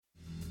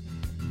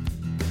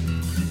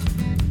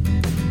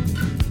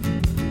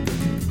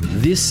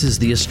This is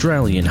the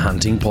Australian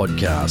Hunting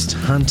Podcast,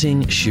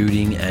 hunting,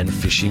 shooting and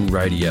fishing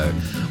radio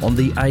on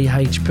the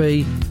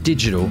AHP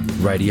Digital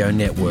Radio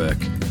Network.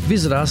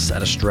 Visit us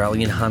at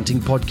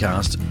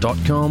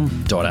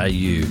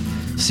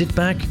australianhuntingpodcast.com.au. Sit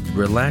back,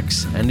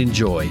 relax and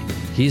enjoy.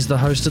 Here's the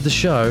host of the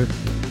show,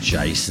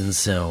 Jason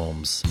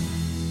Selms.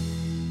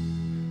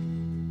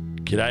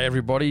 G'day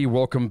everybody,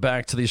 welcome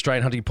back to the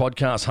Australian Hunting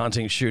Podcast,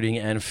 hunting, shooting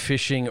and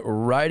fishing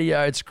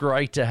radio. It's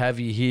great to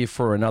have you here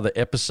for another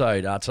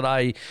episode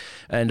today,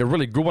 and a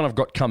really good one I've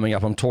got coming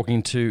up. I'm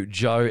talking to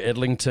Joe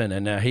Edlington,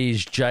 and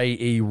he's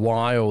J.E.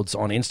 Wilds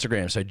on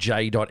Instagram, so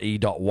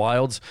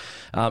j.e.wilds.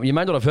 You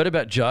may not have heard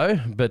about Joe,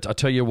 but I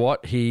tell you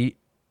what, he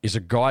is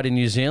a guide in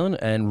New Zealand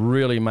and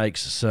really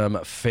makes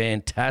some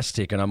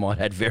fantastic, and I might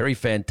add very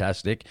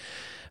fantastic,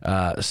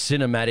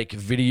 cinematic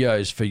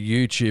videos for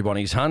YouTube on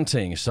his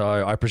hunting.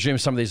 So I presume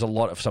some of these, a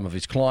lot of some of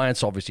his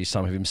clients, obviously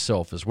some of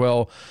himself as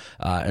well,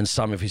 and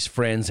some of his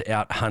friends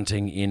out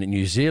hunting in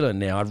New Zealand.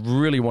 Now, I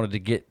really wanted to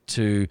get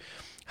to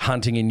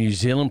hunting in New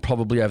Zealand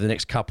probably over the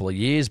next couple of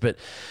years, but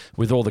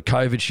with all the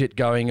COVID shit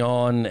going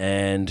on,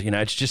 and you know,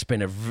 it's just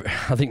been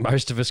I think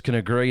most of us can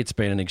agree it's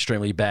been an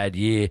extremely bad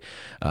year,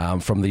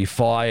 from the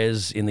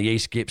fires in the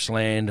East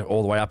Gippsland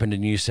all the way up into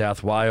New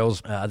South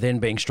Wales, then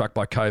being struck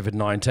by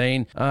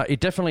COVID-19.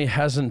 It definitely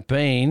hasn't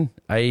been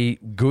a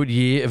good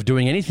year of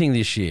doing anything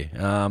this year.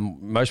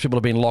 Most people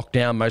have been locked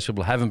down, most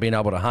people haven't been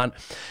able to hunt,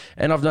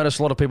 and I've noticed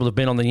a lot of people have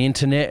been on the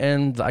internet,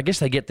 and I guess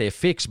they get their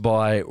fix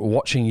by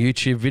watching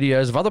YouTube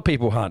videos of other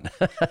people hunt,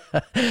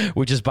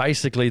 which is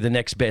basically the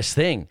next best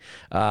thing.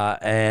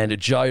 And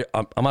Joe,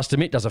 I must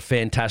admit, does a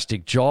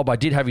fantastic job. I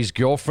did have his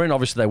girlfriend.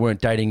 Obviously, they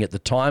weren't dating at the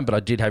time, but I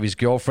did have his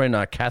girlfriend,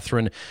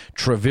 Catherine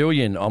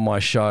Trevelyan, on my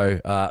show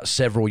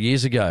several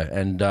years ago,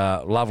 and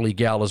lovely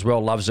gal as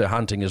well, loves her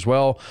hunting as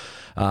well.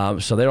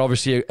 So they're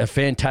obviously a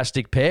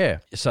fantastic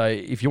pair. So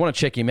if you want to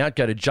check him out,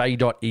 go to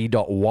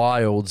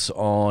j.e.wilds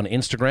on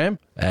Instagram.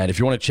 And if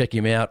you want to check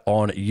him out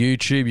on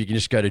YouTube, you can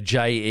just go to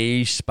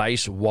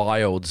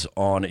JE_Wilds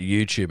on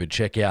YouTube and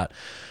check out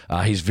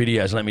his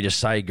videos. And let me just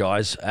say,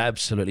 guys,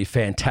 absolutely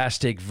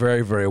fantastic,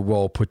 very, very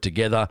well put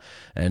together,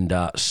 and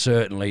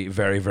certainly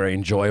very, very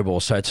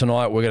enjoyable. So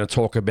tonight we're going to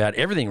talk about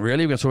everything,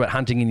 really. We're going to talk about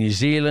hunting in New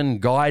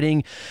Zealand,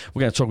 guiding. We're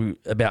going to talk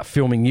about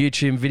filming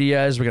YouTube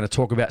videos. We're going to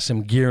talk about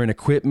some gear and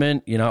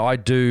equipment. You know, I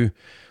do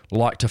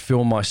like to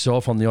film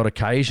myself on the odd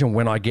occasion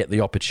when I get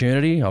the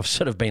opportunity. I've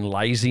sort of been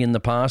lazy in the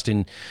past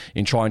in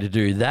trying to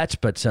do that,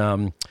 but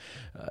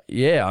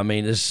yeah, I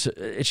mean, it's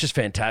just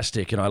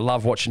fantastic, and I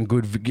love watching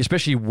good,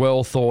 especially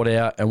well thought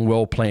out and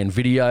well planned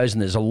videos.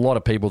 And there's a lot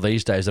of people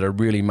these days that are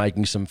really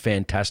making some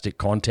fantastic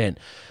content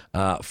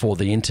for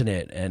the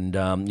internet. And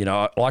you know,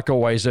 I like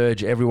always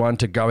urge everyone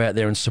to go out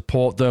there and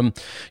support them.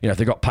 You know, if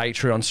they've got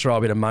Patreons, throw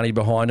a bit of money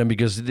behind them,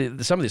 because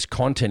some of this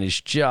content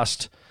is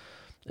just,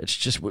 it's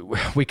just,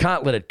 we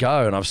can't let it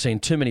go. And I've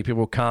seen too many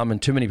people come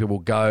and too many people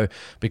go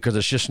because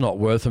it's just not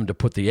worth them to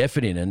put the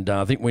effort in. And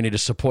I think we need to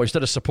support,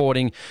 instead of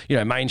supporting, you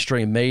know,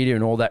 mainstream media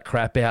and all that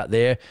crap out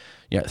there,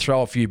 you know,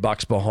 throw a few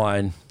bucks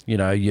behind, you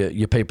know,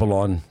 your people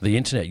on the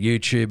internet,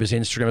 YouTubers,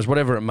 Instagrammers,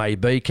 whatever it may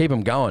be. Keep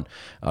them going,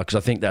 because I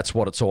think that's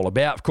what it's all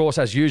about. Of course,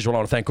 as usual, I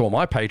want to thank all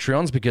my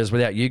Patreons, because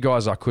without you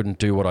guys, I couldn't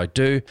do what I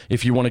do.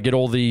 If you want to get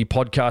all the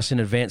podcasts in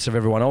advance of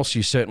everyone else,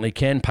 you certainly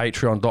can.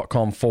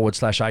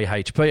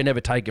 Patreon.com/AHP. I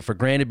never take it for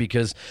granted,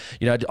 because,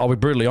 you know, I'll be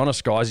brutally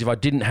honest, guys, if I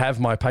didn't have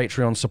my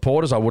Patreon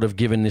supporters, I would have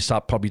given this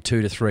up probably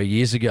 2 to 3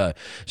 years ago.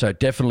 So it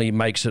definitely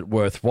makes it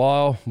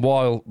worthwhile.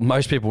 While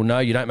most people know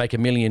you don't make $1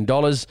 million,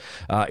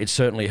 it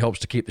certainly helps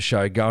to keep the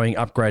show going,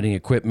 upgrading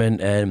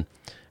equipment, and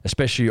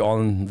especially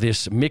on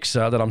this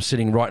mixer that I'm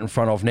sitting right in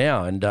front of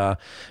now. And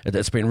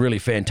it's been really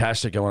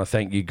fantastic. I want to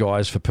thank you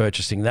guys for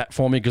purchasing that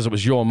for me, because it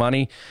was your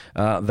money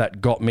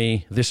that got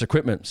me this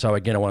equipment. So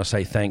again, I want to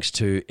say thanks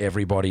to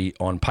everybody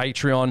on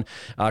Patreon.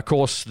 Of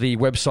course, the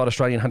website,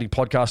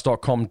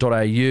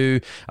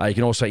 australianhuntingpodcast.com.au. You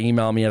can also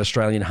email me at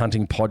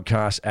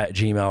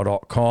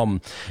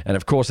australianhuntingpodcast@gmail.com. And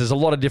of course, there's a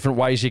lot of different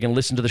ways you can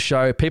listen to the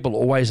show. People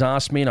always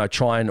ask me, and I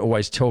try and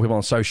always tell people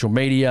on social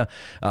media.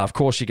 Of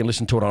course, you can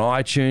listen to it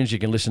on iTunes. You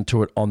can listen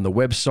to it on the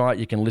website.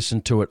 You can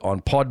listen to it on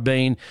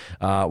Podbean.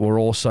 We're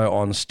also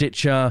on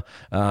Stitcher.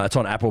 It's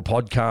on Apple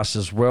Podcasts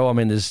as well. I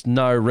mean, there's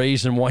no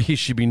reason why you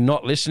should be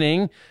not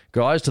listening,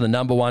 guys, to the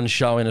number one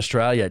show in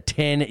Australia.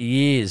 10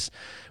 years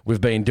we've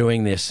been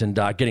doing this, and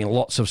getting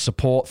lots of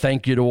support.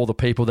 Thank you to all the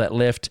people that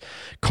left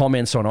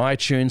comments on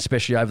iTunes,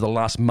 especially over the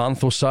last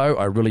month or so.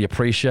 I really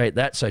appreciate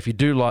that. So if you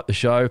do like the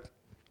show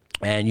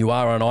and you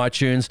are on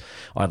iTunes,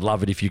 I'd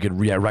love it if you could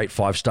rate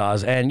 5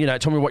 stars. And, you know,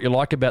 tell me what you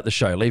like about the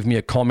show. Leave me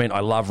a comment. I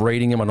love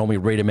reading them. I normally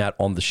read them out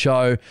on the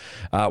show.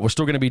 We're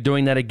still going to be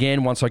doing that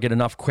again once I get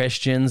enough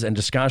questions and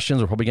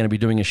discussions. We're probably going to be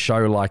doing a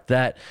show like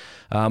that.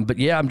 But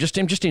yeah, I'm just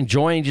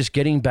enjoying just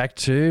getting back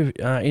to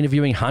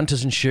interviewing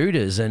hunters and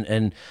shooters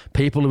and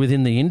people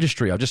within the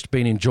industry. I've just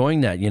been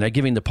enjoying that, you know,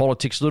 giving the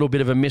politics a little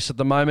bit of a miss at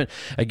the moment.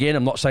 Again,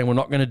 I'm not saying we're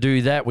not going to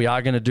do that. We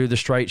are going to do the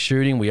straight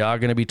shooting. We are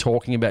going to be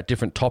talking about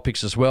different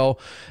topics as well.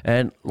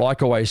 And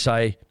like I always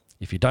say,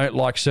 If you don't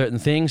like certain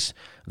things,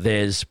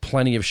 there's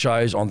plenty of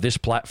shows on this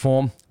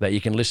platform that you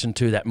can listen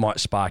to that might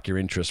spark your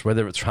interest,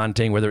 whether it's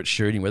hunting, whether it's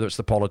shooting, whether it's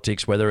the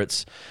politics, whether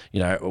it's,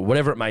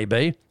 whatever it may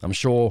be. I'm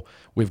sure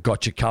we've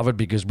got you covered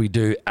because we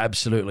do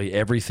absolutely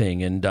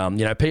everything. And,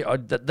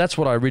 that's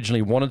what I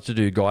originally wanted to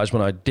do, guys,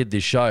 when I did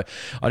this show.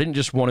 I didn't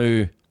just want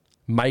to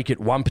make it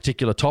one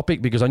particular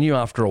topic because I knew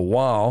after a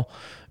while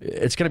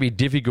it's going to be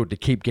difficult to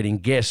keep getting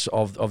guests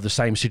of the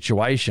same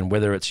situation,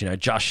 whether it's,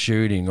 just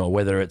shooting or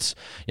whether it's,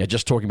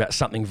 just talking about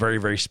something very,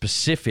 very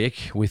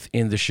specific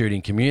within the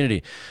shooting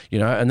community,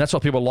 and that's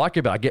what people like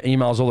about it. I get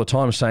emails all the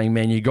time saying,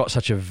 man, you got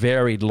such a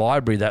varied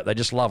library that they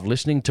just love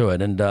listening to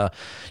it. And,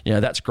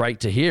 that's great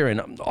to hear.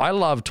 And I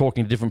love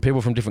talking to different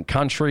people from different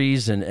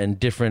countries and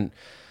different,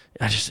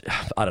 I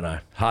don't know,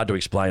 hard to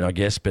explain, I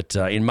guess. But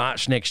in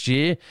March next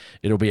year,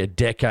 it'll be a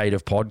decade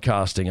of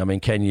podcasting. I mean,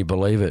 can you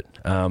believe it?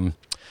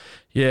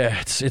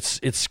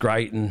 It's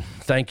great. And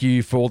thank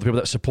you for all the people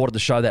that supported the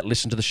show, that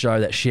listen to the show,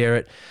 that share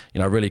it.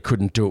 I really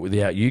couldn't do it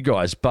without you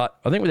guys. But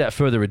I think without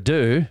further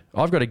ado,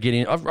 I've got to get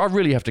in. I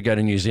really have to go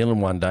to New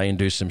Zealand one day and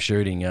do some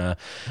shooting.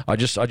 I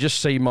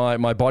just see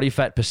my body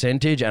fat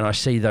percentage and I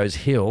see those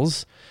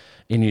hills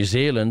in New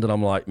Zealand and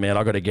I'm like, man,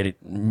 I've got to get it.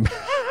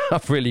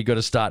 I've really got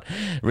to start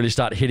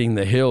hitting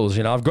the hills.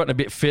 I've gotten a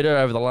bit fitter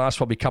over the last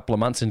probably couple of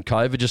months in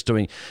COVID, just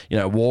doing,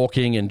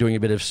 walking and doing a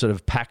bit of sort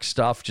of pack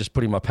stuff, just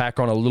putting my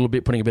pack on a little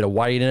bit, putting a bit of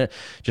weight in it,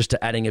 just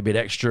to adding a bit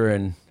extra.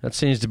 And that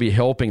seems to be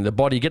helping the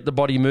body, get the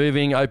body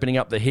moving, opening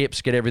up the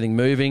hips, get everything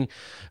moving.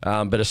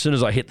 But as soon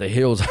as I hit the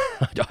hills,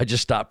 I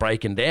just start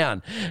breaking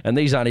down. And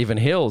these aren't even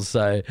hills.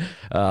 So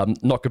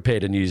not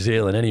compared to New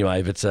Zealand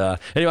anyway. But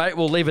anyway,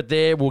 we'll leave it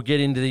there. We'll get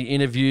into the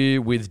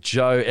interview with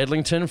Joe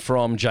Edlington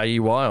from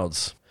J.E.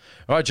 Wilds.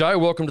 All right, Joe,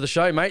 welcome to the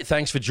show, mate.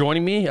 Thanks for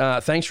joining me.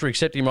 Thanks for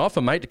accepting my offer,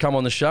 mate, to come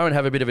on the show and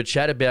have a bit of a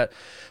chat about,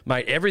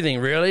 mate, everything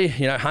really.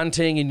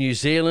 Hunting in New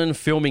Zealand,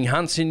 filming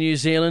hunts in New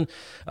Zealand,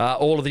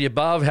 all of the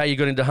above, how you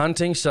got into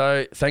hunting.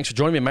 So thanks for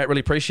joining me, mate.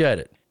 Really appreciate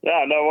it.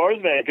 Yeah, no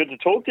worries, man. Good to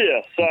talk to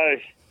you. So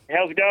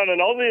how's it going in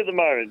Aussie at the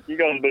moment? You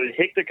guys are a bit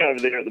hectic over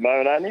there at the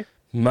moment, aren't you?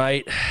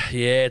 Mate,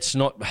 yeah, it's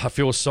not. I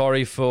feel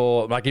sorry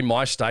for, like in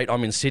my state,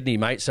 I'm in Sydney,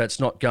 mate, so it's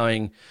not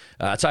going.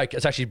 It's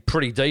actually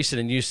pretty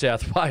decent in New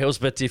South Wales,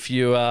 but if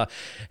you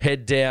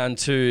head down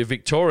to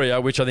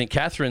Victoria, which I think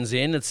Catherine's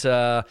in, it's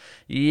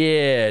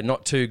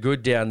not too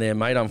good down there,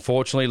 mate.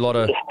 Unfortunately, a lot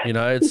of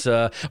it's.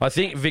 I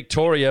think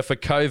Victoria for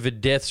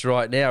COVID deaths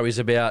right now is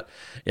about,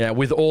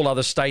 with all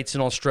other states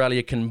in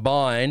Australia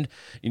combined,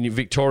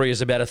 Victoria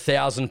is about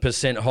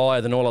 1,000%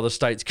 higher than all other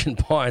states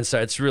combined.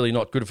 So it's really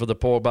not good for the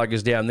poor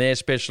buggers down there,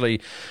 especially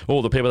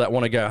all the people that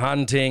want to go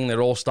hunting.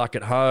 They're all stuck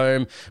at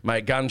home.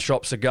 Mate, gun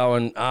shops are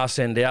going arse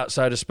end out,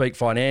 so to speak,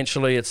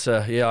 financially. It's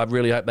I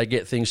really hope they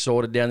get things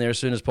sorted down there as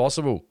soon as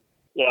possible.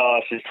 Oh,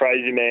 it's just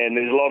crazy, man.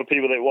 There's a lot of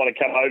people that want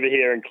to come over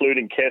here,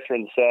 including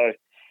Catherine. So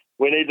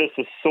we need this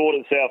to sort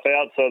itself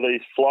out so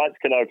these flights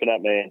can open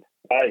up, man.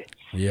 Hey.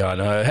 Yeah, I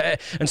know. Hey,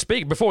 and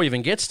before we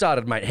even get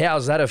started, mate,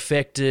 how's that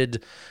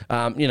affected,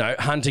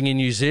 hunting in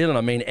New Zealand?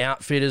 I mean,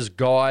 outfitters,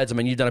 guides. I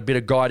mean, you've done a bit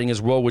of guiding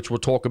as well, which we'll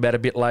talk about a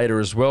bit later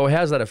as well.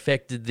 How's that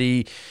affected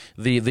the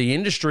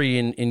industry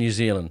in New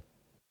Zealand?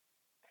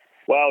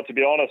 Well, to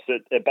be honest,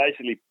 it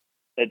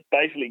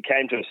basically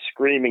came to a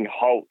screaming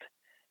halt.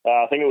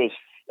 I think it was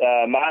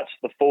March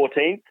the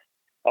 14th.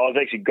 I was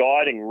actually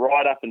guiding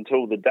right up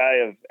until the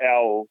day of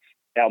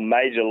our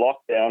major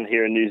lockdown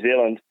here in New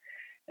Zealand.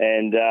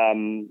 And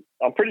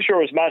I'm pretty sure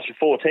it was March the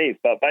 14th,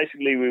 but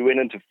basically we went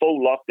into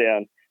full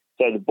lockdown.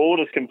 So the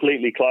borders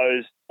completely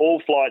closed,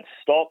 all flights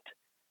stopped,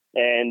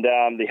 and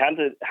the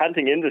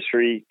hunting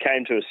industry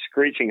came to a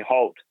screeching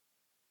halt.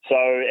 So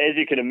as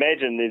you can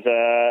imagine,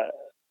 there's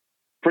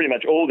pretty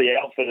much all the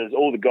outfitters,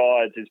 all the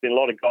guides, there's been a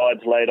lot of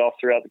guides laid off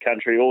throughout the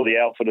country. All the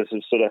outfitters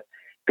have sort of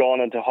gone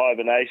into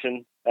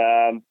hibernation.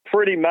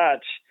 Pretty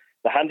much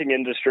the hunting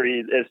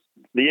industry,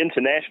 the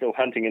international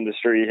hunting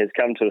industry has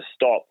come to a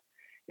stop.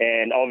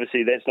 And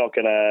obviously that's not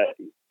going to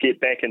get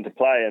back into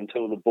play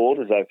until the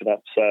borders open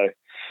up. So,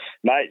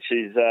 mate,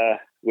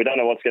 we don't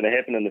know what's going to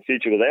happen in the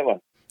future with that one.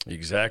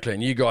 Exactly.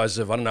 And you guys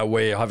have, I don't know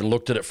where, I haven't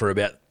looked at it for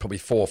about probably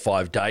 4 or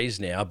 5 days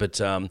now,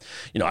 but,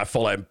 I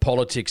follow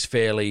politics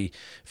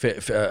quite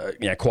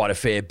a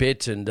fair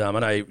bit. And I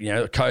know,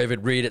 COVID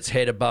reared its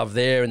head above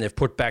there and they've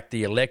put back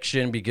the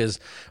election because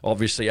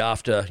obviously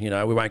after, we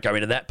won't go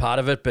into that part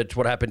of it, but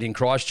what happened in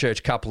Christchurch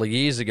a couple of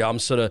years ago, I'm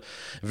sort of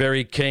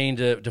very keen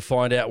to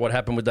find out what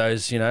happened with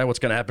those, what's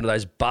going to happen to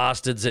those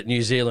bastards at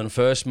New Zealand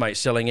First, mate,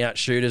 selling out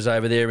shooters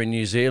over there in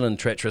New Zealand,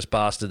 treacherous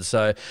bastards.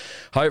 So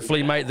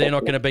hopefully, mate, they're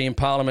not going to be in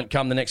Parliament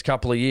come the next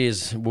couple of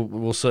years.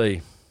 We'll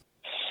see.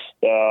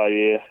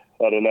 Yeah,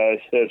 I don't know.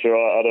 That's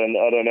right. I don't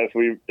know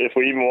if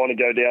we even want to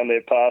go down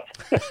their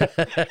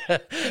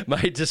path.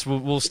 Mate,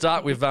 we'll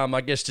start with I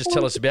guess just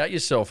tell us about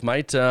yourself,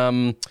 mate. How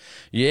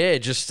you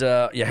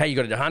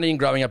got into hunting,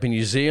 growing up in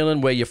New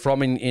Zealand, where you're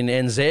from in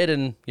NZ,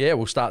 and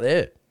we'll start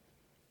there.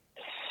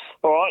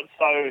 All right,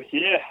 so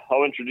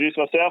I'll introduce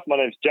myself. My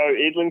name's Joe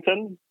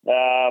Edlington.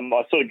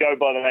 I sort of go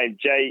by the name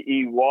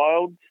J.E.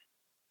 Wilds.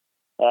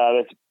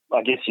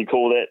 I guess you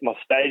call that my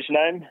stage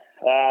name.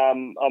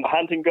 I'm a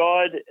hunting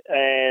guide,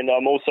 and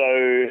I'm also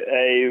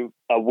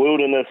a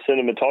wilderness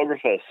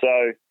cinematographer.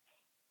 So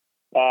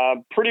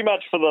pretty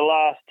much for the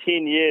last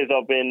 10 years,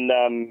 I've been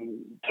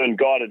doing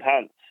guided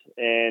hunts.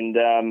 And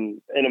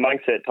in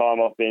amongst that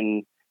time, I've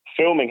been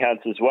filming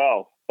hunts as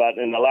well. But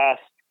in the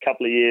last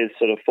couple of years,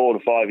 sort of 4 to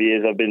 5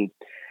 years, I've been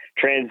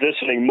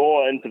transitioning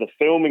more into the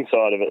filming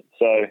side of it.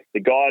 So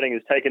the guiding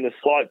has taken a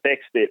slight back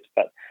step.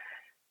 But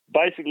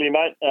basically,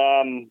 mate,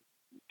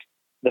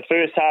 the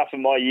first half of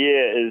my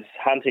year is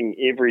hunting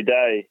every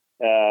day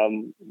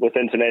with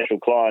international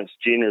clients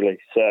generally.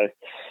 So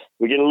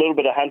we get a little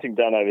bit of hunting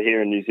done over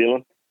here in New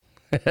Zealand.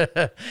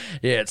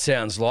 Yeah, it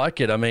sounds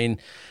like it. I mean,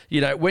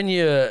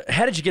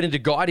 how did you get into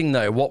guiding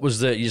though? What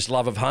was you just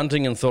love of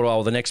hunting and thought,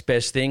 oh, the next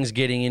best thing's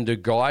getting into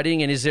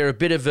guiding? And is there a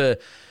bit of a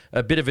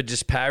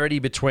disparity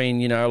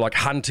between, like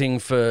hunting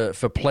for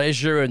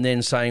pleasure and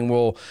then saying,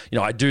 well,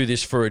 I do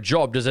this for a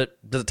job? Does it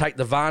take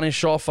the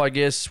varnish off, I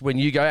guess, when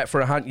you go out for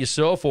a hunt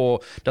yourself, or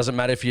does it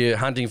matter if you're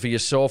hunting for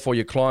yourself or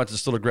your clients? It's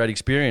still a great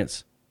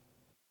experience.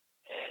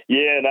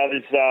 Yeah, no,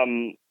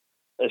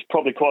 there's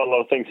probably quite a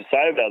lot of things to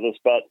say about this,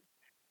 but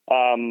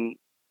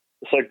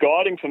so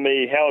guiding for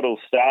me, how it all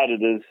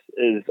started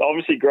is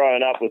obviously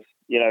growing up with,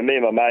 me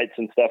and my mates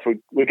and stuff.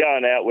 We're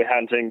going out, we're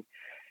hunting.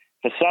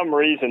 For some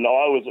reason,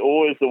 I was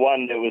always the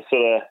one that was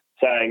sort of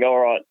saying, all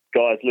right,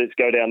 guys, let's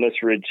go down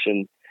this ridge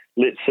and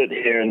let's sit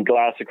here and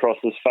glass across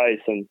this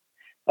face. And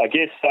I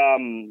guess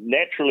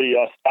naturally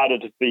I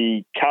started to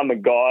become a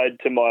guide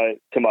to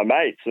my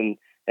mates. And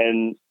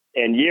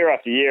year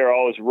after year,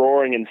 I was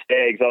roaring in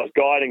stags. I was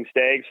guiding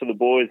stags for the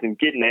boys and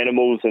getting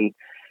animals, and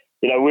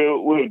we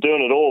were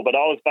doing it all, but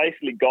I was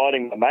basically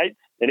guiding my mates,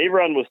 and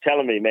everyone was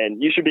telling me, man,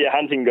 you should be a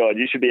hunting guide.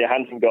 You should be a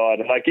hunting guide.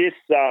 And I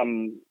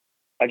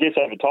guess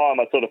over time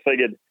I sort of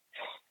figured,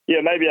 yeah,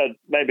 maybe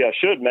I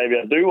should,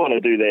 maybe I do want to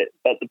do that.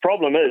 But the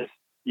problem is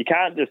you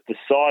can't just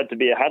decide to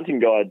be a hunting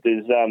guide.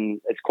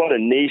 It's quite a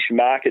niche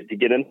market to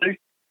get into.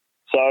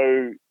 So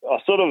I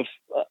sort of,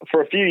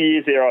 for a few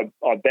years there,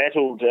 I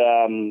battled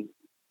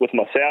with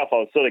myself.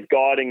 I was sort of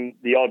guiding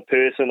the odd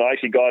person. I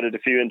actually guided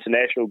a few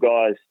international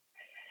guys.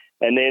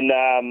 And then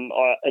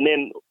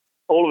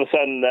all of a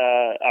sudden,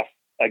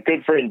 a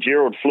good friend,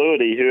 Gerald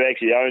Fluity, who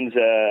actually owns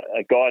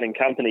a guiding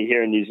company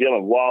here in New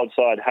Zealand,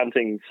 Wildside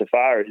Hunting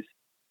Safaris,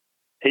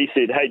 he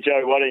said, hey,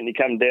 Joe, why don't you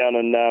come down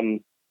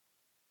and,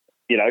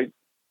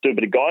 do a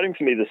bit of guiding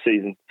for me this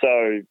season?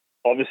 So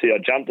obviously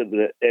I jumped at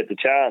the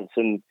chance,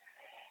 and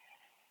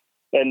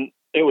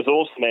it was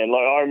awesome, man.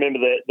 Like, I remember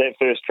that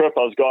first trip,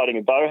 I was guiding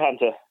a bow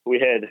hunter. We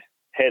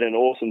had an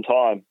awesome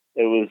time.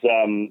 It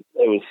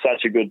was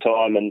such a good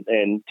time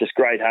and just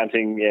great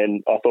hunting.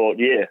 And I thought,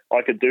 yeah,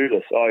 I could do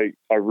this.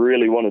 I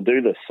really want to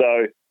do this.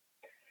 So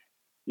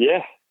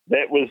yeah,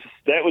 that was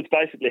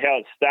basically how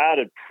it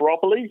started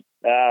properly.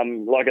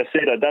 Like I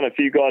said, I'd done a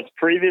few guides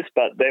previous,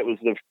 but that was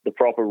the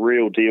proper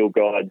real deal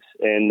guides.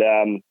 And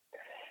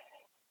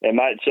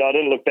mate, so I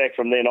didn't look back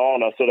from then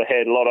on. I sort of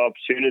had a lot of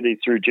opportunities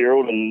through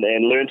Gerald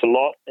and learnt a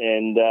lot.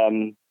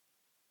 And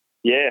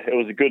yeah, it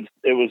was a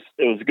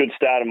good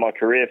start in my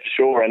career for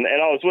sure. And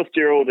I was with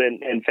Gerald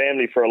and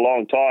family for a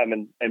long time,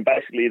 and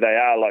basically they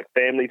are like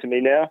family to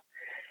me now.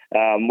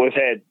 We've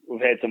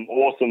had some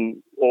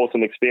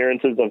awesome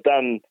experiences. I've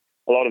done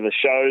a lot of the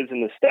shows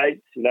in the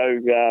States,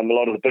 a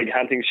lot of the big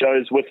hunting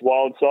shows with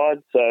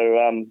Wildside.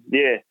 So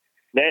yeah,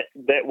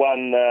 that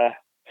one,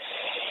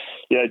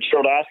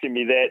 Gerald asking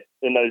me that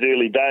in those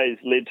early days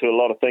led to a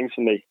lot of things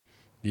for me.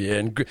 Yeah,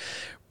 and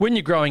when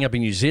you're growing up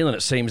in New Zealand,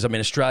 it seems,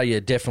 Australia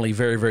definitely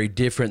very, very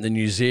different than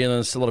New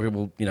Zealand. So a lot of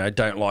people,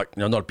 don't like,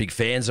 not big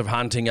fans of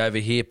hunting over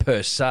here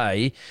per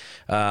se,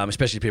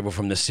 especially people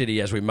from the city,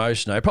 as we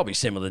most know. Probably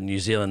similar to New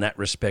Zealand in that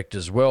respect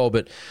as well.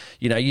 But,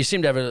 you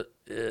seem to have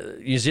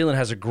New Zealand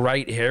has a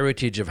great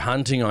heritage of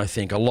hunting, I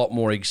think, a lot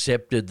more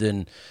accepted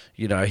than,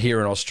 here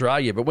in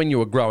Australia. But when you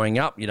were growing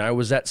up,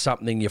 was that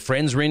something your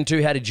friends were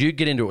into? How did you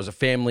get into it? Was it a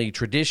family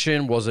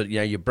tradition? Was it,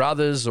 your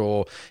brothers?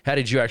 Or how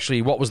did you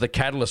actually, what was the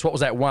catalyst? What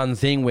was that one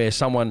thing where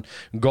someone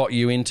got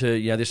you into,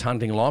 this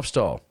hunting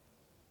lifestyle?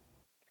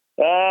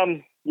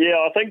 Yeah,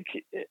 I think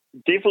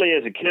definitely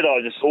as a kid,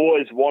 I just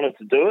always wanted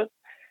to do it.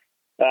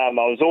 I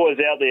was always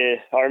out there.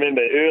 I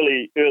remember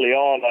early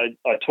on,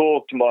 I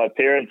talked my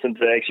parents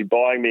into actually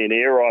buying me an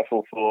air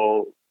rifle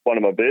for one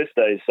of my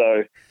birthdays.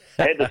 So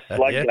I had this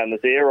slug gun,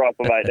 this air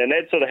rifle, mate, and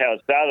that's sort of how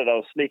it started. I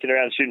was sneaking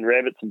around shooting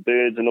rabbits and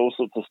birds and all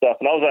sorts of stuff,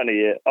 and I was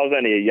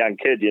only a young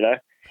kid,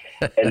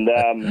 And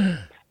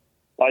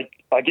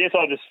I guess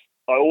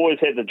I always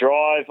had the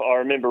drive. I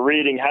remember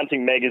reading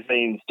hunting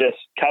magazines just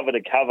cover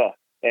to cover.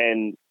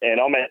 And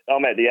I'm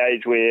at the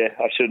age where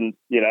I shouldn't,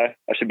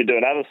 I should be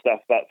doing other stuff.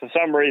 But for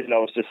some reason, I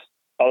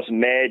was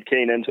mad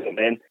keen into it,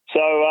 man.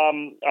 So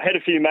I had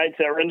a few mates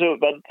that were into it,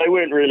 but they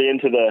weren't really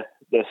into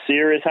the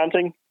serious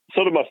hunting.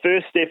 Sort of my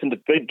first step into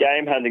big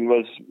game hunting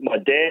was my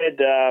dad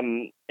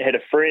had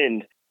a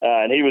friend,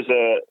 and he was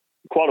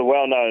quite a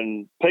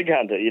well-known pig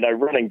hunter,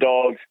 running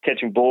dogs,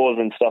 catching boars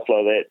and stuff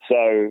like that.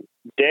 So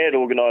Dad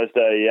organised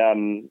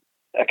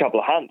a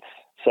couple of hunts.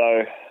 So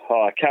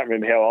I can't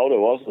remember how old I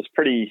was. I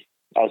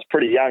was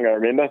pretty young, I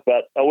remember.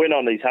 But I went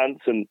on these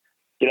hunts, and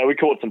we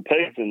caught some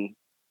pigs, and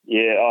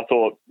I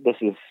thought this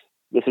is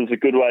a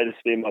good way to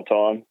spend my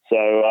time.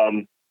 So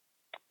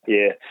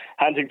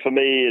hunting for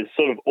me has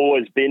sort of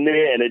always been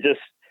there, and it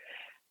just,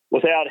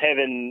 without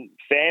having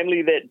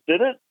family that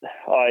did it,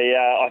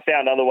 I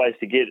found other ways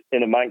to get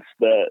in amongst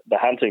the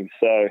hunting.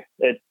 So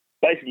it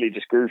basically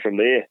just grew from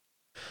there.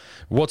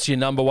 What's your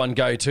number one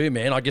go-to,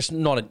 man? I guess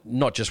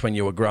not just when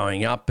you were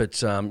growing up,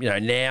 but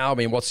now. I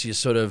mean, what's your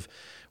sort of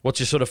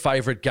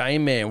favourite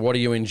game, man? What do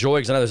you enjoy?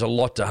 Because I know there's a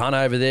lot to hunt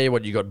over there.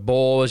 You got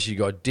boars, you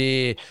got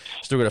deer,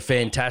 still got a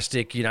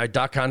fantastic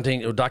duck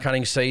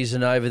hunting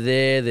season over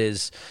there.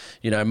 There's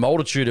a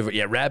multitude of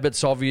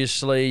rabbits,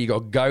 obviously. You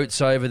got goats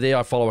over there.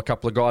 I follow a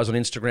couple of guys on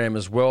Instagram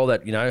as well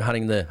that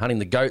hunting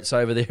the goats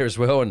over there as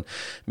well. And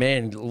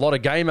man, a lot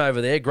of game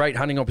over there. Great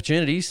hunting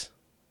opportunities.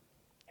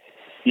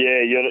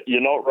 Yeah,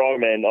 you're not wrong,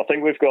 man. I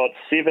think we've got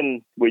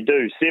seven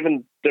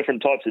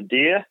different types of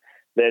deer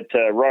that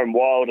roam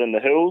wild in the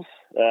hills.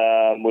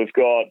 We've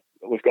got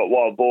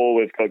wild boar,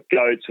 we've got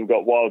goats, we've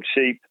got wild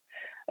sheep,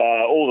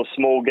 all the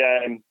small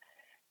game.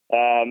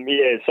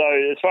 So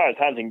as far as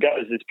hunting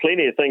goes, there's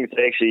plenty of things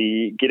to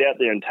actually get out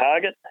there and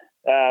target.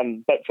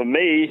 But for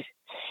me,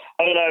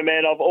 I don't know,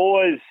 man. I've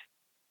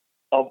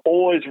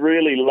always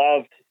really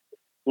loved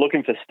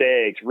looking for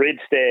stags, red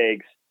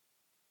stags.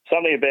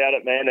 Something about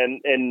it, man.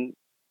 And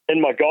in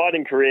my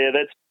guiding career,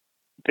 that's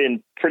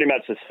been pretty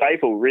much a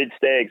staple, red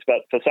stags.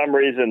 But for some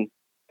reason,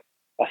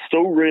 I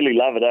still really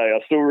love it, I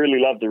still really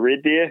love the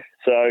red deer.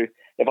 So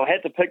if I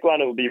had to pick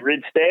one, it would be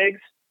red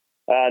stags.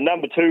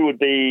 Number two would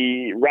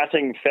be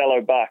rutting fallow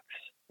bucks.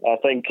 I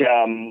think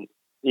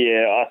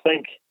they're a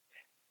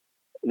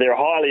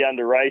highly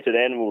underrated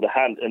animal to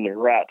hunt in the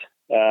rut,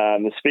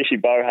 especially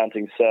bow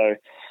hunting. So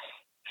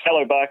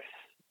fallow bucks,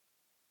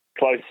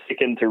 close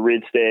second to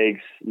red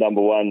stags,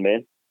 number one,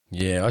 man.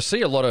 Yeah, I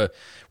see a lot of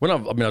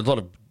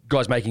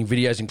guys making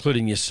videos,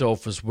 including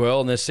yourself as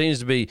well. And there seems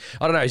to be,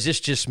 I don't know, is this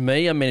just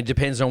me? I mean, it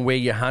depends on where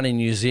you hunt in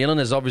New Zealand.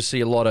 There's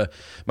obviously most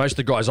of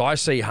the guys I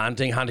see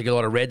hunting a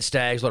lot of red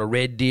stags, a lot of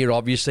red deer,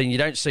 obviously. And you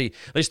don't see,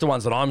 at least the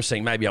ones that I'm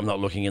seeing, maybe I'm not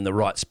looking in the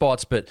right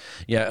spots, but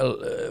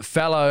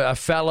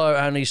fallow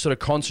only sort of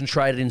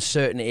concentrated in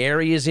certain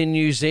areas in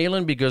New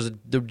Zealand, because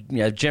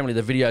generally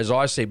the videos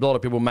I see, a lot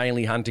of people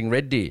mainly hunting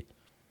red deer.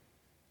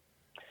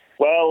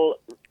 Well,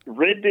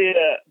 red deer,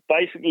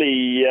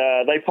 basically,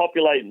 they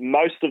populate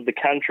most of the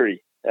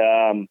country.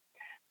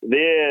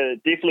 They're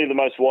definitely the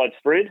most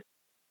widespread.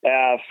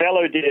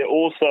 Fallow deer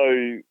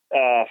also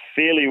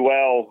fairly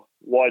well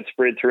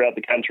widespread throughout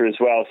the country as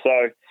well.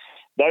 So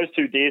those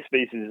two deer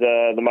species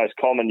are the most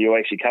common you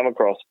actually come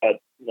across. But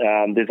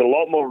there's a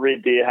lot more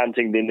red deer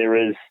hunting than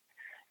there is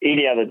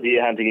any other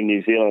deer hunting in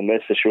New Zealand,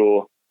 that's for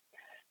sure.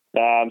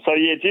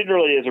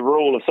 Generally, as a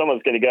rule, if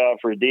someone's going to go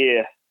out for a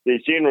deer,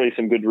 there's generally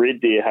some good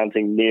red deer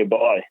hunting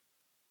nearby.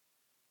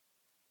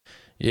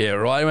 Yeah,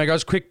 right. Anyway,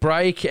 guys, quick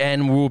break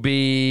and we'll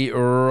be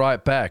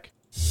right back.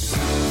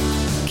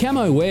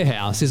 Camo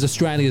Warehouse is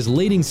Australia's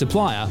leading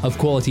supplier of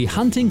quality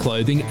hunting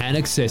clothing and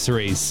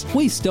accessories.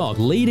 We stock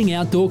leading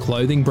outdoor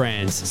clothing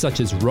brands such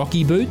as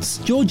Rocky Boots,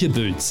 Georgia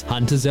Boots,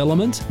 Hunter's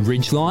Element,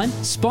 Ridgeline,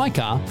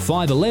 Spiker,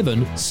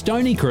 511,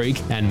 Stony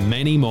Creek, and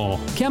many more.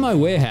 Camo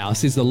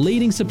Warehouse is the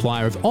leading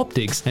supplier of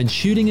optics and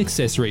shooting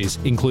accessories,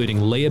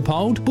 including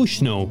Leopold,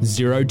 Bushnell,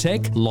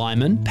 Zerotech,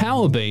 Lyman,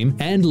 Powerbeam,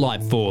 and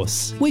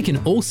Lightforce. We can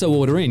also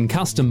order in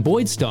custom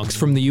Boyd stocks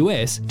from the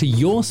US to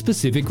your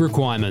specific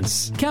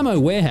requirements. Camo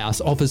Warehouse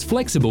offers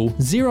flexible,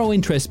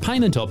 zero-interest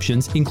payment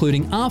options,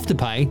 including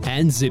Afterpay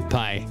and Zip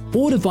Pay.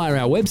 Order via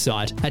our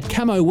website at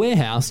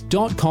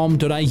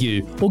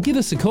camowarehouse.com.au or give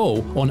us a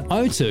call on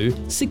 02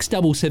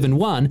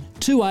 6771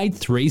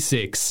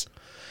 2836.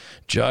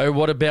 Joe,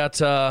 what about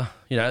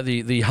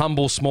the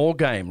humble small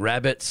game,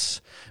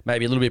 rabbits,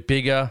 maybe a little bit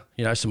bigger,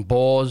 some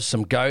boars,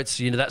 some goats,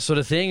 that sort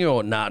of thing,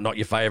 or not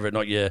your favourite,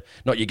 not your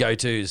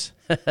go-tos?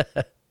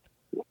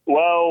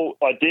 Well,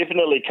 I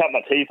definitely cut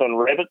my teeth on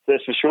rabbits,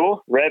 that's for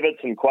sure. Rabbits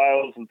and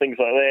quails and things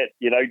like that,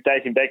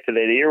 dating back to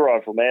that air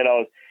rifle, man.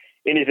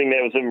 Anything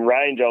that was in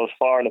range, I was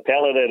firing a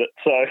pellet at it.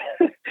 So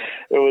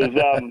it was,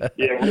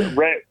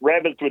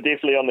 rabbits were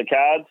definitely on the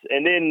cards.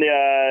 And then,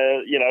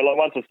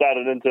 once I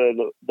started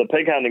into the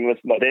pig hunting with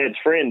my dad's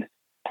friend,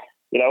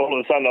 all of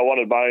a sudden I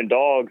wanted my own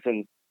dogs.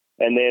 And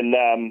then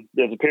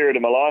there's a period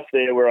of my life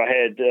there where I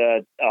had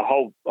a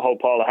whole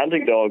pile of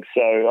hunting dogs.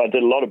 So I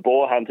did a lot of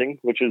boar hunting,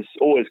 which is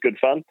always good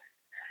fun.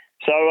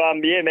 So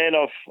man,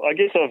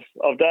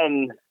 I've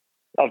done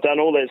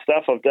all that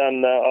stuff. I've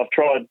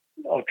tried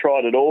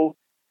it all,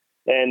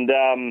 and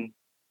I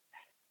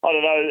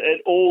don't know.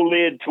 It all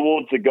led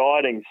towards the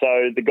guiding.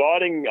 So the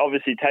guiding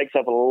obviously takes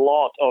up a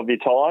lot of your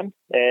time.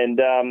 And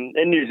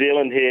in New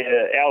Zealand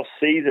here, our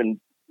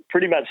season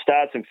pretty much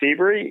starts in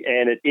February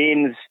and it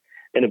ends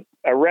in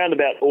around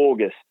about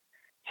August.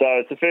 So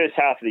it's the first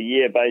half of the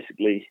year,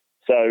 basically.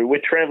 So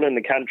we're traveling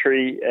the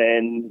country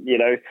and,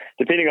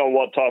 depending on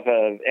what type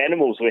of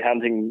animals we're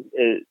hunting,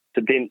 it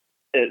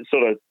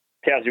sort of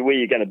tells you where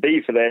you're going to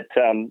be for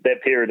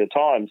that period of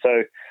time.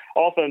 So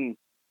often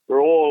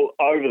we're all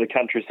over the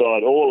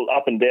countryside, all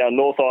up and down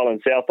North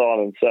Island, South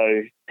Island. So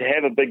to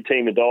have a big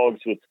team of dogs,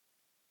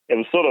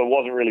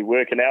 wasn't really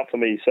working out for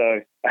me. So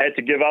I had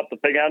to give up the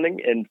pig hunting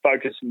and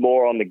focus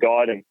more on the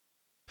guiding.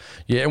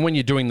 Yeah, and when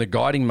you're doing the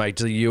guiding, mate,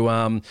 do you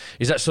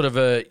is that sort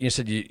of you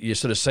said your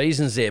sort of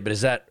seasons there, but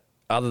is that,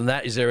 other than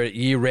that, is there a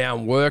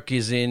year-round work,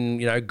 is in,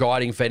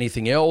 guiding for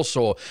anything else,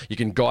 or you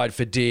can guide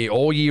for deer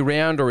all year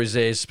round, or is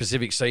there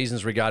specific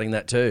seasons regarding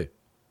that too?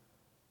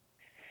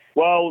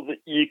 Well,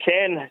 you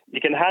can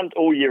hunt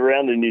all year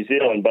round in New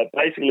Zealand, but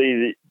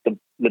basically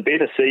the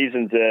better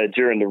seasons are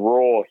during the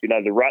raw,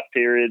 the rut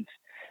periods.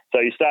 So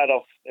you start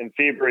off in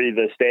February,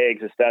 the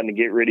stags are starting to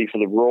get ready for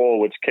the raw,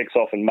 which kicks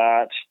off in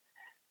March.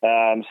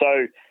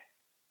 So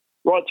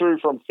right through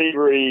from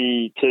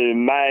February to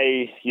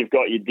May, you've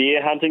got your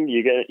deer hunting.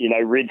 You get,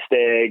 red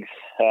stags,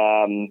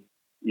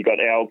 you've got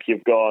elk,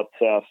 you've got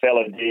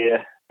fallow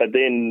deer. But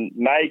then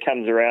May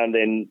comes around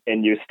and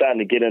you're starting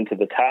to get into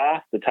the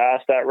tar. The tar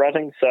start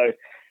rutting. So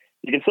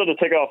you can sort of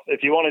tick off,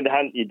 if you wanted to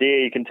hunt your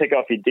deer, you can tick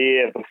off your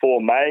deer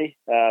before May.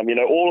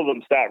 All of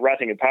them start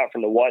rutting apart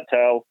from the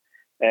whitetail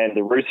and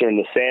the rooster and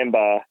the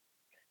sandbar.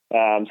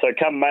 So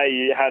come May,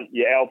 you hunt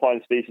your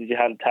alpine species, you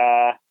hunt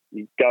tar,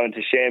 you go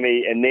into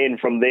chamois, and then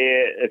from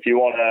there, if you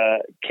want to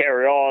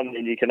carry on,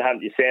 then you can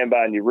hunt your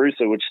sandbar and your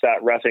rooster, which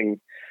start rutting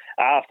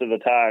after the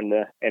tar and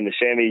the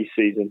chamois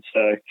season.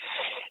 So,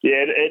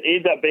 yeah, it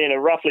ends up being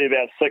roughly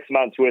about 6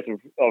 months worth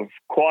of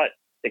quite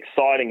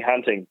exciting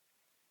hunting.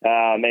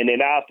 And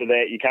then after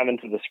that, you come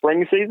into the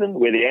spring season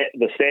where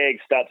the stags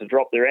start to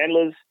drop their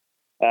antlers,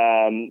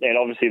 and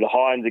obviously the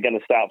hinds are going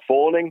to start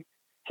fawning.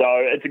 So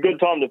it's a good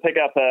time to pick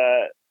up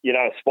a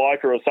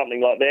spiker or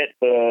something like that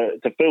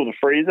to fill the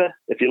freezer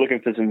if you're looking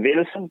for some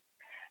venison.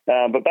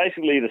 But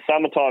basically, the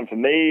summertime for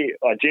me,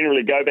 I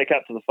generally go back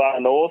up to the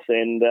far north,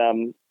 and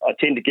I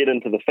tend to get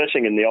into the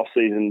fishing in the off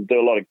season,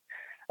 do a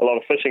lot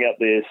of fishing up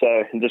there.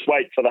 So and just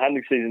wait for the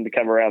hunting season to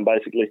come around,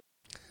 basically.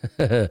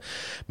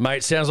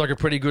 Mate, sounds like a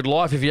pretty good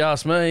life if you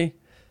ask me.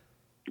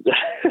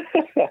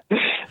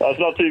 It's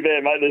not too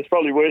bad, mate. There's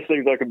probably worse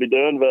things I could be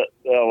doing, but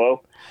oh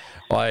well.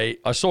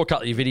 I saw a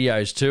couple of your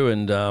videos too,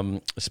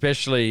 and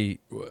especially,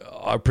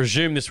 I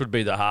presume this would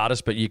be the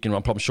hardest, but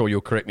I'm sure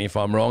you'll correct me if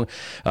I'm wrong.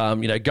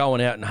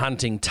 Going out and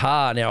hunting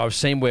tar. Now, I've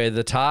seen where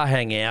the tar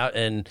hang out,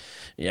 and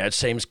it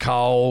seems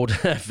cold,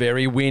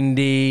 very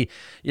windy.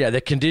 Yeah,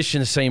 the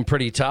conditions seem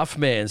pretty tough,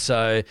 man.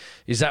 So,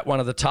 is that one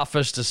of the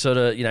toughest to sort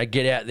of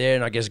get out there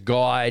and I guess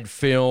guide,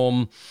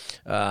 film?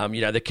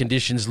 The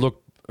conditions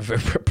look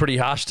pretty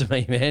harsh to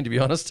me, man. To be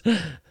honest.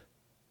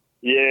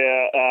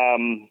 Yeah.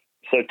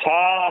 So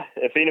tar,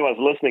 if anyone's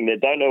listening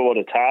that don't know what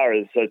a tar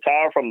is, so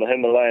tar from the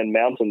Himalayan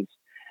mountains.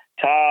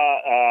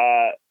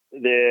 Tar,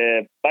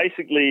 they're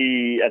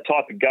basically a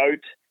type of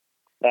goat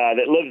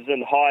that lives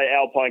in high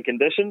alpine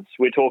conditions.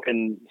 We're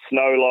talking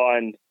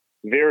snowline,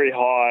 very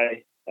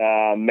high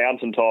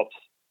mountaintops.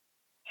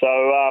 So,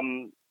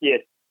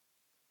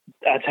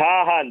 a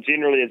tar hunt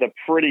generally is a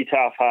pretty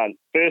tough hunt.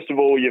 First of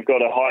all, you've got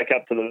to hike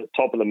up to the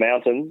top of the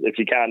mountain if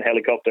you can't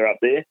helicopter up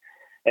there.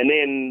 And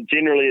then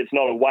generally it's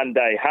not a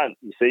one-day hunt,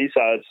 you see.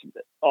 So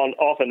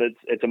often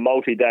it's a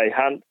multi-day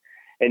hunt.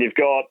 And you've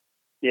got,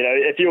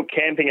 if you're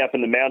camping up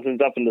in the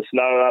mountains, up in the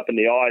snow, up in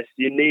the ice,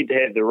 you need to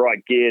have the right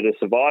gear to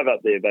survive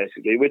up there,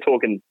 basically. We're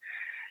talking,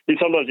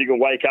 sometimes you can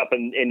wake up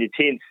and your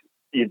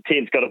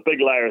tent's got a big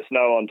layer of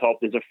snow on top.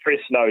 There's a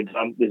fresh snow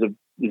dump. There's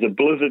a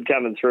blizzard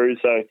coming through.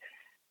 So,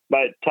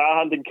 mate, tar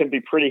hunting can be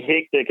pretty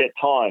hectic at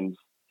times.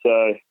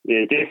 So,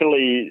 yeah,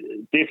 definitely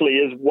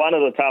is one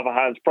of the tougher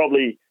hunts.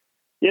 Probably,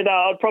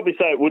 I'd probably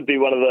say it would be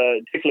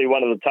definitely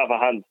one of the tougher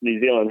hunts New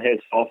Zealand has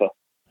to offer.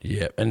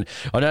 Yeah, and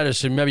I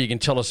noticed, and maybe you can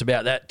tell us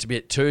about that a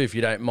bit too, if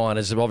you don't mind,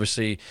 as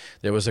obviously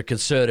there was a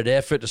concerted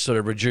effort to sort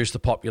of reduce the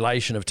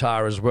population of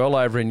tar as well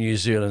over in New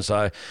Zealand.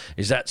 So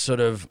is that sort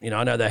of,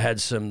 I know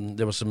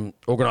there were some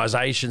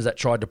organisations that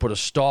tried to put a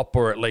stop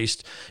or at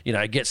least,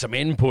 get some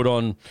input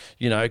on,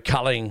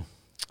 culling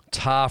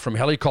tar from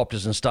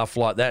helicopters and stuff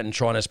like that and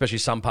trying to, especially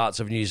some parts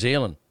of New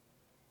Zealand.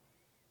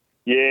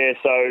 Yeah,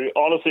 so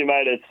honestly,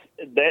 mate,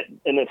 that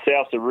in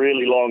itself is a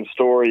really long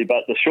story,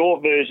 but the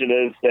short version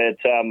is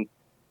that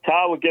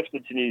tar were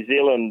gifted to New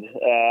Zealand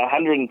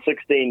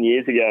 116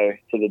 years ago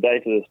to the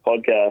date of this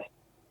podcast.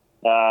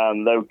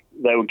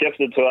 They were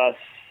gifted to us,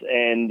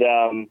 and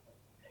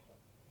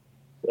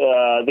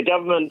the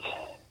government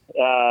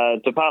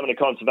Department of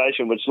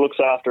Conservation, which looks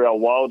after our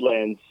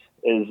wildlands,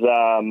 is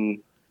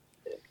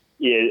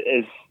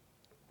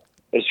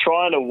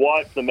trying to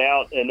wipe them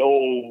out in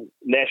all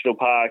national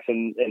parks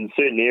and in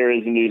certain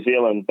areas in New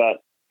Zealand.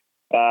 But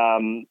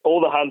all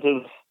the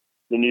hunters,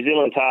 the New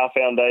Zealand Tar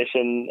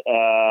Foundation,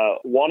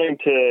 wanting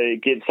to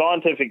get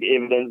scientific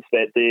evidence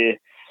that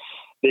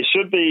there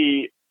should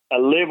be a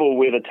level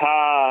where the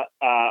tar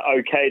are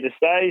okay to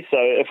stay. So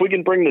if we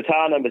can bring the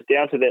tar numbers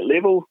down to that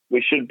level,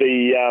 we should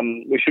be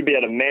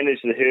able to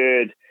manage the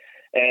herd,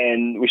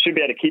 and we should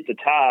be able to keep the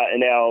tar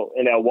in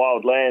our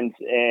wild lands.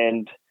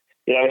 And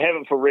have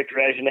it for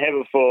recreation, have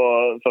it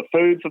for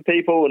food for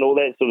people and all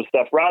that sort of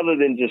stuff, rather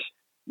than just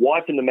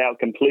wiping them out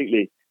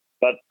completely.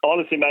 But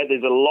honestly, mate,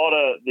 there's a lot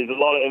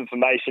of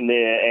information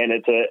there, and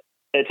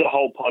it's a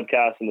whole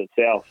podcast in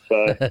itself.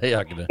 So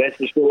yeah, that's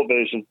the short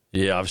version.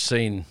 Yeah, I've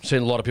seen a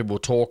lot of people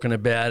talking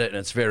about it, and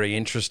it's very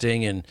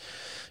interesting. And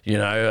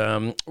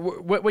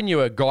when you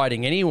are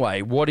guiding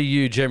anyway, what are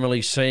you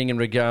generally seeing in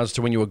regards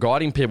to when you are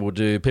guiding people?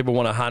 Do people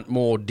want to hunt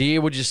more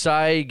deer, would you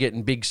say,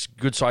 getting big,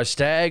 good-sized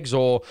stags,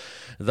 or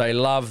they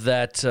love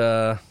that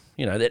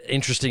that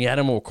interesting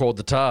animal called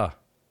the tahr?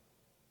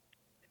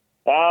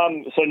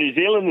 So New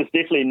Zealand is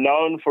definitely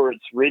known for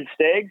its red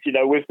stags.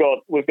 We've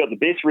got the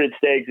best red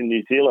stags in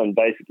New Zealand,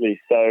 basically.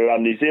 So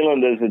New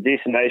Zealand is a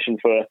destination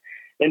for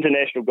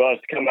international guys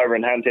to come over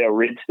and hunt our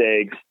red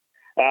stags.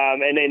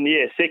 And then,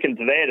 second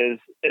to that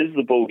is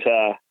the bull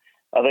tahr.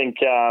 I think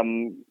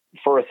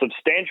for a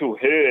substantial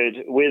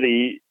herd, we're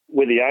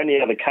the only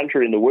other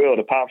country in the world,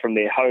 apart from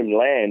their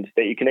homeland,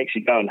 that you can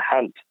actually go and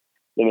hunt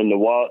them in the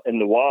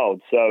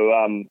wild. So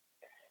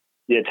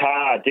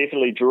tahr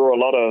definitely draw a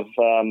lot of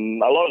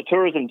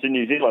tourism to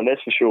New Zealand,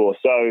 that's for sure.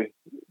 So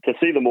to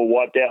see them all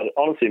wiped out,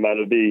 honestly, mate,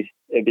 it'd be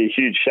a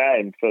huge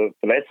shame for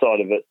that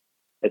side of it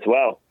as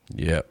well.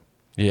 Yeah.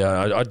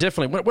 Yeah, I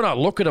definitely. When I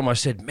look at them, I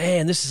said,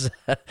 "Man, this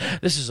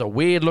is a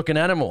weird looking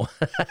animal."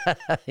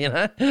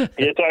 Yeah.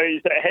 So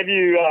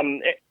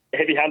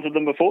have you hunted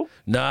them before?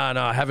 No,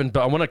 I haven't.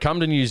 But I want to come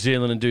to New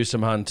Zealand and do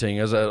some hunting.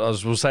 As I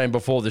was saying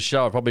before the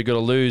show, I've probably got to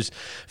lose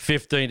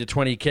 15 to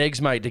 20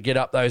 kegs, mate, to get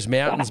up those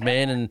mountains,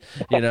 man.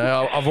 And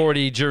I've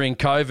already during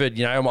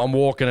COVID, I'm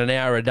walking an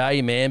hour a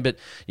day, man. But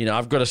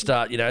I've got to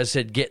start, as I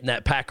said, getting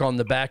that pack on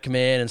the back,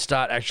 man, and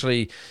start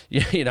actually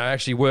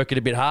working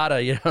a bit harder.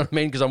 You know what I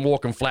mean? Because I'm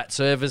walking flat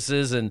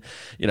surfaces, and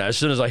as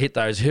soon as I hit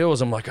those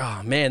hills, I'm like,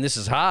 oh man, this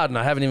is hard, and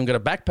I haven't even got a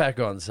backpack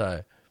on.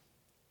 So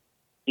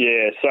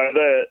yeah, so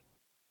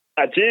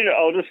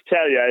I'll just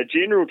tell you, a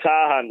general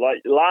tahr hunt.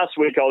 Like last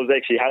week, I was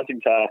actually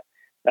hunting tahr.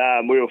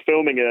 We were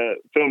filming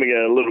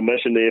a little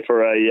mission there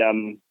for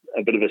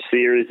a bit of a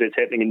series that's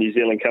happening in New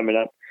Zealand coming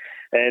up.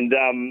 And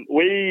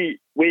we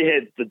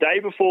had, the day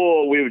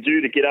before we were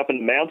due to get up in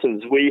the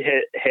mountains, we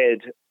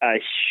had a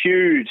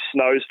huge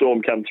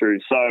snowstorm come through.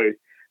 So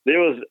there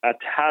was a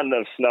ton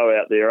of snow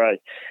out there, eh?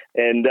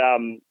 And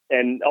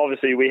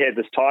obviously we had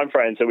this time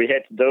frame, so we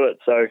had to do it.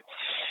 So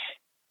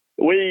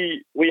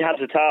we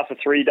hunted tahr for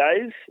 3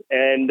 days,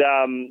 and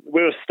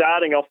we were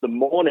starting off the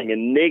morning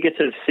in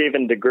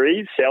 -7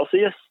 degrees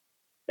Celsius,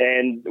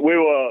 and we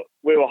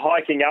were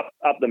hiking up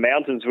the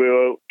mountains. We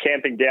were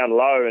camping down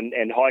low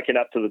and hiking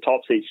up to the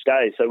tops each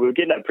day. So we were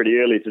getting up pretty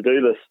early to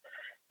do this,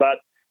 but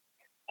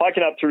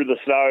hiking up through the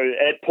snow,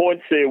 at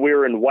points there we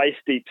were in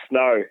waist-deep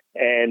snow,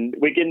 and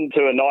we get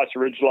into a nice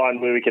ridgeline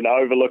where we can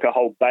overlook a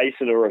whole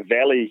basin or a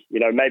valley,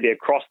 maybe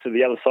across to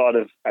the other side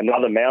of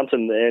another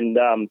mountain,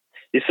 and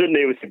you're sitting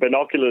there with your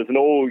binoculars and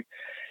all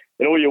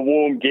your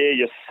warm gear.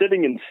 You're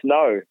sitting in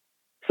snow.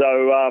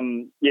 So,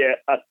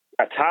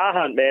 a tahr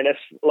hunt, man,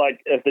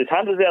 if there's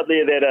hunters out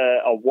there that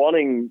are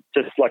wanting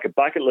just like a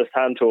bucket list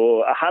hunt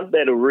or a hunt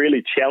that'll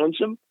really challenge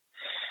them,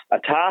 a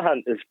tahr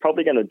hunt is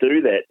probably going to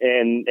do that.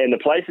 And the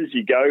places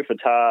you go for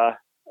tahr,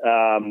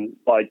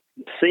 like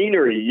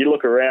scenery, you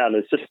look around,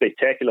 it's just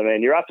spectacular,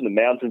 man. You're up in the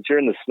mountains, you're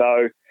in the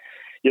snow,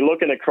 you're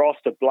looking across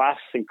the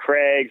bluffs and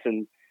crags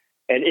and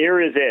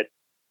areas that,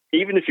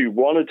 even if you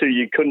wanted to,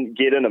 you couldn't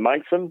get in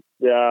amongst them.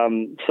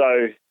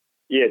 Tahr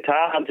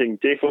hunting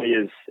definitely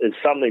is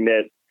something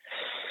that,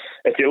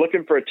 if you're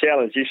looking for a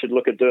challenge, you should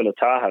look at doing a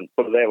tahr hunt,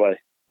 put it that way.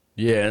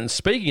 Yeah, and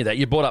speaking of that,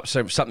 you brought up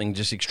something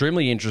just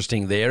extremely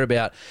interesting there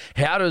about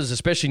how does,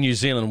 especially New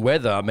Zealand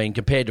weather, I mean,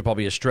 compared to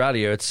probably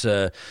Australia, it's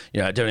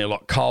definitely a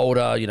lot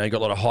colder, you've got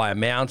a lot of higher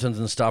mountains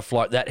and stuff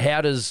like that.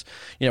 How does,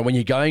 when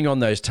you're going on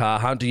those tahr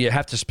hunt, do you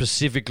have to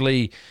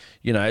specifically,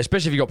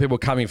 especially if you've got people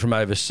coming from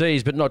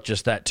overseas, but not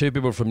just that, too,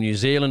 people from New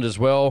Zealand as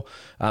well,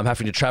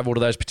 having to travel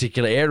to those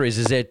particular areas,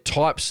 is there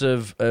types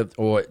of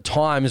or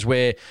times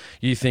where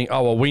you think,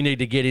 oh, well, we need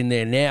to get in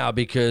there now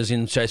because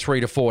in, say, 3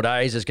 to 4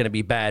 days there's going to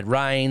be bad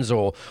rains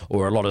or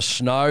a lot of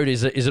snow?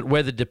 Is it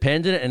weather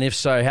dependent? And if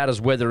so, how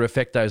does weather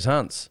affect those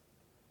hunts?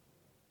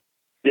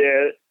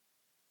 Yeah,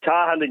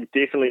 tahr hunting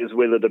definitely is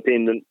weather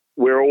dependent.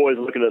 We're always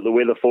looking at the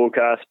weather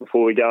forecast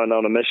before we go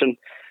on a mission.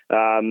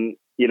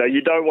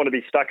 You don't want to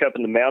be stuck up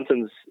in the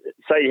mountains.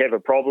 Say you have a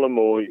problem,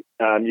 or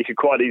you could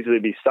quite easily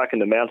be stuck in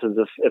the mountains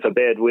if a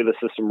bad weather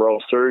system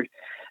rolls through.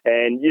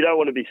 And you don't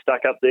want to be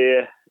stuck up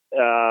there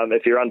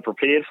if you're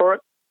unprepared for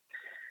it.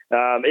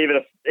 Even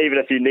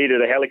if you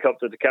needed a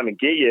helicopter to come and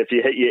get you, if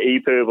you hit your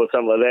EPIRB or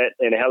something like that,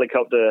 and a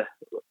helicopter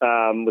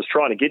was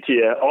trying to get to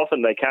you,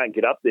 often they can't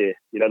get up there.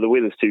 The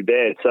weather's too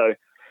bad. So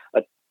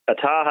a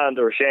tahr hunt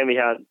or a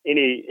chamois hunt,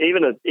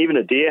 even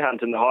a deer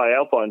hunt in the high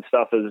alpine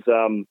stuff is.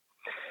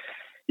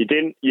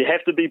 You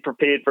have to be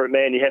prepared for it,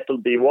 man. You have to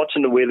be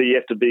watching the weather. You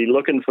have to be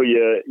looking for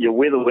your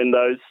weather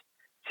windows.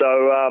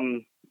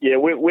 So,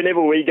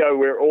 whenever we go,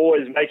 we're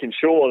always making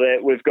sure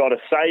that we've got a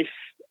safe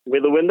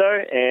weather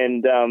window,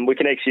 and we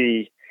can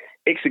actually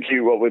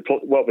execute what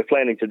we're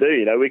planning to do.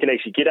 You know, we can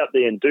actually get up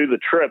there and do the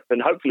trip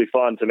and hopefully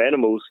find some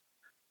animals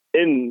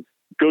in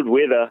good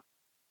weather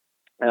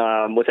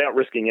without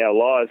risking our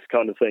lives,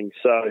 kind of thing.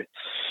 So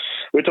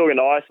we're talking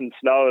ice and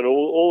snow and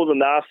all the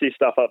nasty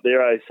stuff up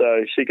there, eh?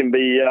 So she can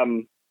be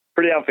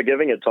pretty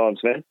unforgiving at times,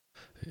 man.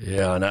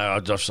 Yeah, I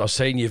know. I've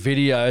seen your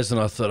videos and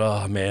I thought,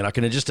 oh, man, I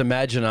can just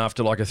imagine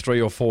after like a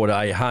 3 or 4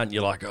 day hunt,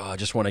 you're like, oh, I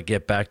just want to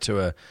get back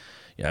to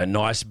a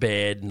nice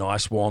bed,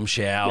 nice warm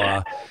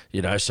shower,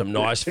 some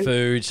nice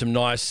food, some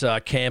nice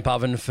camp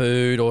oven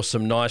food or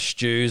some nice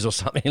stews or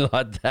something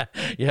like that.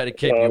 You had to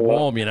keep you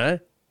warm, you know?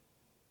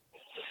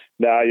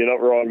 No, you're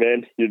not wrong,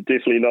 man. You're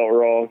definitely not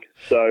wrong.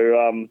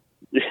 So,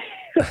 yeah.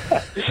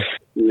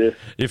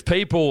 If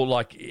people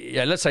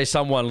let's say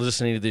someone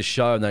listening to this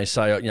show and they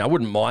say, I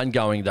wouldn't mind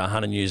going to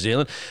hunt in New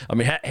Zealand. I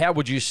mean, how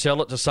would you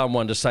sell it to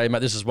someone to say, mate,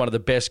 this is one of the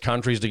best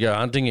countries to go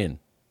hunting in?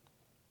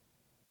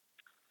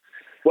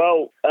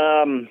 Well,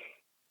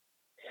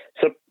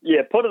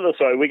 put it this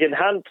way: we can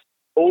hunt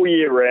all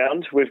year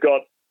round. We've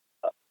got,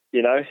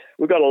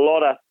 we've got a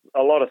lot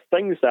of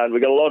things done.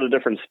 We've got a lot of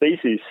different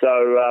species.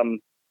 So,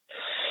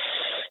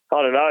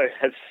 I don't know.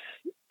 It's,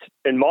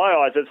 in my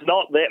eyes, it's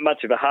not that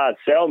much of a hard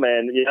sell,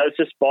 man. It's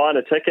just buying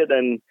a ticket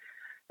and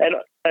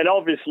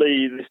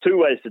obviously there's two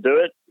ways to do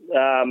it.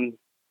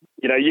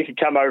 You could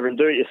come over and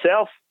do it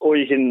yourself, or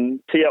you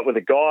can tee up with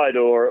a guide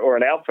or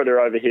an outfitter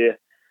over here.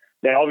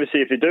 Now, obviously,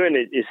 if you're doing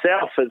it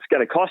yourself, it's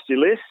going to cost you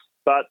less,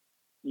 but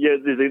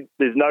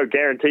there's no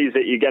guarantees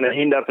that you're going to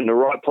end up in the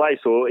right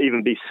place or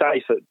even be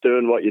safe at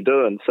doing what you're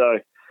doing.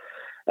 So,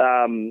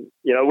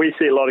 we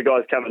see a lot of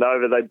guys coming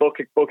over. They book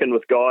in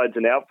with guides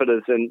and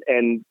outfitters,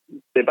 and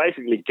they're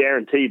basically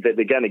guaranteed that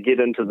they're going to get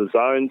into the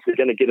zones, they're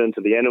going to get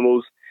into the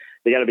animals,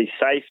 they're going to be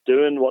safe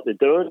doing what they're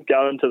doing,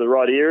 going to the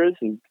right areas,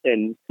 and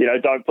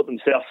don't put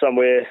themselves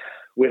somewhere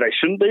where they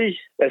shouldn't be.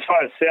 As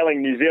far as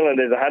selling New Zealand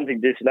as a hunting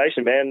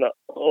destination, man,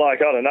 I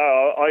don't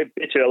know. I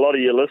bet you a lot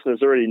of your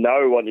listeners already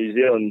know what New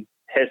Zealand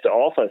has to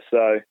offer.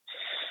 So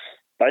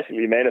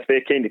basically, man, if they're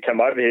keen to come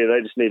over here,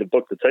 they just need to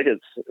book the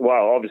tickets.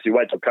 Well, obviously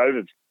wait till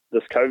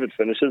this COVID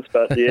finishes.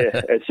 But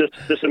yeah, it's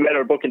just a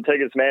matter of booking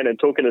tickets, man, and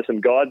talking to some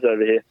guides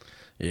over here.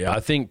 Yeah, I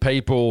think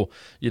people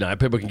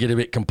can get a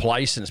bit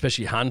complacent,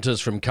 especially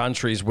hunters from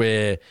countries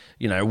where,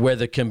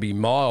 weather can be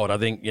mild. I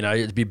think,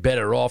 it'd be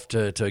better off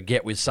to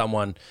get with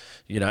someone,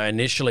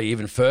 initially,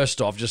 even first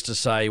off, just to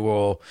say,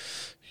 well,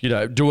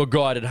 do a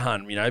guided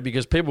hunt,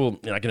 because people,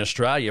 like in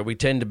Australia, we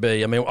tend to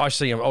be, I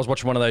was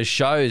watching one of those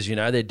shows,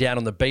 they're down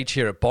on the beach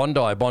here at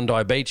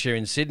Bondi Beach here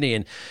in Sydney,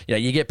 and,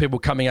 you get people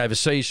coming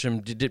overseas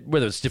from,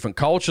 whether it's different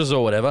cultures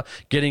or whatever,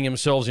 getting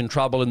themselves in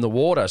trouble in the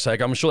water. So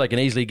I'm sure they can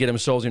easily get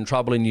themselves in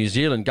trouble in New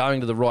Zealand,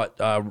 going to the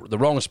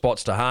wrong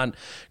spots to hunt,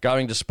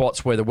 going to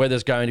spots where the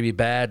weather's going to be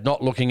bad,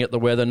 not looking at the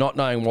weather, not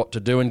knowing what to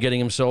do, and getting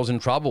themselves in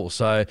trouble.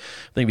 So I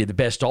think it'd be the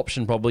best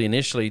option probably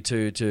initially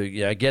to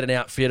get an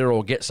outfitter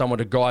or get someone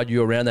to guide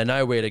you around. They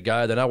know where to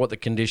go. They know what the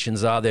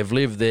conditions are. They've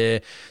lived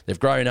there. They've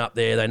grown up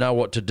there. They know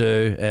what to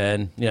do,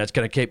 and it's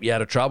going to keep you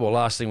out of trouble.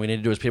 Last thing we need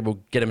to do is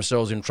people get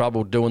themselves in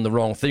trouble doing the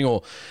wrong thing,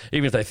 or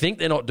even if they think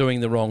they're not doing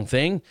the wrong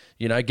thing,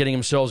 getting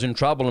themselves in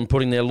trouble and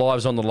putting their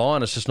lives on the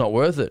line. It's just not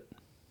worth it.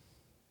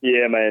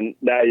 Yeah, man.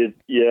 No,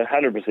 you're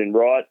 100%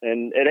 right,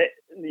 and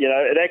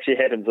it actually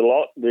happens a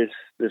lot. There's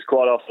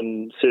quite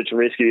often search and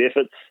rescue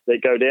efforts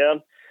that go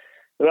down.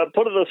 But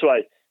put it this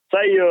way: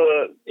 say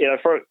you're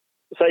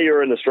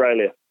in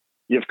Australia.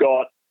 You've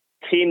got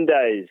 10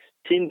 days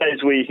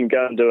where you can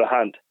go and do a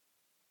hunt.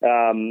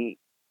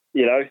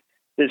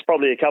 There's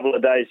probably a couple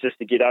of days just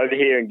to get over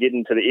here and get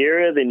into the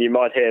area. Then you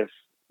might have,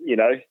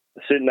 a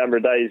certain number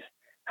of days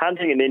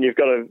hunting, and then you've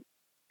got to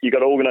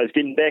organise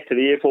getting back to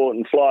the airport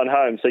and flying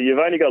home. So you've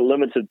only got a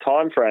limited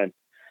time frame.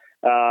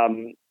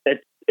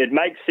 It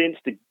makes sense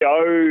to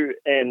go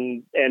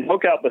and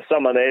hook up with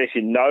someone that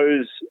actually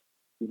knows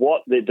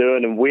what they're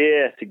doing and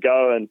where to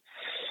go and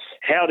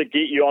how to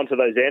get you onto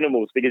those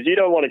animals, because you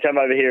don't want to come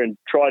over here and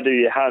try to do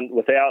your hunt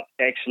without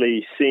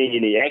actually seeing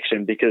any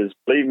action, because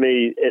believe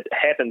me, it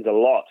happens a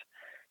lot.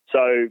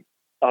 So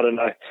I don't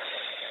know.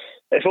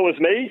 If it was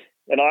me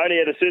and I only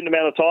had a certain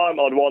amount of time,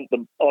 I'd want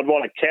to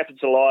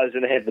capitalise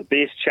and have the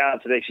best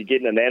chance of actually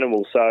getting an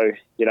animal. So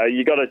you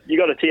got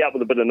to tee up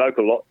with a bit of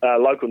local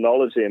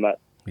knowledge there, mate.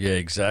 Yeah,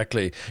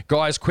 exactly.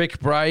 Guys,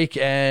 quick break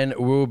and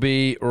we'll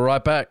be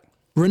right back.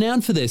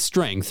 Renowned for their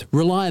strength,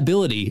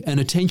 reliability and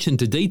attention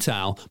to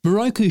detail,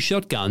 Moroku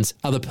shotguns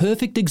are the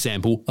perfect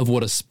example of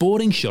what a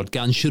sporting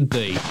shotgun should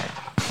be.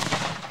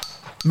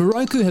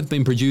 Moroku have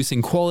been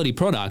producing quality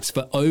products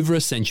for over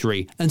a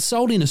century and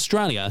sold in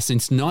Australia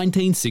since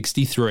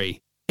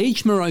 1963.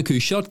 Each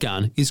Moroku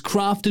shotgun is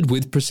crafted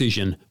with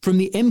precision, from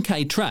the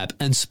MK Trap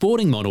and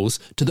sporting models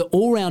to the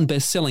all-round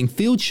best-selling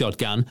field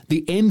shotgun,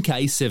 the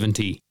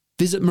MK70.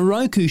 Visit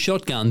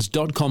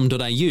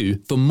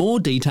morokushotguns.com.au for more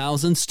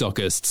details and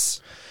stockists.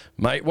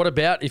 Mate, what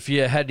about if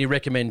you had any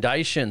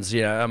recommendations?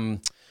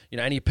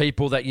 Any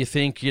people that you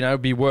think,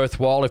 would be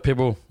worthwhile? If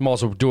people, might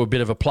as well do a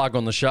bit of a plug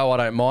on the show, I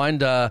don't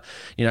mind. If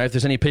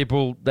there's any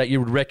people that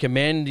you would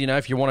recommend,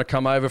 if you want to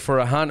come over for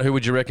a hunt, who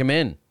would you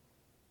recommend?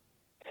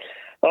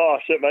 Oh,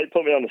 shit, mate,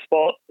 put me on the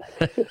spot.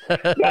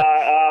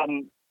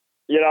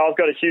 I've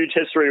got a huge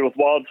history with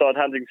wildside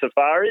hunting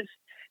safaris,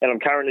 and I'm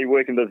currently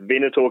working with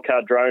Venator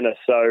Cardrona.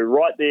 So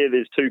right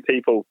there's two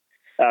people,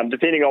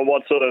 depending on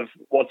what sort of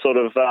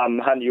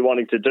hunt you're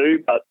wanting to do.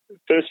 But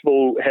first of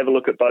all, have a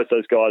look at both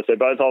those guys. They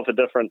both offer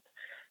different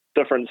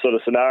sort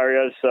of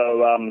scenarios.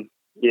 So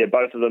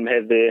both of them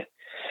have their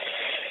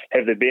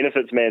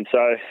benefits, man.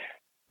 So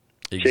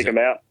check them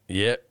out.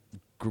 Yeah,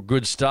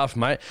 good stuff,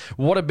 mate.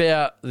 What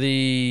about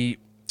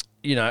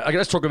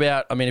let's talk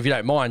about, if you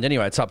don't mind,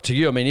 anyway, it's up to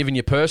you. Even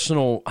your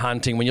personal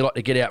hunting, when you like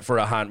to get out for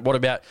a hunt, what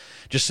about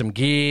just some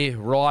gear,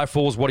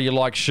 rifles? What do you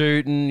like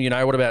shooting?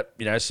 What about,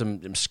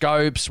 some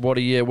scopes? What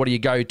do you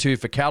go to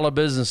for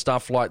calibers and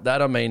stuff like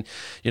that? When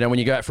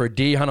you go out for a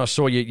deer hunt, I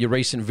saw your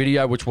recent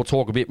video, which we'll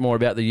talk a bit more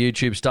about the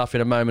YouTube stuff in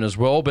a moment as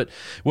well. But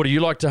what do you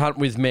like to hunt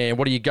with, man?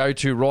 What do you go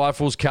to?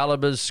 Rifles,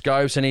 calibers,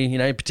 scopes, any,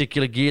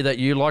 particular gear that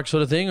you like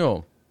sort of thing,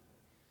 or?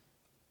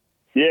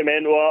 Yeah,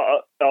 man.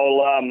 Well,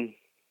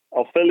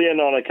 I'll fill in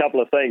on a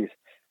couple of things.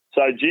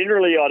 So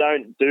generally, I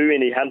don't do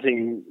any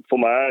hunting for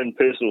my own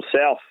personal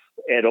self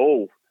at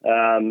all.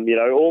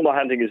 All my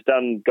hunting is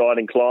done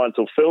guiding clients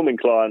or filming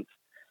clients.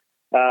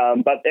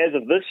 But as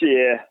of this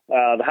year,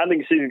 the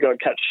hunting season got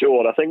cut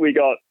short. I think we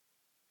got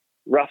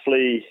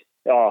roughly,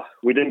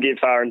 we didn't get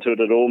far into it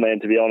at all,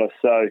 man, to be honest.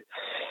 So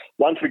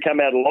once we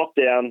come out of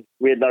lockdown,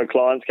 we had no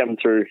clients coming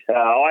through.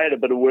 I had a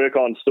bit of work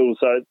on still,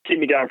 so it kept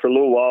me going for a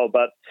little while.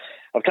 But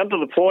I've come to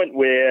the point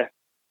where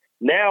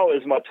now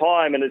is my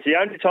time, and it's the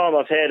only time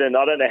I've had in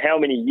I don't know how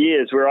many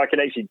years where I can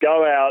actually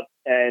go out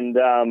and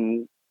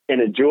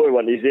enjoy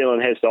what New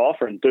Zealand has to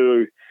offer and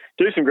do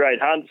some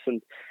great hunts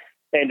and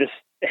just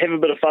have a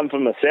bit of fun for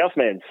myself,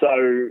 man.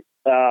 So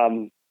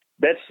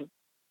that's,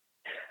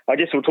 I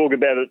guess we'll talk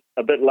about it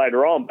a bit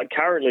later on, but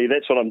currently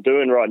that's what I'm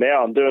doing right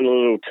now. I'm doing a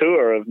little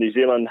tour of New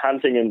Zealand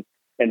hunting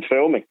and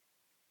filming.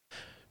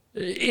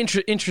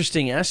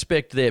 Interesting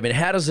aspect there.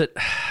 How does it?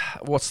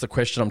 What's the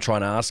question I'm trying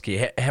to ask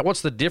here?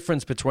 What's the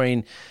difference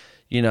between,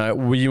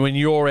 when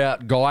you're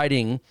out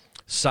guiding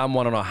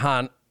someone on a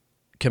hunt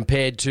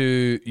compared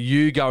to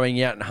you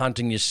going out and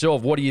hunting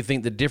yourself? What do you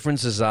think the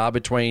differences are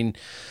between,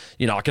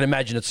 I can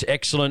imagine it's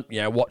excellent,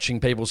 watching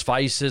people's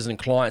faces and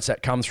clients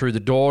that come through the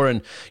door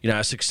and,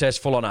 are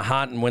successful on a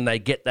hunt. And when they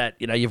get that,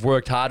 you've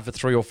worked hard for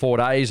 3 or 4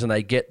 days and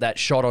they get that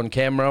shot on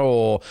camera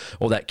or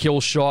that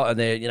kill shot and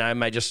they're,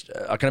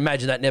 I can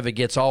imagine that never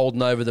gets old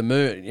and over the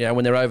moon,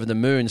 when they're over the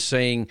moon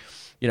seeing,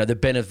 the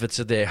benefits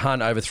of their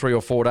hunt over 3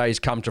 or 4 days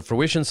come to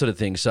fruition sort of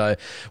thing. So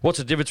what's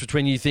the difference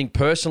between you think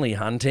personally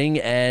hunting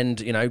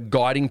and,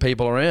 guiding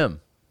people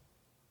around?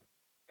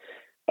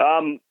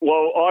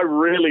 Well, I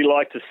really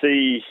like to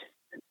see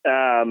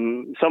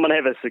someone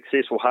have a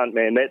successful hunt,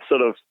 man. That's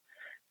what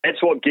it's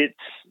sort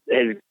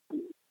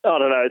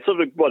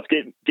of what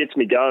gets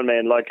me going,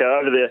 man. Like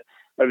over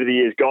the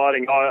years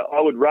guiding, I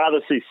would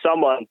rather see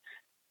someone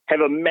have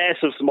a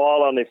massive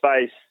smile on their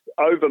face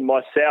over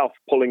myself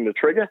pulling the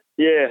trigger.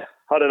 Yeah,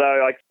 I don't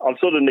know. I've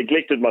sort of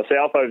neglected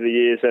myself over the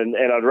years, and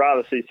I'd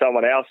rather see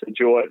someone else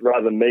enjoy it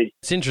rather than me.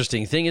 It's an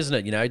interesting thing, isn't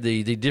it?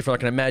 The different. I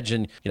can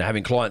imagine,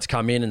 having clients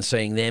come in and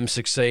seeing them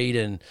succeed,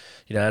 and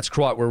that's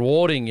quite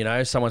rewarding.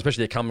 Someone,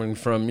 especially they're coming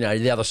from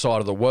the other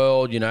side of the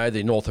world,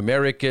 the North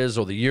Americas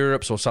or the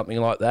Europes or something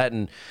like that,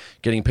 and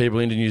getting people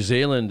into New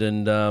Zealand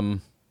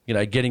and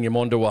getting them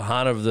onto a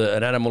hunt of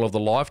an animal of the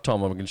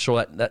lifetime. I'm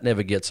sure that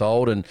never gets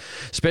old, and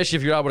especially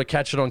if you're able to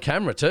catch it on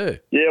camera too.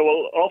 Yeah,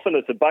 well, often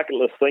it's a bucket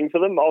list thing for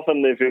them.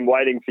 Often they've been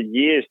waiting for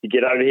years to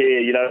get over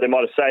here. They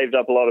might have saved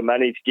up a lot of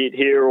money to get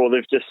here, or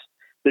they've just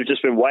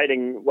been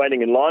waiting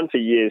in line for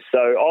years. So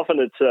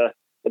often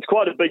it's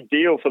quite a big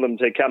deal for them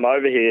to come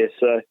over here.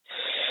 So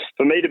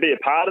for me to be a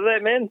part of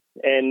that, man,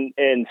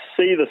 and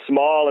see the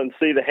smile and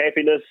see the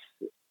happiness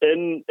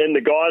in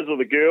the guys or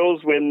the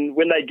girls when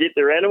they get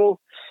their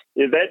animal,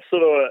 that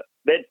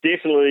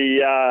definitely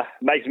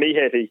makes me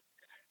happy.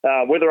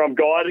 Whether I'm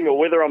guiding or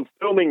whether I'm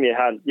filming their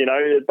hunt,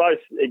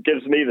 it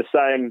gives me the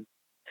same.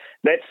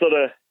 That sort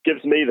of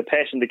gives me the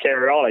passion to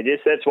carry on. I guess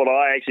that's what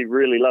I actually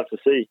really love to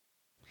see.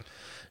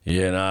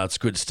 Yeah, no, it's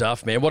good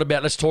stuff, man. What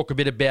about, let's talk a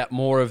bit about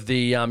more of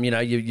the,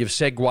 you've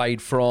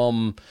segued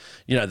from,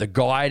 the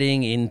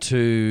guiding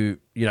into,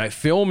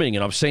 filming.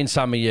 And I've seen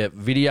some of your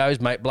videos,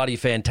 mate, bloody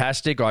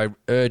fantastic. I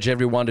urge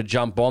everyone to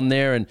jump on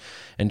there and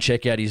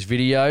check out his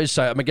videos.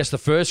 So I guess the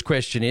first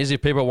question is,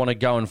 if people want to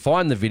go and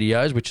find the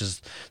videos, which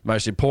is the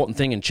most important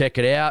thing, and check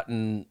it out,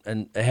 and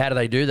how do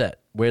they do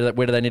that? Where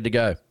do they need to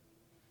go?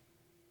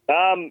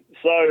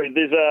 So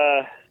there's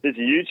a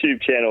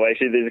YouTube channel,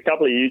 actually. There's a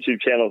couple of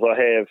YouTube channels I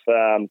have.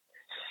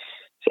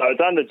 So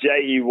it's under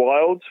J.E.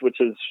 Wilds, which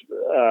is,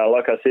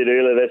 like I said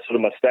earlier, that's sort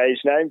of my stage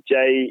name,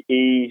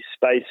 J.E.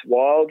 space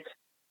Wilds.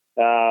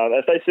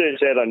 If they search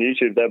that on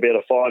YouTube, they'll be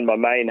able to find my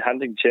main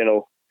hunting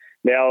channel.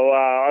 Now,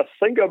 I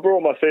think I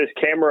brought my first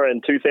camera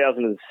in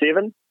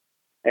 2007.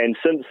 And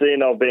since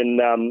then, I've been,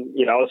 I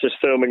was just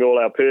filming all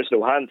our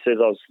personal hunts as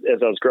I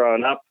was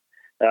growing up.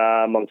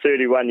 I'm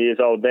 31 years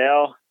old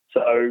now. So,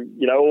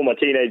 all my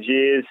teenage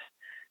years,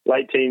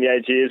 late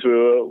teenage years,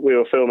 we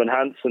were filming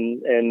hunts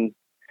and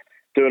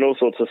doing all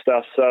sorts of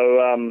stuff. So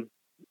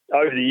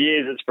over the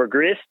years, it's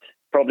progressed.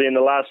 Probably in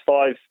the last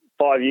five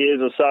years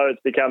or so,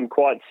 it's become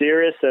quite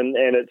serious, and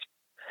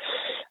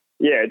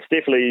it's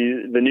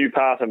definitely the new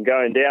path I'm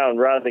going down.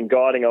 Rather than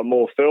guiding, I'm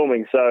more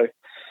filming. So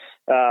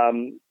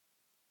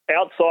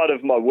outside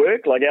of my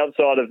work, like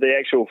outside of the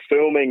actual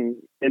filming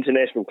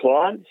international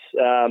clients,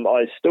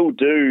 I still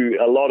do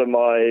a lot of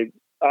my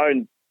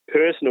own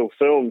personal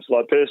films,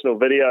 like personal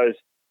videos,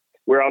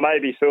 where I may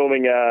be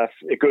filming a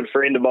good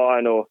friend of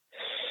mine, or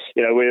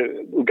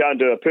we'll go and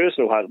do a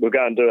personal hunt. We'll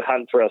go and do a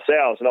hunt for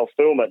ourselves, and I'll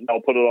film it and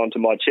I'll put it onto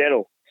my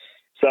channel.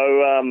 So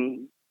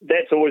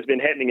that's always been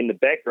happening in the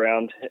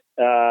background.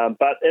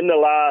 But in the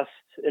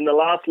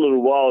last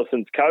little while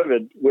since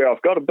COVID, where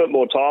I've got a bit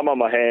more time on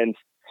my hands,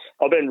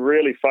 I've been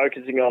really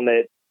focusing on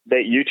that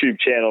YouTube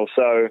channel.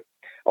 So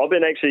I've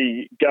been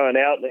actually going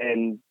out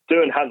and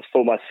doing hunts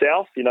for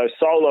myself,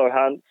 solo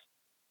hunts,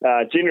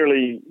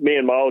 generally me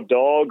and my old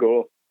dog,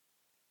 or,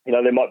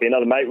 there might be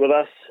another mate with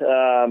us.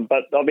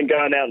 But I've been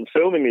going out and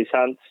filming these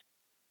hunts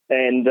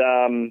and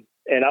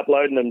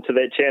uploading them to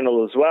that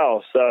channel as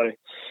well. So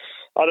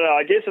I don't know,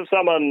 I guess if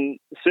someone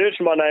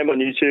searched my name on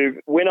YouTube,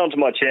 went onto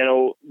my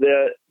channel,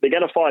 they're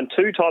going to find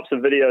two types of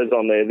videos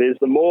on there. There's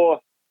the more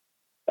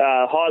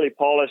highly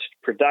polished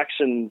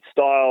production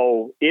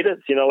style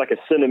edits, like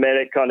a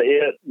cinematic kind of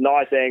edit,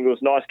 nice angles,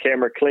 nice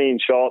camera, clean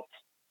shots.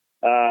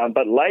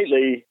 But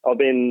lately I've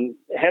been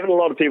having a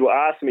lot of people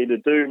ask me to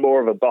do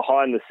more of a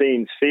behind the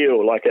scenes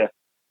feel, like a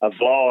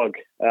vlog.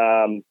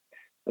 I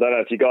don't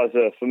know if you guys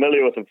are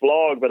familiar with a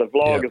vlog, but a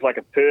vlog is like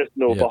a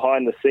personal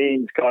behind the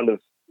scenes kind of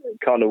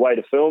way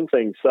to film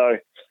things. So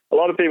a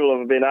lot of people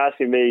have been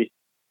asking me,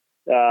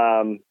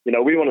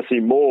 we want to see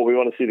more. We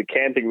want to see the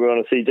camping. We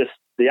want to see just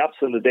the ups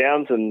and the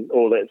downs and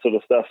all that sort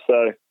of stuff.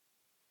 So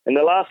in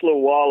the last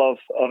little while,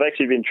 I've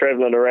actually been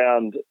traveling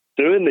around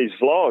doing these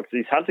vlogs,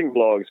 these hunting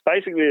vlogs.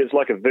 Basically, it's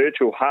like a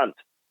virtual hunt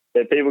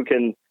that people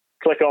can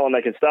click on.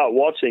 They can start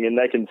watching, and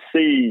they can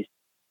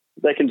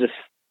just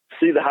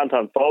see the hunt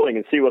unfolding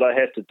and see what I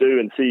have to do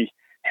and see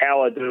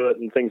how I do it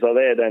and things like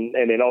that. And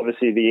then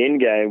obviously the end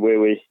game where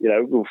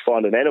we'll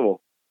find an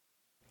animal.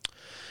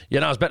 Yeah,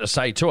 no, I was about to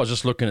say too, I was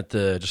just looking at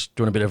just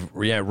doing a bit of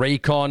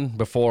recon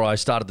before I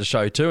started the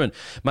show too. And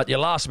mate, your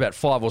last about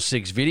 5 or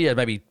 6 videos,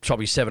 maybe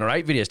probably 7 or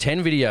 8 videos,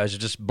 10 videos are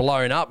just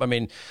blown up. I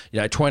mean,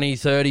 20,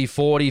 30,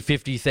 40,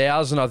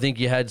 50,000. I think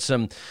you had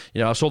some,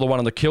 I saw the one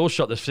on the kill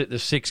shot, the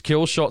 6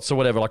 kill shots or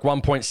whatever, like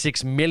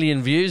 1.6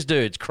 million views,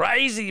 dude. It's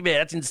crazy,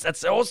 man.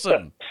 That's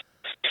awesome.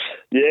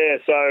 Yeah,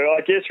 so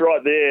I guess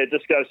right there it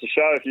just goes to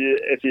show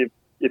if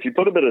you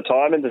put a bit of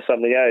time into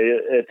something,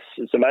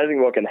 it's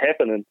amazing what can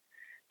happen. And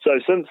so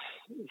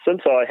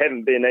since I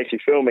haven't been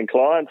actually filming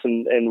clients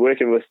and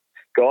working with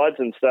guides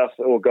and stuff,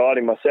 or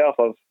guiding myself,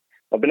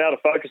 I've been able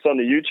to focus on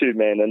the YouTube,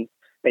 man,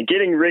 and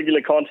getting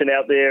regular content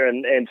out there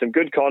and some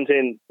good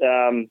content.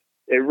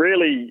 It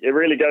really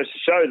goes to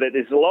show that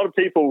there's a lot of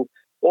people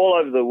all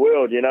over the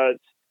world.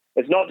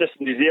 It's not just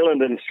New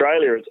Zealand and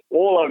Australia, it's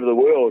all over the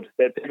world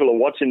that people are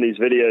watching these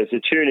videos, they're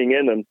tuning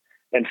in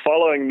and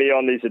following me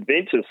on these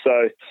adventures.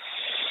 So,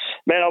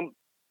 man,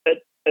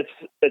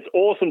 it's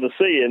awesome to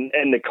see.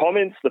 And the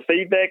comments, the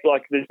feedback,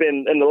 like there's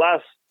been in the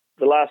last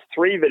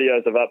 3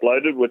 videos I've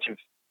uploaded, which have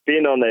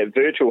been on that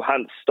virtual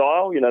hunt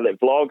style, that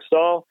vlog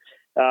style.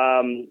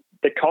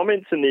 The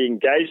comments and the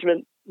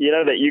engagement,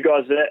 that you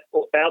guys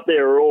out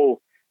there are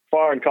all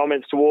firing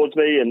comments towards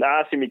me and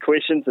asking me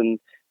questions and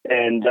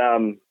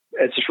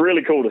it's just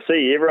really cool to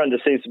see. Everyone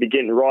just seems to be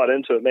getting right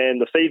into it, man.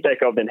 The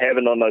feedback I've been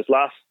having on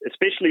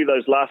especially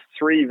those last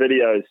 3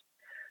 videos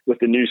with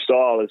the new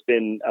style has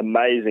been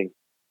amazing.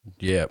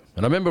 Yeah.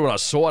 And I remember when I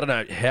saw it, I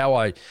don't know how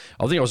I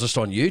think I was just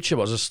on YouTube.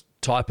 I was just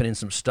typing in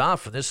some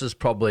stuff. This is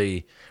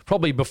probably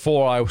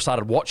before I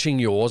started watching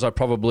yours. I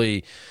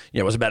probably,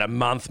 it was about a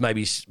month,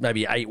 maybe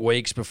 8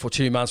 weeks before,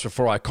 2 months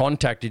before I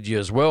contacted you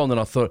as well. And then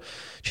I thought,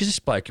 geez, this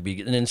bloke could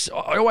be. And then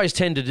I always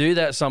tend to do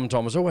that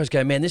sometimes. I always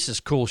go, man, this is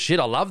cool shit.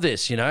 I love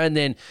this, And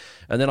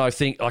then I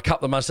think a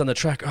couple of months down the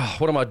track, oh,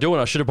 what am I doing?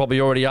 I should have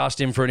probably already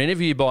asked him for an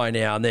interview by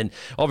now. And then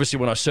obviously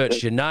when I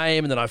searched your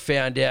name, and then I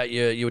found out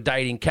you were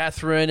dating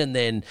Catherine, and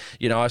then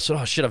I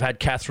should have had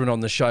Catherine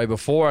on the show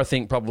before. I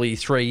think probably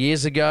 3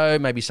 years ago,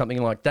 maybe something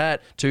like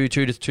that, 2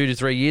 to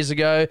 3 years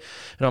ago.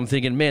 And I'm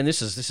thinking, man,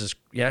 this is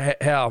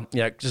how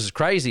this is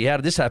crazy. How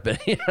did this happen?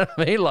 You know what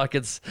I mean? Like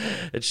it's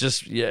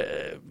just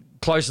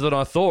closer than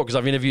I thought, because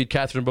I've interviewed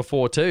Catherine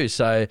before too.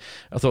 So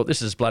I thought,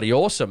 this is bloody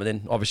awesome. And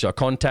then obviously I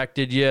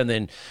contacted you, and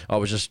then I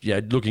was just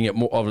looking at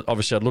more.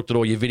 Obviously I'd looked at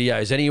all your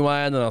videos anyway,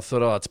 and then I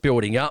thought, it's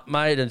building up,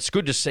 mate. And it's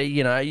good to see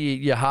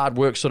your hard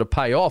work sort of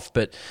pay off.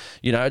 But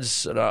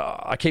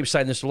I keep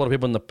saying this to a lot of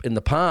people in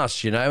the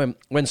past, and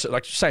when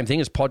like same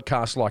thing as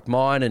podcasts like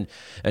mine and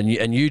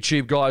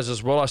YouTube guys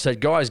as well. I said,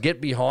 guys,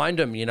 get behind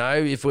them.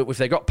 If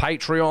they got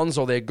Patreons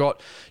or they've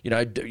got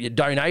your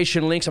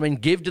donation links, I mean,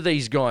 give to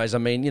these guys. I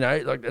mean,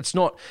 like it's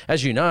not,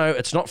 as you know,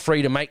 it's not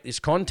free to make this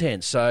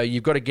content. So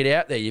you've got to get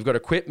out there. You've got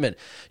equipment,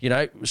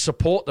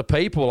 support the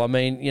people. I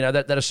mean,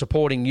 that are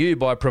supporting you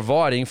by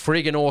providing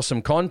friggin'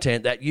 awesome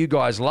content that you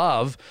guys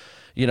love.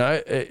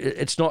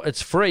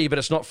 It's free, but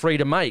it's not free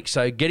to make.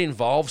 So get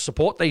involved,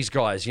 support these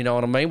guys, you know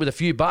what I mean, with a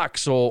few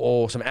bucks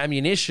or some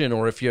ammunition,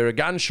 or if you're a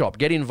gun shop,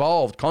 get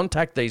involved,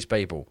 contact these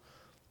people.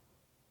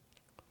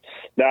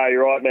 No,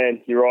 you're right,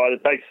 man. You're right.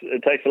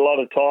 It takes a lot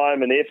of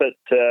time and effort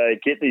to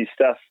get this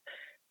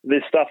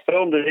stuff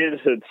filmed and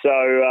edited. So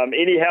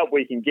any help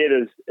we can get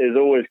is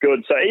always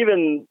good. So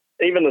even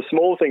the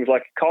small things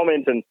like a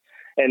comment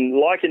and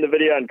liking the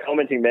video and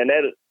commenting, man,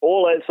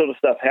 all that sort of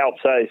stuff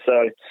helps.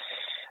 So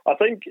I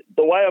think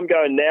the way I'm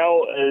going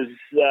now is,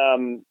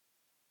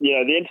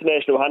 the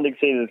international hunting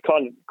scene is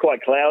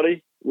quite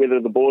cloudy,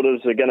 whether the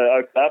borders are going to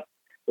open up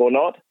or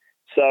not.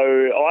 So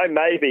I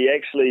may be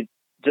actually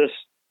just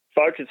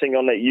focusing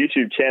on that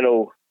YouTube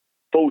channel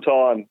full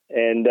time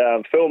and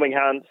filming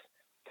hunts.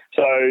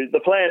 So the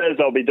plan is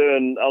I'll be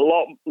doing a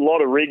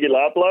lot of regular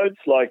uploads.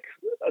 Like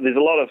there's a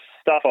lot of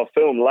stuff I've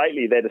filmed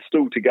lately that is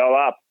still to go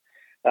up.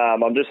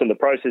 I'm just in the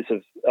process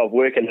of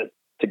working it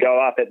to go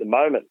up at the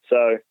moment.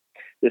 So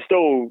there's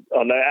still,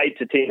 8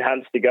 to 10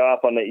 hunts to go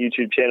up on that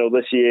YouTube channel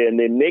this year. And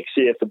then next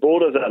year, if the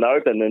borders aren't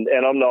open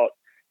and I'm not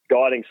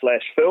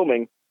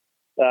guiding/filming,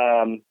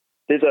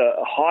 there's a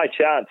high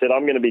chance that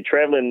I'm going to be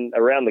traveling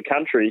around the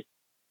country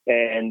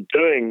and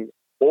doing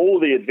all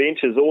the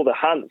adventures, all the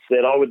hunts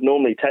that I would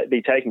normally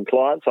be taking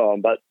clients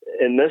on. But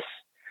in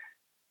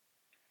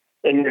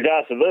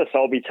regards to this,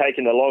 I'll be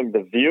taking along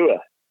the viewer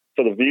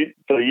for the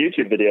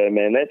YouTube video,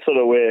 man. That's sort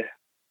of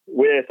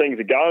where things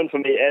are going for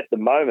me at the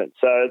moment.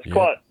 So it's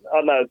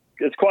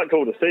it's quite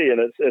cool to see,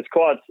 and it's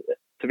quite,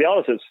 to be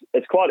honest,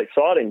 it's quite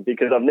exciting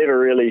because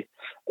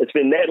it's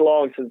been that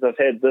long since I've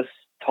had this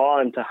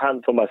time to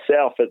hunt for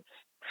myself.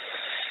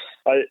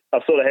 I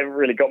sort of haven't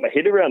really got my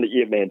head around it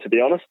yet, man, to be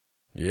honest.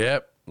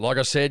 Yep. Like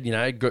I said,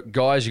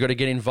 guys, you got to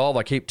get involved.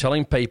 I keep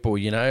telling people,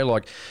 and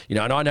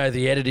I know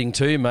the editing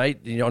too, mate,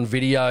 on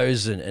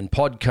videos and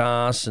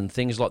podcasts and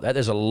things like that.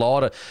 There's a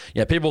lot of,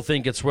 people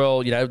think it's,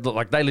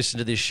 like they listen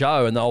to this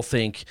show and they'll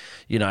think,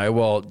 he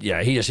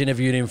just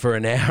interviewed him for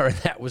an hour and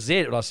that was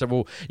it. And I said,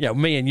 well,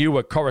 me and you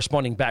were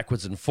corresponding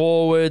backwards and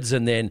forwards,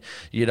 and then,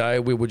 we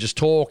were just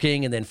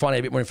talking and then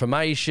finding a bit more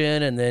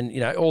information, and then,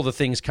 all the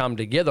things come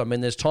together. I mean,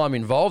 there's time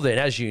involved there.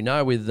 And as you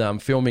know, with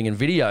filming and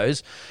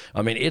videos,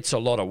 I mean, it's a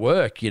lot of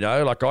work.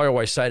 Like I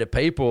always say to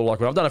people, like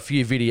when I've done a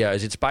few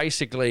videos, it's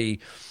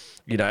basically,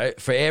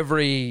 for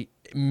every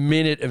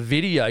minute of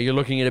video, you're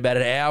looking at about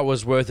an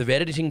hour's worth of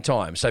editing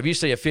time. So if you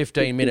see a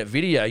 15-minute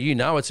video,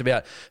 it's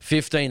about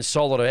 15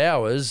 solid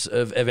hours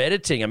of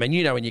editing. I mean,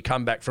 when you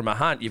come back from a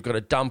hunt, you've got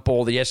to dump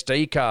all the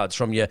SD cards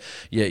from your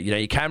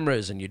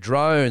cameras and your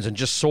drones and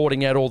just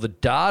sorting out all the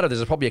data.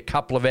 There's probably a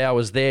couple of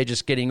hours there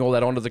just getting all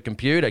that onto the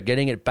computer,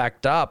 getting it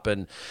backed up.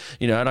 And,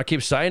 and I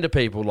keep saying to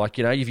people, like,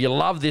 if you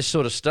love this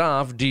sort of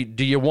stuff, do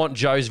you want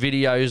Joe's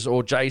videos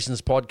or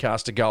Jason's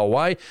podcast to go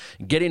away?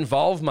 Get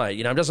involved, mate.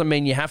 It doesn't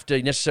mean you have to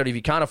necessarily, if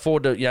you can't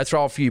afford to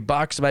throw a few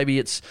bucks, maybe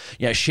it's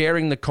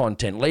sharing the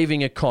content,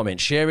 leaving a comment,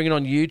 sharing it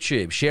on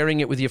YouTube, sharing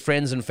it with your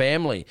friends and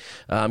family,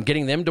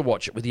 getting them to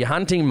watch it with your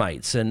hunting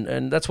mates,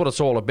 and that's what it's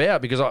all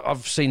about. Because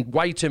I've seen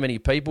way too many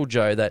people,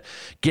 Joe, that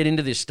get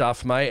into this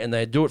stuff, mate, and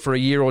they do it for a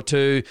year or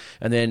two,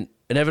 and then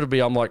inevitably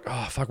I'm like,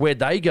 oh fuck, where'd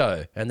they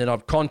go? And then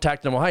I've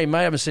contacted them, hey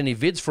mate, I haven't seen any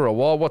vids for a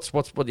while,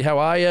 how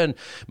are you? And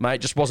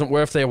mate, just wasn't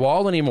worth their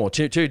while anymore.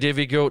 Too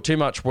difficult, too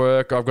much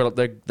work.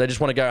 They just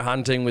want to go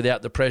hunting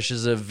without the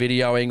pressures of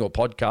videoing or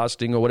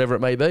podcasting or whatever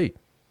it may be.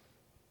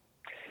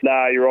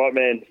 No, you're right,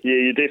 man. Yeah,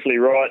 you're definitely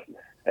right.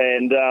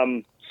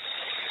 And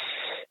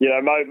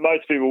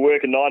most people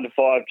work a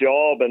 9-to-5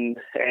 job, and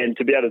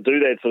to be able to do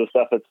that sort of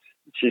stuff,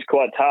 it's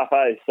quite tough,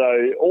 eh?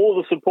 So all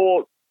the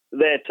support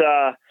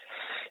that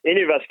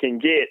any of us can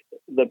get,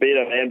 the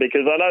better, man,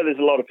 because I know there's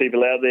a lot of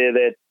people out there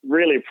that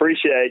really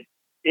appreciate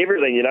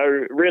everything,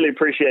 really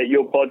appreciate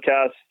your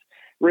podcast,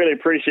 really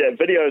appreciate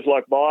videos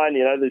like mine.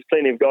 There's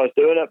plenty of guys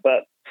doing it,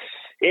 but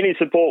any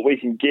support we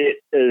can get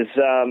is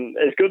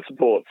good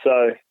support.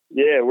 So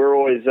yeah, we're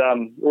always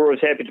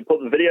happy to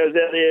put the videos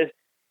out there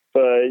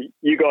for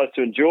you guys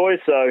to enjoy.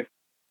 So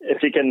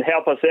if you can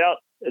help us out,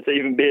 it's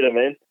even better,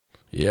 man.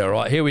 Yeah,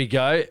 right. Here we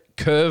go.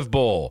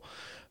 Curveball.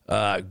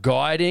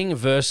 Guiding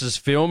versus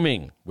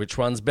filming. Which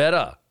one's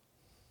better?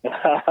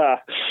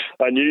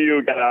 I knew you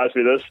were going to ask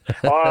me this.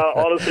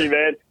 Honestly,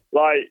 man,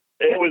 like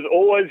it was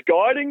always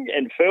guiding,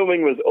 and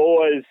filming was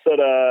always sort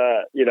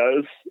of,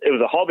 it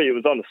was a hobby. It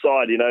was on the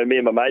side, me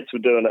and my mates were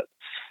doing it.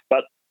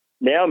 But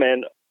now,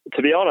 man,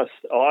 to be honest,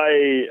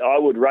 I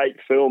would rate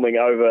filming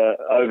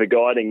over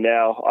guiding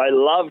now. I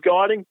love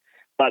guiding,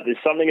 but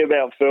there's something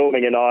about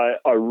filming, and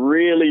I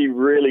really,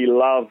 really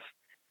love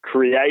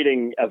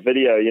creating a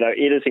video,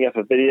 editing up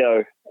a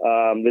video.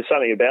 There's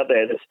something about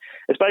that.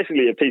 It's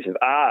basically a piece of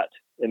art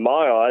in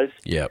my eyes.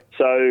 Yep.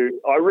 So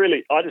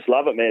I just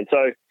love it, man.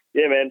 So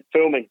yeah, man,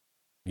 filming.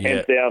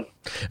 hands down.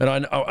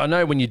 And I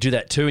know when you do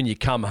that too, and you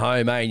come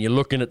home, and you're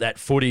looking at that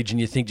footage, and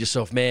you think to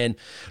yourself, man,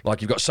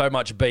 like you've got so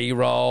much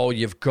B-roll,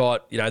 you've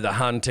got the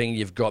hunting,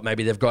 you've got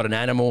maybe they've got an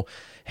animal.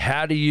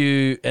 How do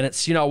you? And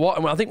it's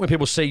what I think when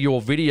people see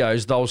your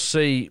videos, they'll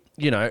see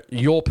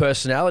your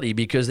personality,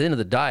 because at the end of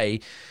the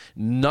day,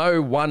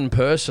 no one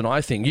person,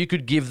 I think, you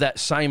could give that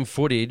same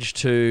footage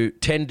to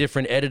 10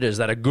 different editors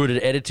that are good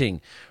at editing,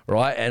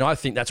 right? And I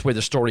think that's where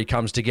the story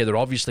comes together,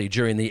 obviously,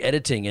 during the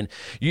editing. And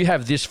you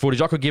have this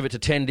footage, I could give it to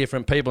 10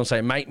 different people and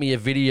say, make me a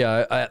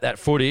video that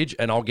footage,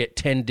 and I'll get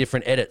 10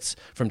 different edits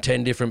from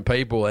 10 different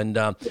people. And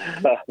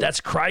that's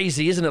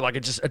crazy, isn't it? Like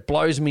it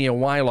blows me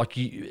away, like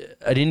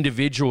an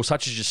individual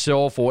such as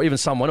yourself or even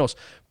someone else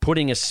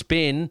putting a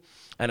spin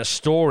and a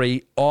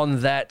story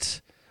on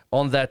that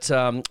on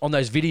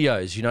those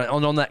videos,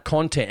 on that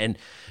content. And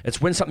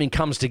it's when something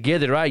comes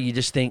together, you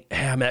just think,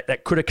 man,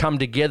 that could have come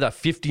together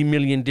 50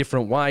 million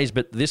different ways,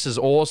 but this is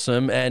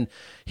awesome, and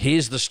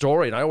here's the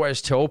story. And I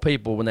always tell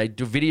people when they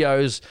do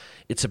videos,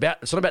 it's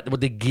not about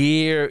the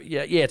gear.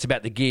 Yeah, it's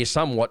about the gear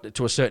somewhat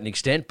to a certain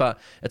extent, but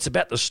it's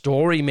about the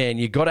story, man.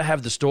 You got to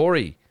have the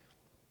story.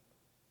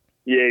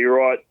 Yeah, you're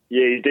right.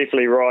 Yeah, you're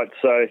definitely right.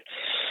 So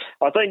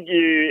I think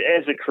you,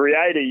 as a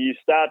creator, you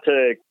start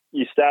to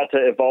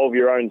evolve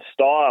your own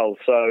style.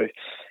 So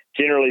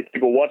generally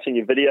people watching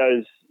your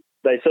videos,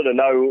 they sort of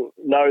know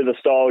the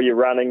style you're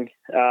running.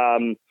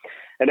 And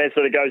that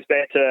sort of goes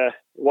back to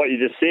what you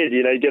just said.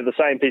 You give the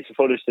same piece of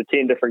footage to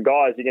 10 different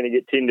guys, you're going to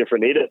get 10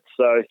 different edits.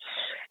 So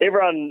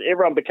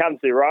everyone becomes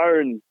their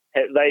own.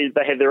 They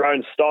have their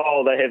own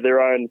style. They have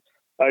their own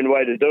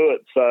way to do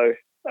it. So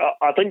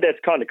I think that's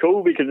kind of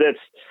cool, because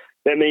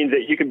that means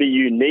that you can be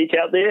unique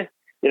out there.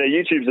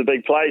 YouTube's a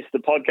big place, the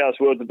podcast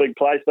world's a big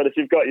place, but if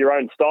you've got your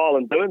own style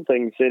and doing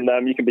things, then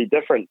you can be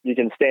different. You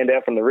can stand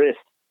out from the rest.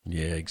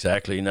 Yeah,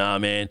 exactly. Nah,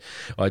 man,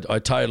 I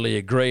totally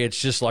agree.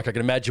 It's just like I can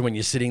imagine when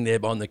you're sitting there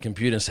behind the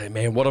computer and say,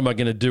 man, what am I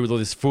going to do with all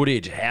this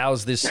footage? How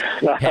does this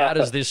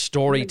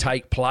story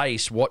take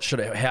place?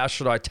 How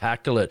should I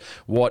tackle it?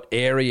 What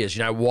areas?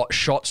 What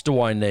shots do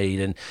I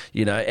need? And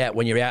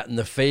when you're out in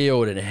the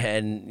field, and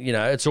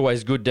it's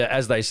always good to,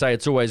 as they say,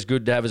 it's always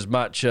good to have as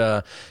much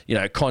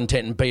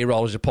content and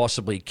B-roll as you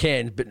possibly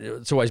can. But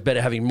it's always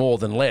better having more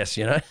than less.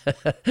 All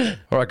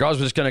right, guys,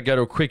 we're just going to go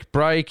to a quick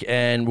break,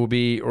 and we'll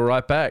be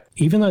right back.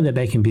 Even though they're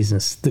back in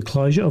business, the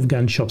closure of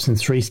gun shops in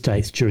 3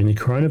 states during the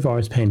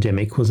coronavirus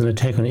pandemic was an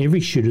attack on every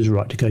shooter's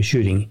right to go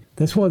shooting.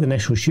 That's why the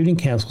National Shooting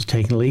Council is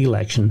taking legal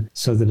action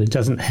so that it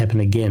doesn't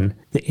happen again.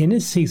 The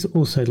NSC is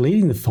also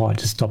leading the fight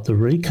to stop the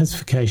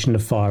reclassification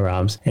of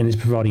firearms and is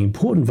providing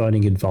important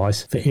voting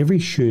advice for every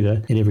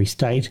shooter in every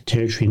state,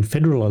 territory and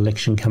federal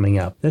election coming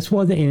up. That's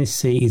why the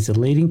NSC is the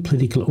leading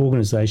political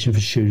organisation for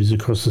shooters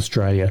across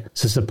Australia,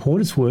 so support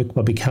its work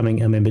by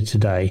becoming a member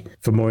today.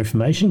 For more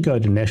information, go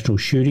to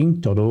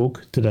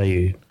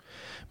nationalshooting.org.au.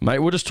 Mate,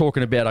 we're just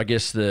talking about, I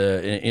guess,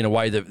 in a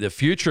way, the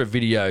future of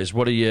videos.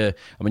 What are you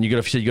got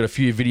a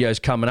few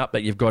videos coming up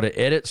that you've got to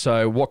edit.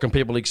 So what can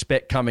people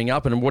expect coming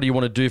up, and what do you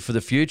want to do for the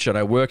future? I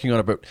know working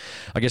on it, but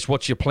I guess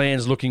what's your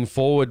plans looking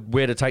forward,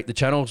 where to take the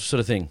channel sort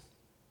of thing?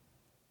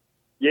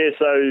 Yeah,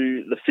 so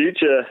the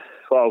future,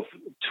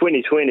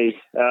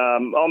 2020,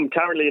 I'm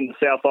currently in the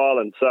South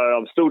Island, so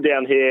I'm still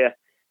down here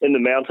in the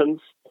mountains.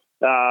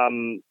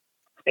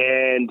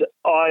 And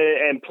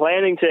I am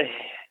planning to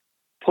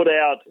put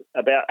out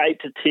about 8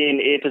 to 10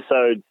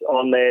 episodes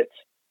on that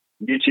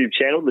YouTube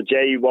channel, the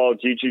J.E. Wild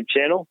YouTube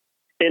channel,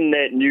 in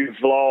that new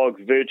vlog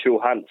virtual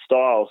hunt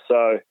style. So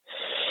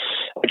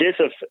I guess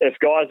if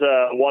guys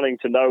are wanting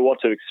to know what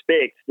to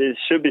expect, there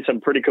should be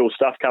some pretty cool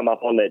stuff come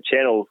up on that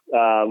channel.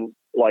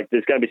 Like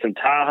there's going to be some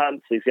tahr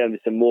hunts, there's going to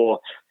be some more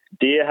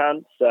deer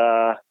hunts,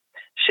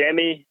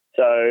 chamois.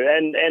 So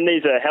and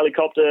these are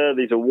helicopter,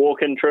 these are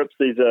walk-in trips.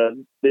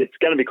 It's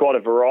going to be quite a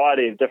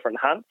variety of different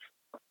hunts.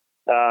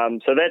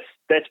 So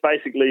that's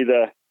basically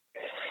the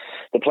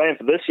plan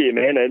for this year,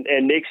 man.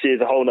 And next year's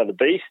a whole nother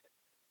beast.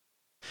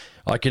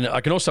 I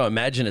can also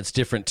imagine it's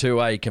different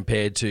too,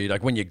 compared to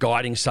like when you're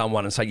guiding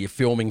someone and say you're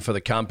filming for the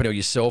company or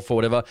yourself or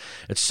whatever.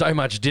 It's so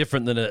much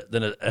different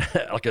than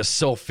like a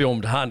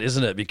self-filmed hunt,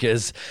 isn't it?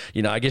 Because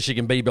I guess you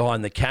can be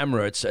behind the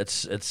camera.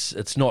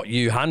 It's not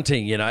you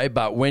hunting,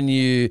 But when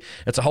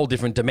it's a whole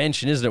different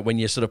dimension, isn't it? When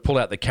you sort of pull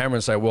out the camera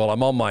and say, well,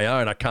 I'm on my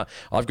own.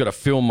 I've got to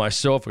film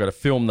myself. I've got to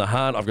film the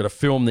hunt. I've got to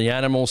film the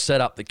animal,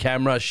 set up the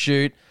camera,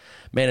 shoot.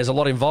 Man, there's a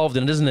lot involved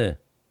in it, isn't there?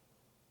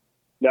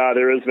 No,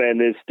 there is,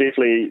 man. It's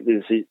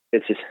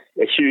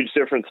a huge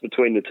difference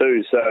between the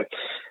two. So,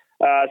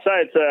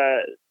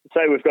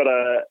 say we've got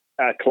a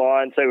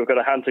client, say we've got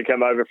a hunter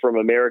come over from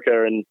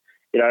America, and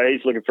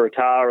he's looking for a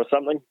tahr or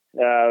something,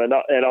 and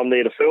I'm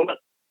there to film it.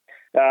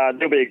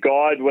 There'll be a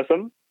guide with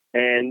him,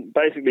 and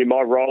basically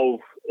my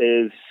role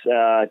is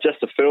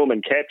just to film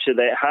and capture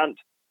that hunt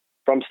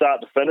from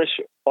start to finish.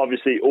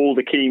 Obviously, all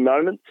the key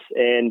moments,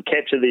 and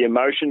capture the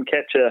emotion,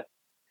 capture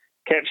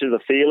the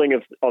feeling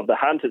of the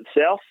hunt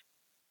itself.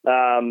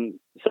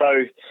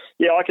 So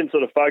yeah, I can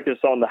sort of focus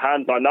on the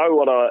hunt. I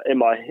know in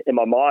my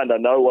mind, I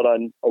know what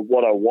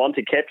I want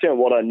to capture and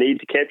what I need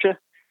to capture.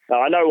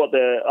 I know what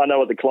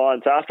the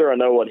client's after. I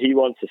know what he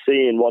wants to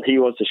see and what he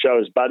wants to show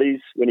his buddies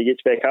when he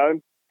gets back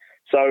home.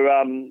 So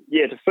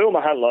to film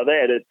a hunt like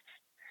that,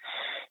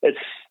 it's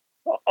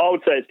I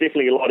would say it's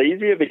definitely a lot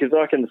easier because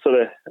I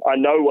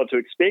know what to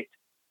expect.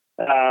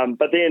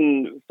 But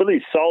then for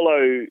these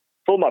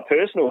for my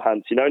personal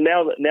hunts,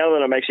 now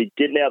that I'm actually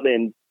getting out there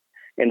and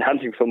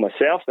hunting for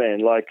myself, man,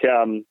 like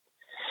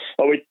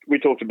we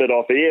talked a bit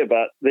off air,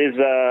 but there's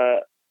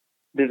a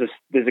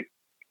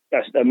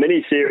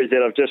mini series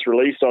that I've just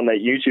released on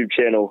that YouTube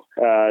channel.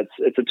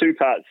 It's a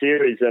 2-part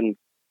series, and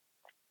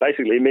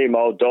basically me and my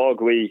old dog,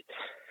 we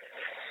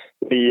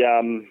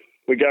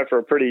go for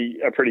a pretty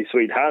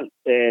sweet hunt,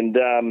 and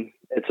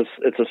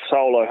it's a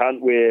solo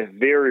hunt. We're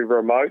very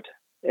remote,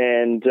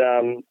 and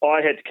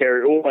I had to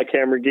carry all my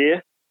camera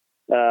gear,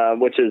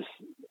 which is,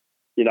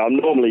 I'm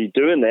normally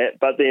doing that,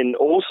 but then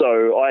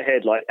also I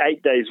had like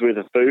 8 days worth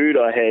of food.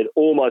 I had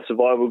all my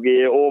survival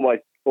gear, all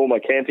my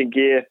camping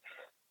gear.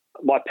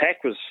 My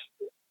pack was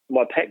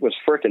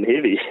freaking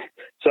heavy.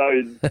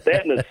 So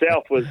that in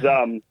itself was,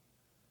 it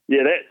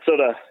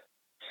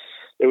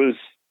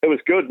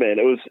was good, man.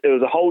 It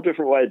was a whole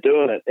different way of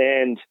doing it,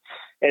 and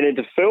then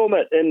to film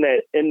it in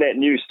that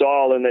new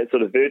style, in that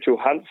sort of virtual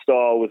hunt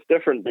style, was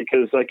different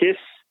because I guess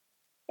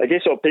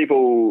what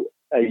people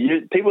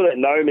that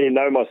know me,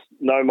 know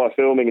my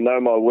filming and know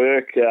my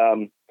work,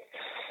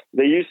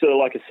 they're used to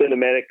like a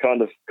cinematic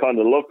kind of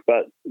look,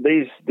 but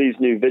these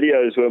new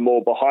videos were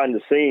more behind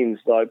the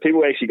scenes. Like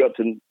people actually got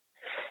to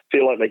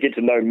feel like they get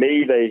to know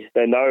me. They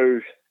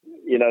know,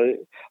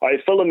 I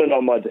fill them in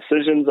on my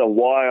decisions on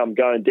why I'm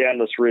going down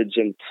this ridge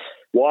and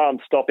why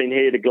I'm stopping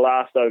here to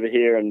glass over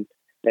here and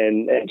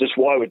just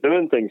why we're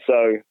doing things.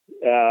 So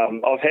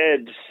I've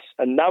had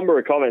a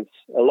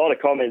lot of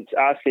comments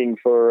asking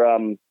for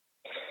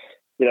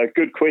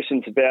good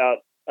questions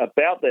about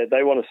that.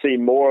 They want to see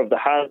more of the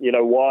hunt,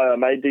 why I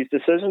made these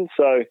decisions.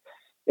 So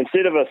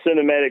instead of a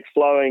cinematic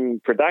flowing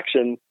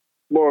production,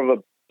 more of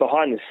a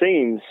behind the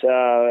scenes,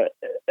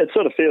 it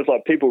sort of feels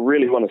like people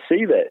really want to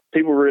see that.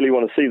 People really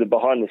want to see the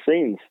behind the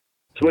scenes,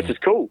 which is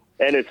cool.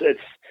 And it's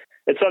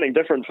something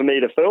different for me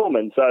to film.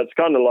 And so it's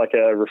kind of like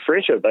a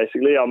refresher,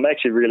 basically. I'm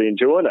actually really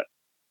enjoying it.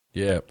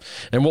 Yeah.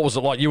 And what was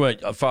it like? You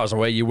weren't, as far as I'm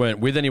aware, you weren't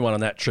with anyone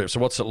on that trip. So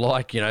what's it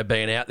like,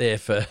 being out there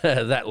for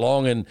that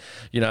long? And,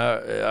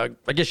 I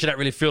guess you don't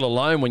really feel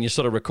alone when you're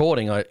sort of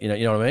recording, you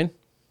know what I mean?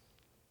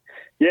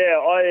 Yeah,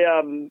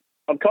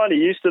 I'm kind of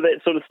used to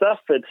that sort of stuff.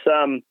 It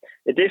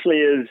definitely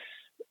is,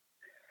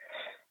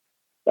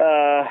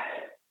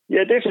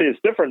 it definitely is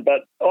different.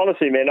 But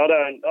honestly, man, I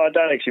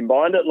don't actually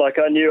mind it. Like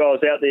I knew I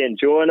was out there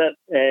enjoying it,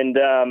 and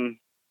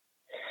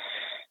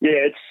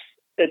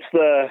it's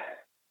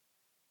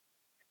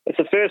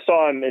the first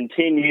time in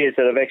 10 years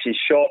that I've actually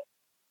shot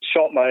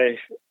a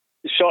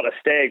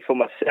stag for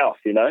myself.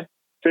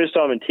 First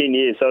time in 10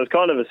 years. So it's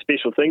kind of a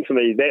special thing for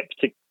me.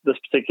 This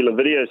particular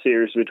video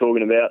series we're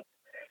talking about.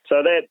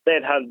 So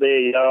that hunt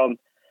there, I'm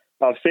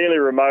fairly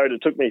remote.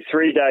 It took me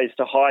 3 days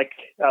to hike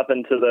up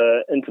into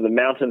the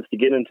mountains to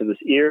get into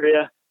this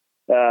area.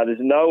 There's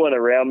no one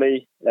around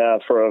me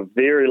for a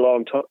very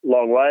long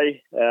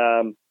way.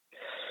 It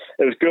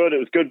was good. It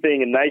was good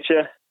being in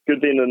nature. Good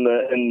being in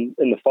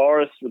the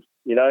forest with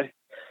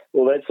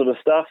all that sort of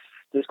stuff.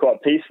 Just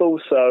quite peaceful.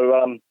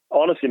 So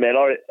honestly, man,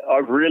 I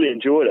really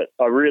enjoyed it.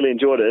 I really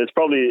enjoyed it. It's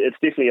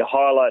definitely a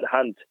highlight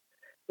hunt,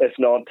 if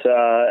not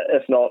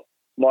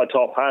my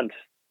top hunt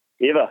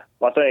ever.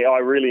 I think I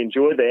really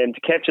enjoyed that, and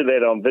to capture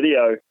that on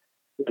video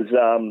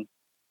was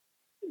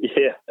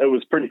it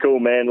was pretty cool,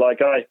 man.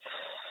 Like I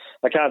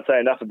can't say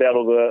enough about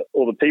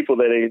all the people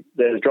that are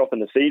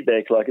dropping the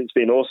feedback. Like it's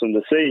been awesome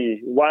to see.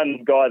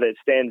 One guy that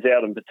stands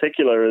out in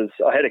particular is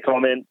I had a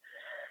comment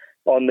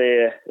on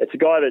there. It's a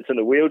guy that's in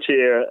a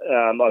wheelchair.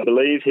 I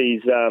believe he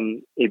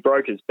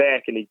broke his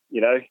back and he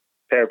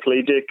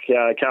paraplegic,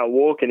 can't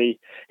walk, and he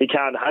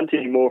can't hunt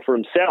anymore for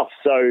himself.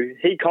 So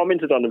he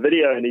commented on the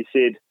video and he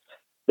said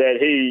that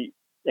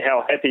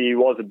how happy he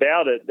was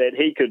about it, that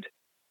he could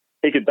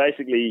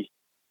basically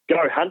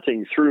go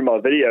hunting through my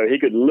video. He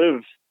could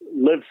live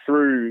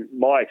through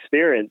my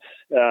experience,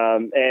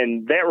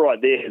 and that right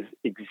there is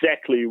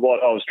exactly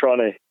what I was trying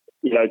to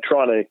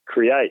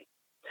create.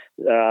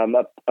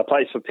 A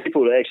place for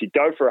people to actually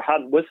go for a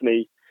hunt with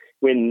me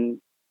when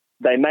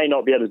they may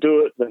not be able to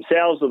do it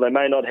themselves, or they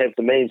may not have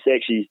the means to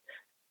actually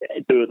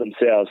do it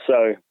themselves.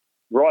 So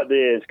right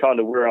there is kind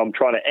of where I'm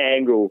trying to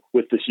angle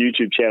with this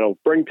YouTube channel,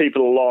 bring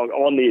people along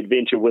on the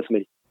adventure with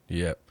me.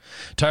 Yeah,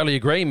 totally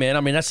agree, man.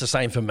 I mean, that's the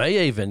same for me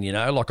even,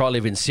 like I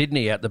live in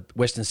Sydney, out the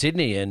Western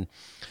Sydney, and,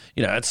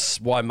 that's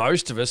why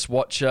most of us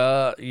watch,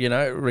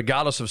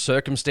 regardless of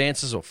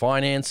circumstances or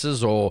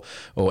finances or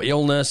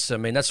illness. I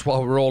mean, that's why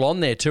we're all on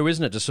there too,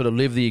 isn't it? To sort of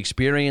live the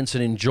experience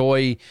and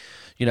enjoy,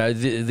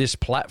 this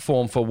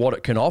platform for what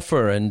it can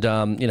offer. And,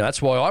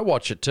 that's why I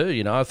watch it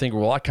too. I think,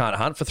 well, I can't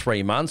hunt for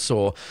 3 months,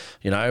 or,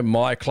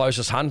 my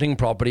closest hunting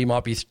property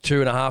might be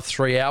 2.5,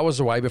 3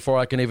 hours away before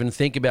I can even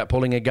think about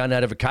pulling a gun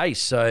out of a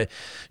case. So,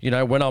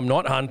 when I'm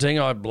not hunting,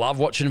 I love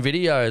watching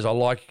videos. I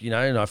like,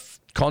 and I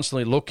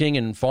constantly looking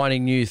and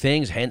finding new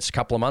things, hence a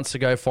couple of months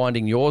ago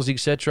finding yours,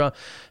 etc.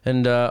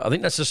 And I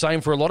think that's the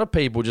same for a lot of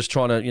people, just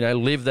trying to,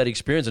 live that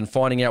experience and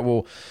finding out,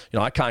 well,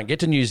 I can't get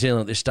to New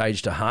Zealand at this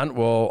stage to hunt.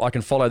 Well, I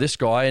can follow this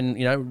guy and,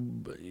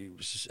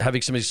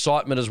 having some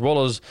excitement as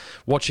well as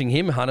watching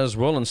him hunt as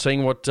well and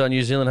seeing what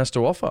New Zealand has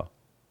to offer.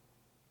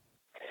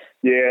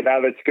 Yeah,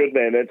 no, that's good,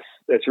 man.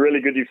 It's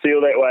really good you feel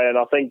that way. And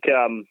I think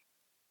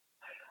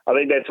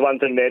that's one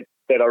thing that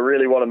I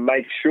really want to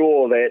make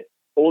sure that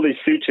all these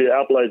future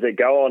uploads that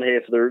go on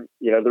here for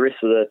the rest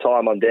of the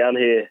time I'm down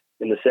here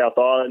in the South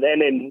Island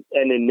and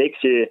then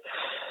next year,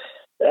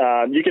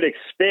 you can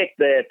expect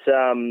that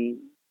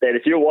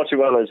if you're watching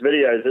one of those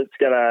videos, it's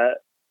gonna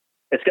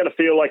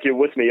feel like you're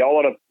with me. I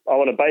want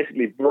to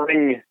basically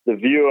bring the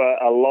viewer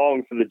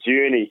along for the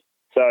journey.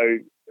 So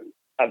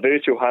a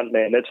virtual hunt,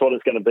 man, that's what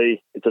it's going to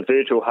be. It's a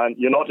virtual hunt.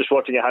 You're not just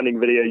watching a hunting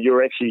video.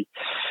 You're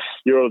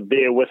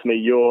there with me.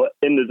 You're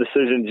in the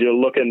decisions. You're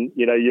looking,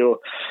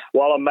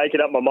 while I'm making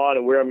up my mind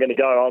on where I'm going to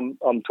go,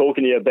 I'm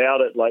talking to you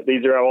about it. Like,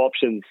 these are our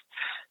options.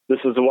 This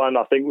is the one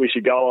I think we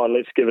should go on.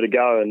 Let's give it a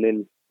go. And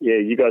then,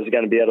 you guys are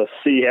going to be able to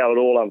see how it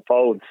all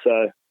unfolds.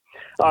 So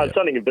it's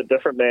something a bit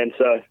different, man.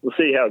 So we'll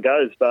see how it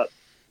goes. But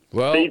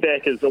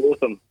feedback is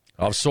awesome.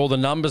 I've saw the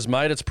numbers,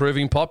 mate. It's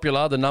proving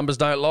popular. The numbers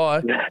don't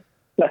lie.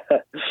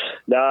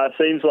 No, it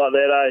seems like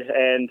that, eh?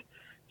 And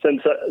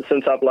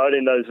since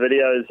uploading those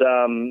videos,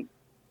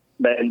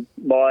 man,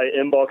 my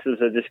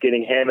inboxes are just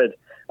getting hammered.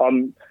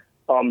 I'm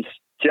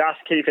just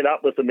keeping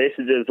up with the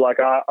messages. Like,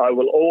 I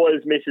will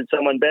always message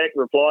someone back,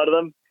 reply to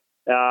them,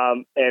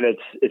 and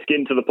it's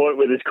getting to the point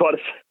where there's quite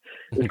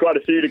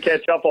a few to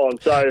catch up on.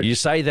 So you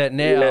say that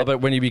now, but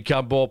when you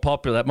become more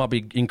popular, that might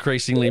be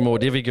increasingly more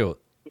difficult.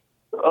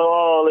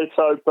 Oh, let's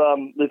hope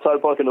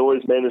I can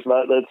always manage,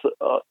 mate. That's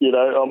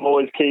I'm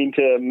always keen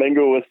to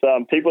mingle with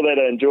people that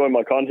are enjoying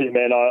my content,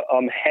 man.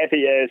 I'm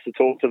happy as to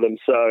talk to them.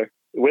 So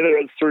whether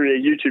it's through a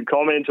YouTube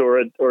comment or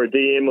a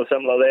DM or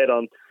something like that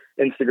on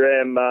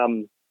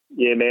Instagram,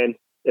 man.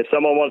 If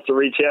someone wants to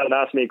reach out and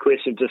ask me a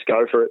question, just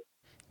go for it.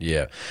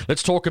 Yeah.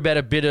 Let's talk about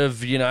a bit of,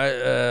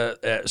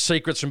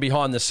 secrets from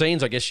behind the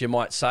scenes, I guess you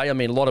might say. I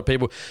mean, a lot of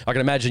people, I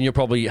can imagine you're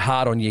probably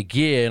hard on your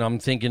gear, and I'm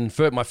thinking,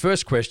 my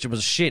first question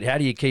was, how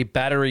do you keep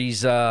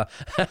batteries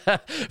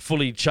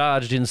fully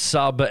charged in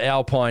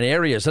sub-alpine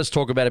areas? Let's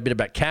talk about a bit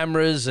about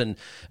cameras and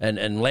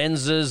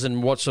lenses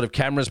and what sort of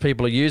cameras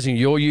people are using.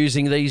 You're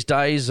using these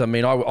days. I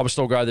mean, I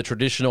still go the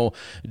traditional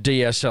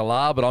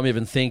DSLR, but I'm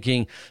even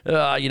thinking,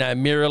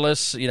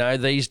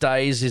 mirrorless, these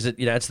days, is it,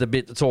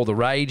 it's all the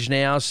rage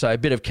now, so a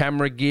bit of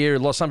camera gear.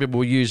 Some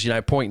people use,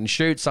 point and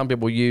shoot. Some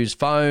people use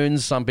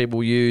phones. Some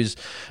people use,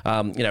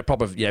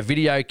 proper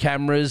video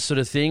cameras sort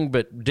of thing.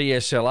 But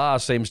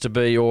DSLR seems to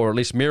be, or at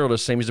least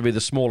mirrorless seems to be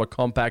the smaller,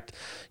 compact,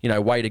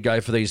 way to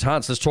go for these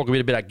hunts. Let's talk a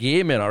bit about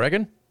gear, man, I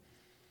reckon.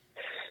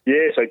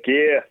 Yeah, so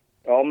gear.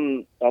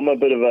 I'm a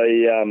bit of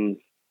a,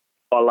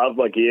 I love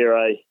my gear,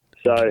 eh?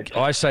 So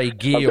I say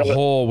gear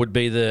whore would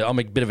be I'm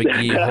a bit of a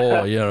gear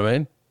whore, you know what I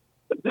mean?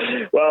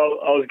 Well,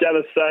 I was going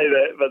to say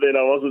that, but then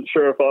I wasn't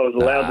sure if I was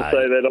allowed to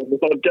say that on the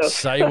podcast.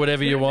 Say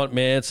whatever you want,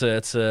 man.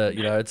 It's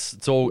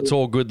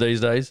all good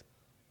these days.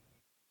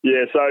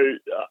 Yeah. So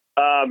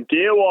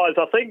gear wise,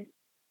 I think,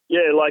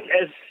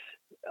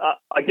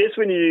 I guess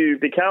when you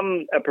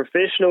become a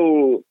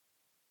professional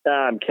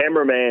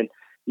cameraman,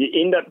 you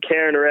end up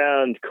carrying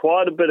around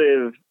quite a bit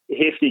of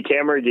hefty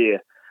camera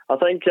gear. I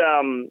think,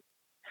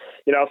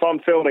 if I'm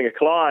filming a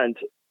client,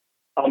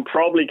 I'm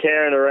probably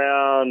carrying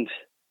around.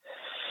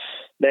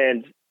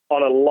 Man,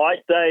 on a light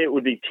day, it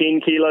would be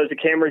 10 kilos of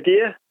camera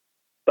gear,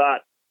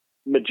 but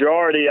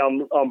majority,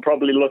 I'm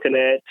probably looking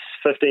at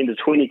 15 to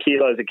 20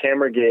 kilos of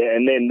camera gear,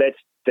 and then that's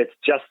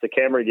just the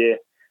camera gear.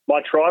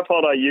 My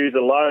tripod I use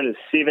alone is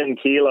 7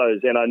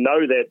 kilos, and I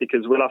know that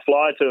because when I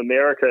fly to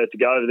America to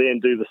go over there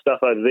and do the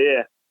stuff over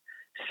there,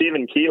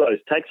 7 kilos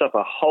takes up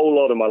a whole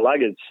lot of my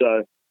luggage.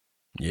 So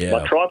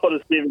my tripod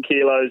is 7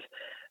 kilos.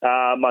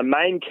 My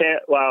main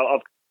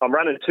I'm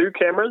running 2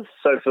 cameras.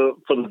 So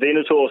for the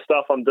Venator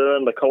stuff I'm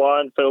doing, the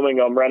client filming,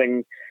 I'm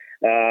running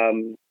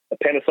a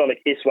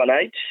Panasonic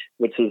S1H,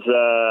 which is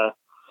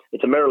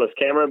it's a mirrorless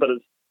camera, but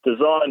it's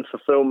designed for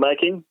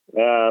filmmaking.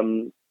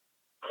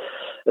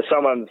 If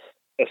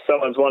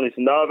someone's wanting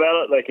to know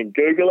about it, they can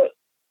Google it.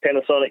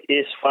 Panasonic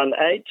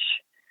S1H.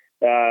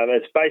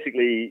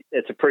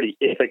 It's a pretty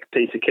epic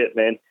piece of kit,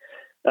 man.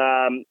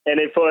 And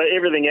then for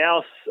everything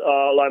else,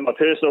 like my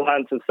personal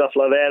hunts and stuff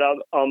like that,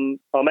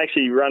 I'm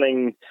actually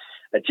running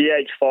a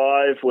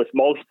GH5 with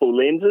multiple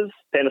lenses,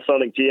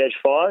 Panasonic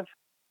GH5,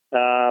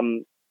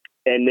 and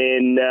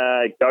then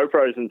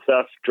GoPros and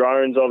stuff,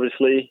 drones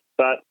obviously.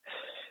 But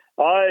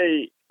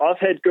I've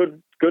had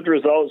good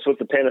results with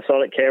the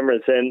Panasonic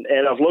cameras, and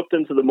I've looked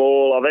into them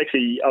all. I've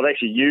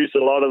actually used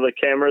a lot of the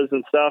cameras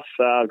and stuff.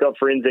 I've got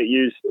friends that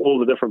use all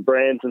the different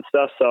brands and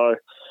stuff, so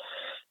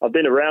I've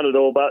been around it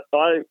all. But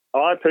I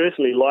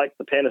personally like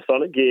the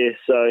Panasonic gear,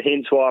 so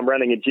hence why I'm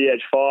running a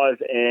GH5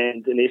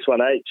 and an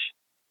S1H.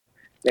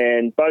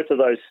 And both of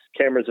those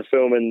cameras are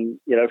filming,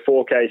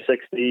 4K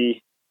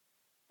 60.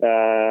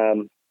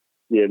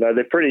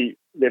 They're pretty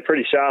they're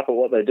pretty sharp at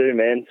what they do,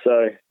 man.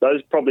 So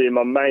those probably are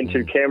my main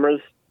two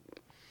cameras.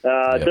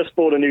 Just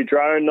bought a new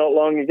drone not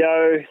long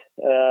ago.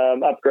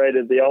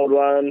 Upgraded the old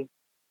one.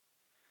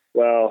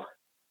 Well,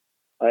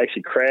 I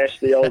actually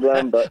crashed the old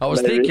one, but I was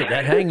thinking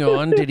that. Hang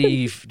on, did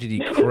he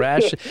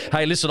crash?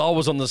 Hey, listen, I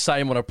was on the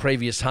same on a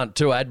previous hunt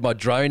too. I had my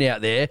drone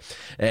out there,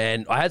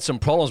 and I had some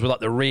problems with like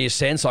the rear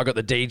sensor. I got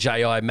the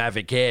DJI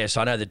Mavic Air,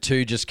 so I know the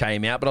 2 just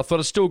came out, but I thought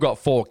it still got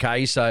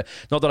 4K. So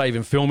not that I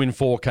even film in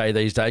 4K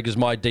these days, because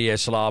my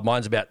DSLR,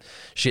 mine's about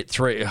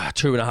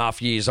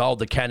 2.5 years old,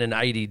 the Canon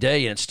 80D,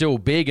 and it's still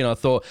big. And I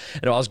thought,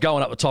 I was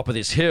going up the top of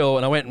this hill,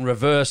 and I went in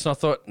reverse, and I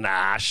thought,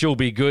 nah, she'll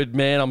be good,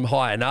 man. I'm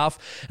high enough.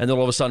 And then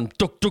all of a sudden,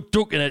 tuk tuk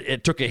tuk. And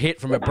it took a hit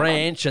from a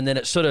branch, and then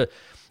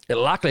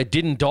luckily it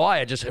didn't die.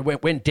 It just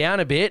went down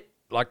a bit,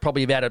 like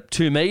probably about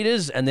 2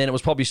 meters, and then it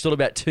was probably still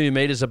about 2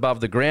 meters above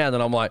the ground.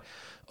 And I'm like,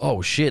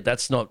 oh shit,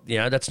 that's not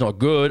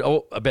good.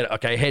 Oh, I better,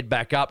 okay, head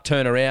back up,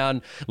 turn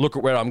around, look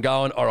at where I'm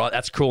going. All right,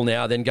 that's cool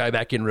now. Then go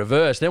back in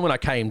reverse. Then when I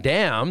came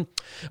down,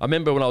 I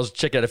remember when I was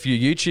checking out a few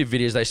YouTube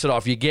videos, they said,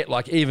 if you get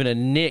like even a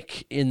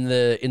nick in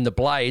the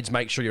blades,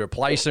 make sure you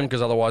replace them,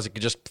 because otherwise it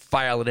could just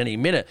fail at any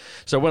minute.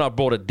 So when I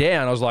brought it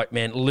down, I was like,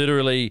 man,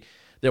 literally,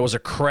 there was a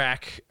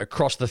crack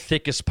across the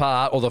thickest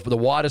part, or the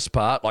widest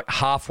part, like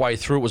halfway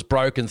through. It was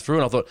broken through,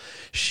 and I thought,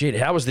 shit,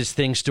 how is this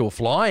thing still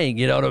flying?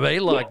 You know what I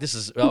mean? Like, this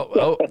is,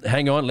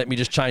 hang on, let me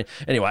just change.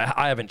 Anyway,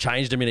 I haven't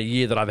changed them in a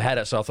year that I've had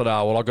it, so I thought,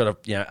 I've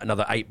got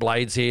another 8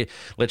 blades here.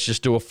 Let's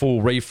just do a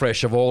full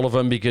refresh of all of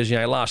them, because,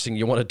 last thing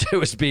you want to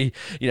do is be,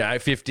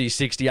 50,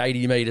 60,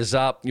 80 metres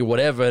up,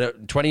 whatever,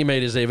 20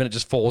 metres even, it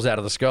just falls out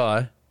of the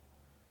sky.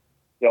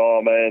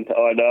 Oh, man,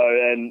 I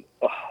know, and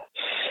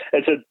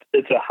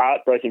it's a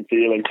heartbreaking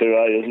feeling too,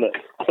 isn't it?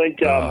 I think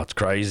it's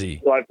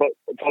crazy. Like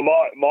for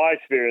my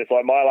experience,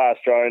 like my last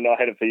drone, I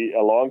had it for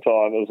a long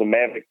time. It was a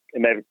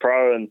Mavic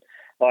Pro, and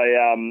I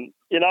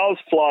I was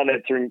flying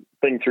that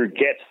thing through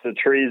gaps, the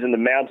trees and the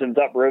mountains,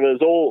 up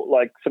rivers, all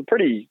like some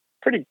pretty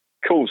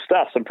cool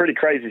stuff, some pretty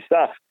crazy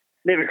stuff.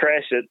 Never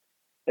crashed it,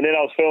 and then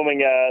I was filming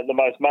the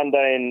most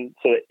mundane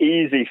sort of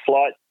easy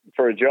flight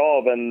for a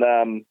job, and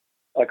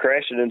I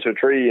crashed it into a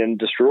tree and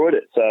destroyed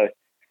it. So.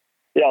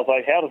 Yeah, I was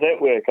like, how does that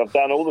work? I've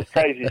done all this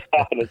crazy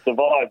stuff and it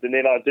survived, and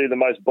then I do the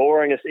most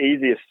boringest,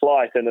 easiest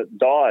flight and it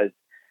dies.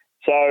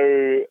 So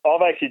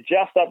I've actually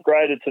just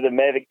upgraded to the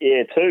Mavic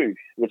Air 2,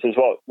 which is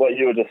what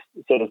you were just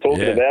sort of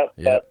talking about.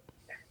 Yeah.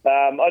 But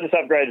I just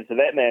upgraded to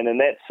that, man, and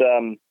that's,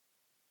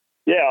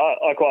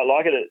 I quite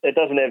like it. It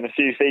doesn't have a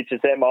few features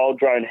that my old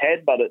drone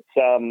had, but it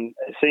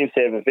seems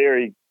to have a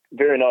very,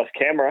 very nice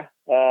camera.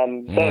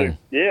 So,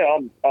 yeah,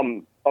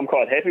 I'm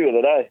quite happy with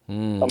it,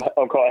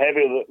 I'm quite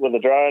happy with the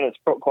drone. It's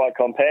quite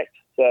compact.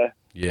 So,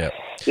 yeah,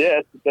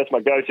 that's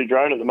my go-to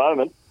drone at the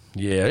moment.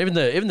 Yeah, even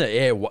the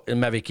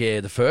Mavic Air,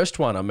 the first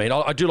one. I mean,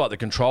 I do like the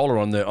controller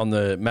on the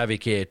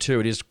Mavic Air 2.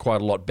 It is quite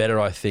a lot better,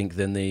 I think,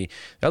 than the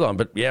other one.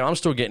 But yeah, I'm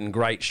still getting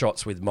great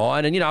shots with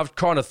mine. And I've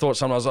kind of thought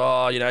sometimes,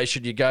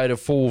 should you go to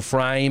full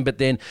frame? But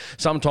then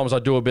sometimes I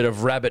do a bit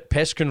of rabbit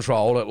pest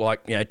control at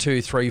like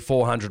 200, 300,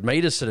 400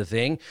 meters sort of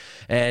thing.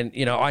 And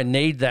I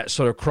need that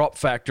sort of crop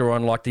factor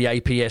on like the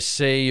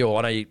APS-C,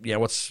 or I know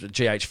what's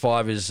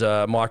GH5 is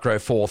micro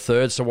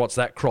 4/3. So what's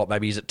that crop?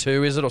 Maybe is it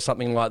 2? Is it, or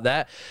something like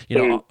that?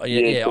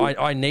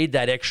 I need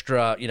that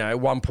extra,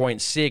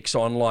 1.6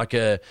 on like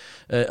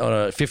on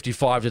a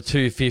 55 to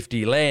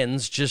 250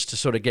 lens, just to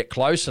sort of get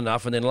close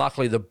enough. And then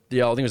luckily I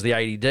think it was the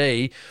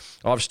 80D.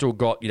 I've still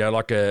got,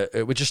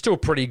 which is still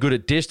pretty good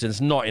at distance,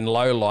 not in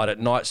low light at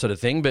night sort of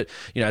thing, but,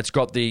 it's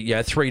got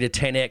the 3 to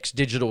 10x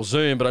digital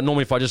zoom, but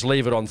normally if I just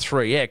leave it on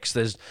 3x,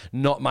 there's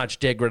not much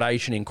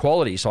degradation in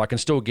quality, so I can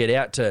still get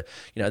out to,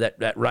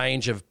 that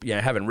range of,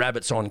 having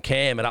rabbits on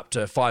cam at up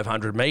to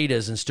 500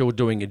 metres and still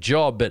doing a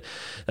job. But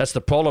that's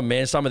the problem,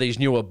 man. Some of these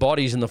newer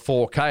bodies in the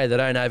 4K, they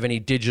don't have any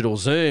digital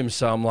zoom,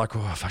 so I'm like,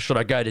 should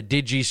I go to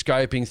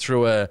digi-scoping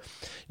through a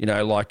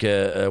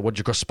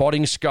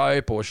spotting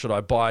scope, or should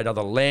I buy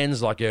another lens,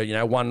 like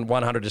a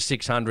 100 to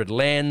 600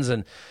 lens?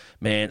 And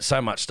man,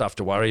 so much stuff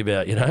to worry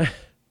about,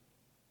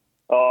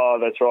 Oh,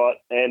 that's right.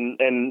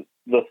 And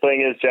the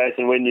thing is,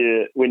 Jason, when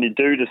you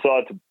do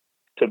decide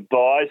to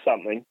buy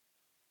something,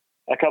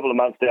 a couple of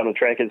months down the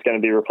track, it's going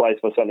to be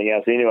replaced by something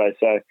else anyway.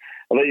 So I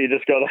think you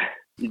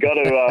got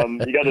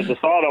to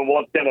decide on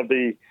what's going to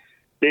be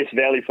best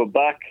value for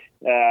buck.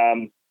 So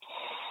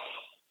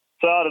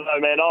I don't know,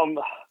 man.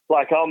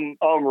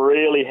 I'm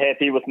really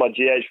happy with my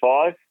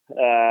GH5.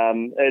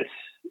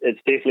 It's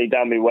definitely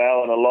done me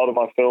well, and a lot of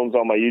my films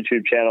on my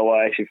YouTube channel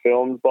are actually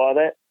filmed by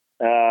that.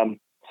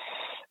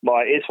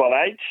 My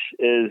S1H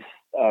is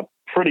a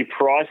pretty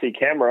pricey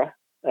camera.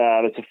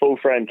 It's a full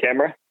frame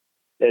camera.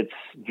 It's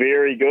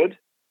very good,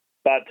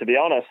 but to be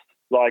honest,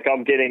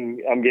 I'm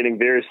getting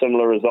very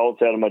similar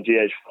results out of my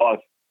GH5.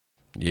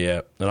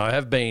 Yeah, and I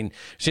have been,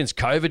 since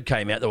COVID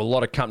came out, there were a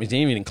lot of companies,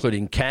 even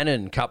including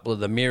Canon, a couple of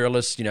the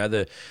mirrorless,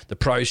 the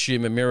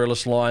prosumer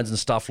mirrorless lines and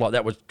stuff like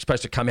that, were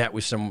supposed to come out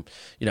with some,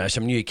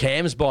 some new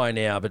cams by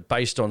now, but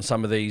based on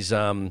some of these,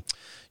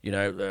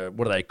 what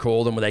do they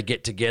call them? Where they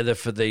get together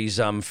for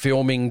these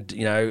filming,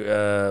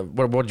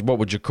 what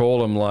would you call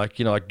them? Like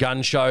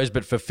gun shows,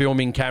 but for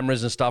filming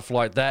cameras and stuff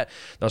like that.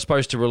 They're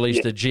supposed to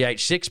release the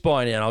GH6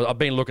 by now. I've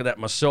been looking at that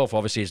myself.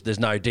 Obviously, there's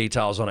no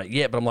details on it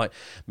yet, but I'm like,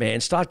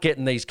 man, start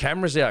getting these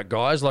cameras out,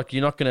 guys. Like,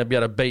 you're not going to be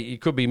able to beat.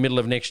 It could be middle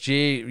of next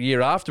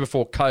year after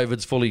before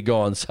COVID's fully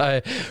gone.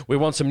 So we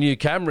want some new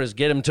cameras.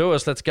 Get them to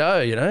us. Let's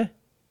go. Yeah,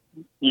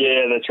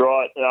 that's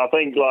right. And I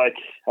think, I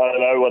don't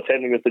know what's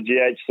happening with the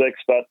GH6,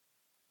 but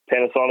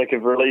Panasonic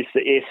have released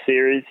the S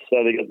series.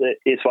 So they got the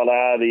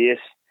S1R, the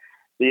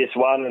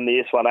S1, and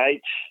the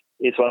S1H.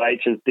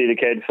 S1H is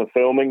dedicated for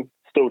filming.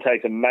 Still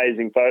takes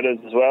amazing photos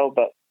as well,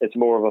 but it's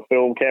more of a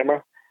film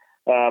camera.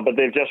 But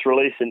they've just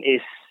released an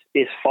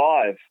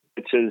S5,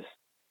 which is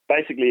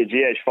basically a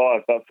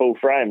GH5 but full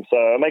frame. So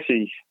I'm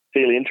actually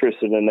fairly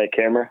interested in that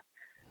camera.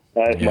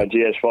 If my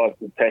GH5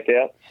 would pack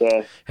out.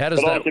 So,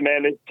 honestly,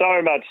 man, there's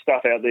so much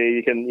stuff out there.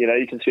 You can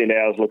spend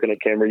hours looking at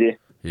camera gear.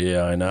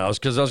 Yeah, I know.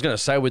 Because I was going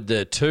to say with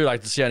the two,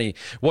 to see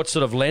what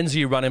sort of lens are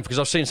you running? Because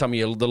I've seen some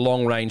of the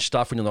long range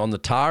stuff on the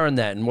TAR and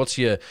that. And what's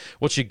your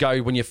go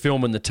when you're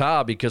filming the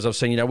TAR? Because I've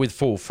seen with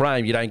full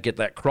frame you don't get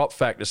that crop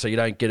factor, so you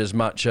don't get as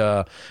much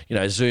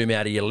zoom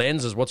out of your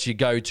lenses. What's your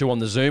go to on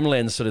the zoom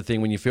lens sort of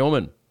thing when you're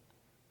filming?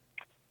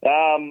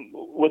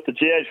 With the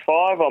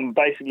GH5, I'm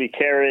basically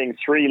carrying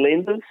 3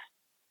 lenses.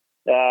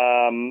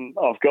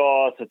 I've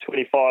got a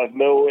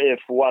 25mm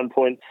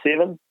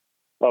f1.7.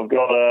 I've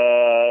got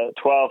a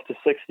 12 to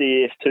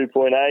 60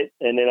 f2.8,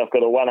 and then I've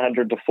got a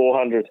 100 to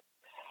 400.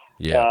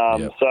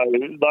 So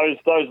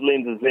those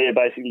lenses there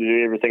basically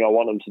do everything I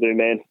want them to do,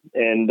 man.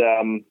 And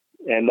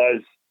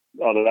those,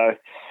 I don't know,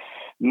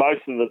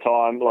 most of the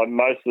time,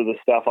 most of the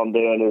stuff I'm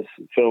doing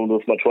is filmed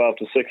with my 12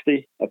 to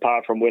 60,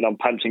 apart from when I'm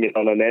punching it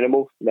on an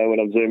animal, when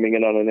I'm zooming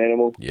in on an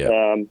animal.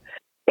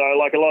 So a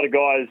lot of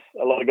guys,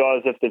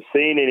 if they've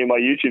seen any of my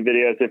YouTube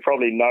videos, they've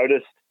probably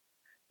noticed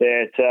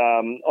that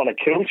on a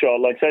kill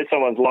shot, say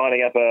someone's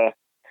lining up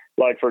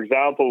for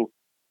example,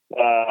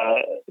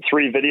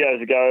 3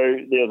 videos ago,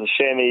 there was a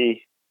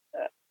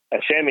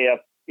chamois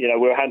up, we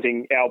were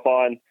hunting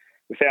alpine,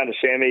 we found a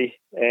chamois,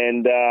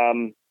 and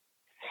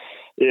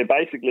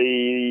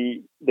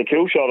basically the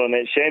kill shot on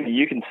that chamois,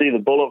 you can see the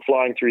bullet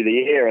flying through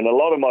the air. And a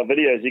lot of my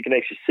videos, you can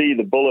actually see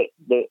the bullet,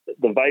 the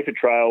vapor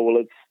trail.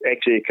 Well, it's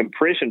actually a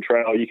compression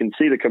trail. You can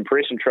see the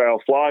compression trail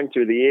flying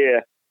through the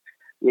air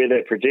where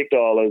that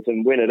projectile is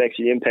and when it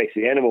actually impacts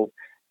the animal.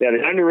 Now,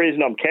 the only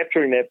reason I'm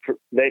capturing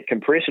that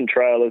compression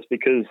trail is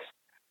because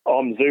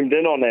I'm zoomed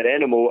in on that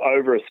animal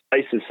over a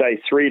space of, say,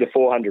 300 to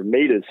 400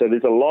 meters. So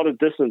there's a lot of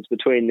distance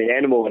between the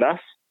animal and us.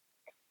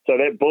 So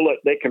that bullet,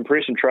 that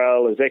compression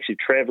trail is actually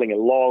traveling a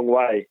long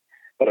way,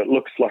 but it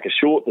looks like a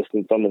short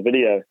distance on the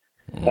video.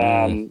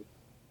 And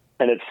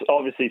it's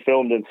obviously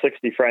filmed in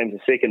 60 frames a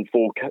second,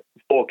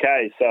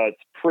 4K, so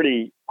it's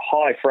pretty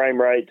high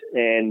frame rate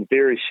and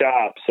very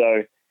sharp.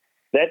 So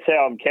that's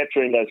how I'm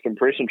capturing those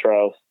compression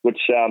trails, which,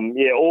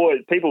 they're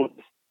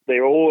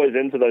always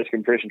into those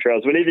compression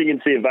trails. Whenever you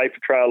can see a vapor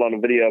trail on a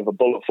video of a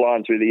bullet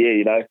flying through the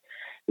air,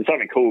 there's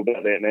something cool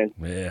about that, man.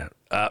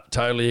 Yeah,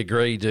 totally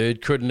agree,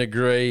 dude. Couldn't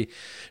agree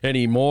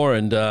anymore.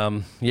 And,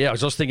 I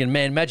was just thinking,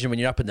 man, imagine when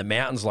you're up in the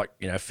mountains,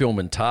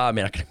 filming TAR.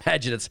 Man, I can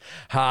imagine it's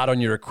hard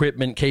on your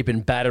equipment,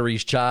 keeping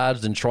batteries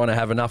charged and trying to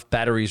have enough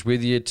batteries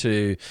with you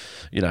to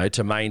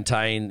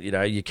maintain,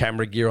 your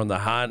camera gear on the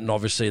hunt. And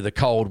obviously the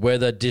cold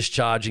weather,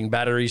 discharging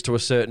batteries to a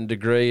certain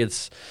degree.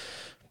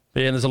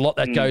 Yeah, and there's a lot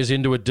that goes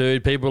into it,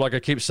 dude. People, I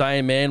keep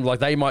saying, man,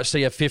 they might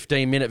see a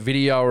 15-minute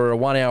video or a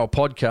 1-hour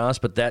podcast,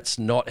 but that's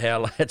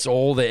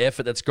all the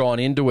effort that's gone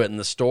into it and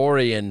the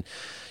story and,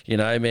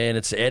 man,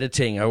 it's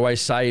editing. I always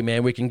say,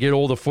 man, we can get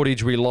all the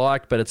footage we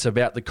like, but it's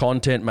about the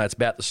content, mate. It's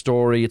about the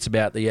story. It's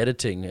about the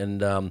editing.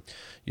 And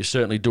you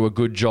certainly do a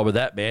good job of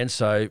that, man.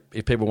 So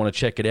if people want to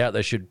check it out,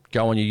 they should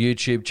go on your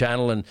YouTube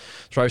channel and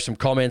throw some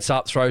comments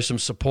up, throw some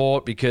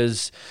support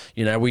because,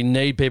 we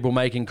need people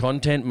making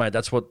content, mate.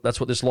 That's what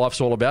this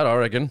life's all about, I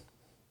reckon.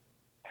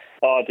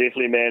 Oh,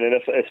 definitely, man. And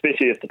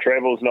especially if the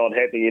travel's not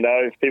happening,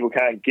 if people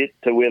can't get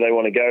to where they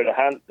want to go to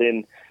hunt,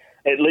 then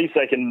at least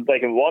they can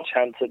watch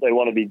hunts that they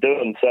want to be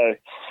doing. So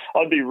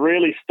I'd be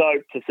really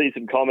stoked to see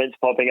some comments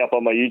popping up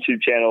on my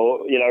YouTube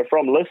channel,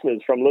 from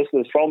listeners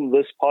from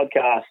this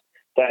podcast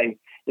saying,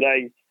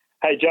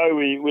 hey, Joe,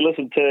 we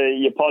listened to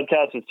your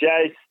podcast with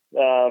Jace.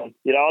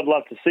 I'd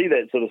love to see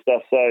that sort of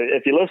stuff. So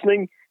if you're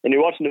listening and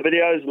you're watching the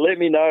videos, let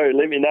me know.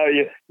 Let me know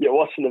you're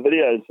watching the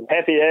videos. I'm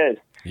happy as.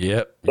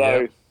 Yep.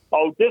 So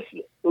I'll just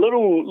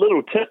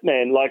little tip,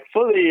 man.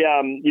 For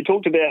the you've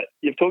talked about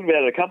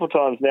it a couple of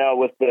times now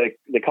with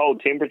the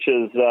cold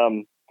temperatures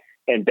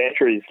and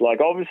batteries.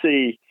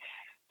 Obviously,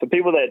 for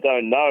people that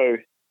don't know,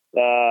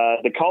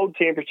 the cold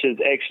temperatures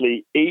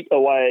actually eat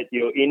away at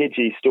your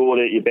energy stored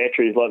at your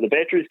batteries. The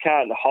batteries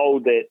can't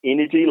hold that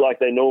energy like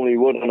they normally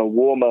would on a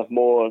warmer,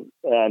 more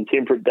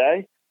temperate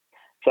day.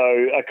 So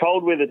a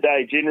cold weather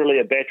day, generally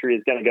a battery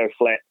is going to go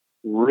flat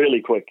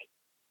really quick.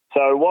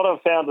 So what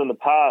I've found in the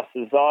past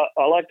is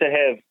I like to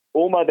have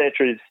all my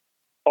batteries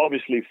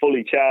obviously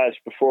fully charged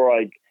before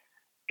I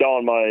go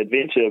on my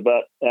adventure.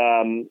 But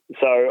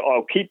so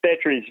I'll keep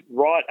batteries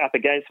right up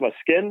against my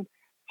skin,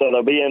 so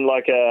they'll be in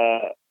like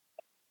a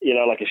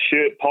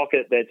shirt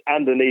pocket that's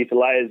underneath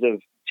layers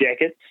of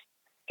jackets.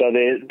 So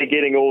they're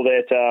getting all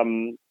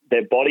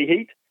that body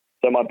heat.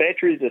 So my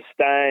batteries are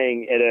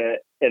staying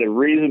at a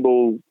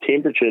reasonable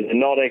temperature. They're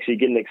not actually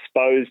getting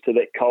exposed to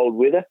that cold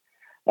weather.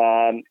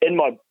 In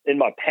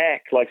my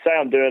pack, like say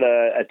I'm doing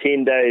a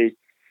 10-day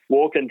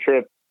walking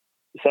trip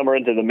somewhere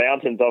into the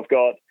mountains, I've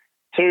got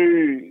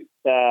 2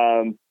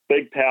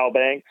 big power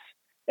banks,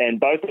 and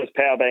both those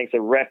power banks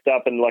are wrapped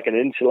up in like an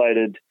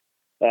insulated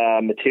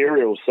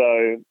material.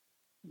 So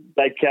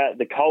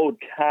the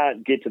cold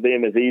can't get to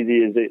them as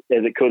easy as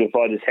it could if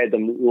I just had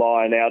them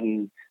lying out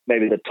in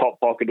maybe the top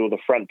pocket or the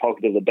front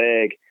pocket of the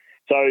bag.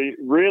 So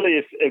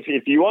really,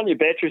 if you want your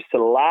batteries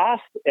to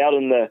last out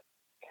in the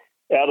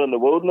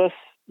wilderness,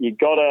 you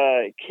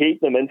gotta keep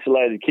them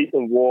insulated, keep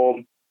them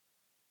warm,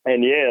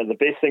 and the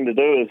best thing to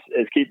do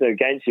is keep them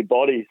against your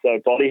body. So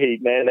body heat,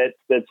 man,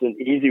 that's an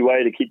easy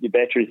way to keep your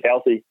batteries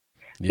healthy.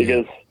 Yeah.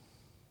 Because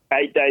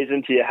 8 days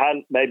into your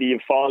hunt, maybe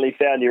you've finally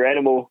found your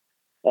animal,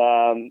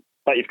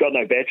 but you've got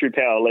no battery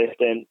power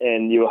left,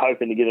 and you were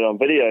hoping to get it on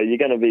video. You're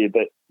going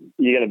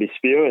to be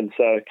spewing.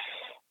 So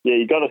yeah,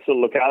 you got to sort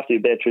of look after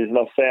your batteries. And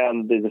I've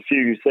found there's a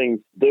few things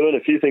to do and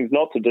a few things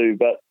not to do,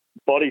 but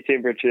body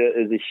temperature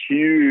is a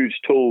huge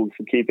tool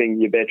for keeping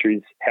your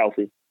batteries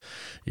healthy.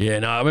 Yeah,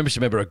 no, I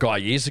remember a guy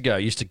years ago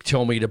used to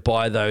tell me to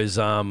buy those,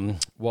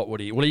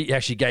 he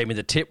actually gave me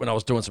the tip when I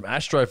was doing some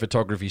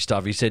astrophotography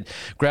stuff. He said,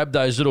 grab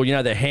those little,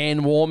 the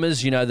hand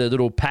warmers, the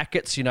little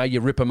packets, you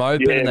rip them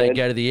open and they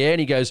go to the air. And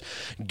he goes,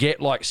 get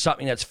like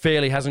something that's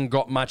hasn't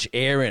got much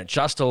air in it,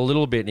 just a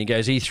little bit. And he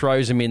goes, he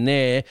throws them in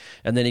there.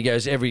 And then he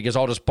goes,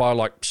 I'll just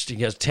buy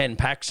 10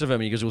 packs of them.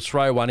 And he goes, we'll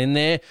throw one in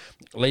there,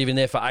 leave in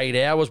there for 8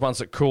 hours.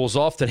 Once it cools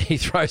off, then he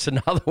throws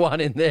another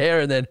one in there.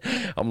 And then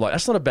I'm like,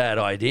 that's not a bad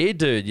idea,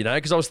 dude.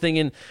 Because I was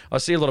thinking, I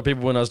see a lot of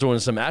people when I was doing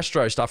some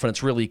astro stuff and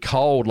it's really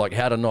cold, like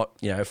how to not,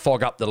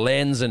 fog up the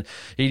lens. And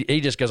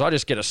he just goes, I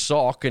just get a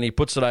sock and he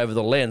puts it over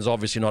the lens,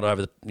 obviously not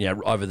over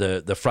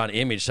the front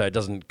image, so it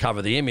doesn't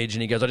cover the image.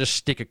 And he goes, I just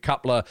stick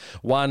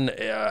one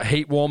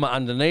heat warmer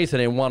underneath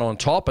and then one on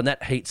top, and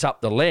that heats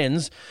up the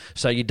lens,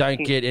 so you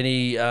don't get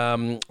any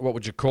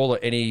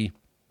any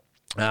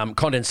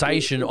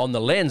condensation on the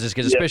lenses,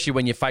 because especially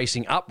when you're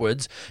facing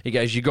upwards, he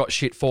goes, you got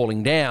shit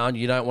falling down,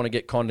 you don't want to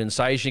get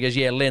condensation. He goes,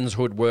 lens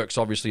hood works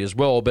obviously as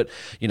well, but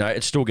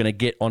it's still going to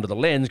get onto the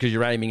lens because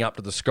you're aiming up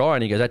to the sky.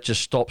 And he goes, that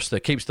just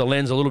keeps the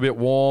lens a little bit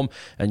warm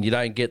and you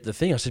don't get the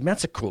thing. I said, man,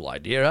 that's a cool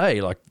idea,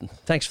 eh? Like,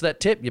 thanks for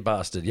that tip, you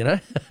bastard, Yeah.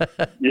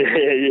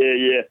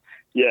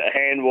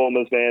 Hand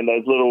warmers, man,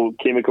 those little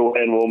chemical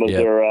hand warmers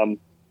are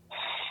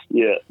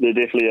they're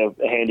definitely a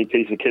handy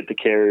piece of kit to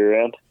carry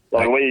around.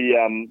 Like we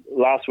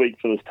last week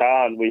for this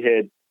tarn, we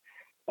had,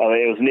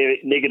 it was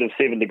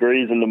 -7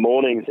 degrees in the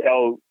mornings.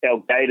 Our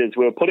gaiters,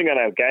 we were putting on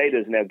our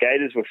gaiters, and our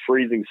gaiters were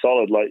freezing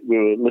solid. Like we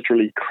were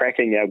literally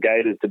cracking our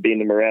gaiters to bend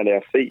them around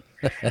our feet.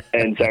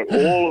 And so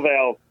all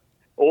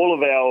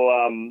of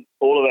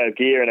our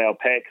gear and our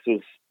packs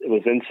was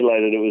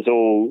insulated. It was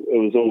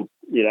all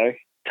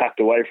tucked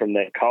away from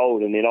that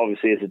cold. And then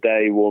obviously as the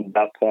day warmed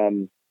up,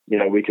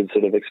 we could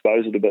sort of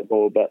expose it a bit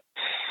more. But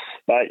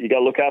you got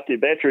to look after your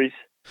batteries.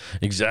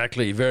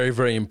 Exactly. Very,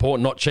 very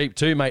important. Not cheap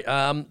too, mate.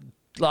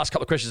 Last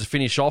couple of questions to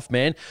finish off,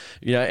 man.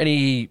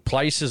 Any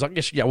places, I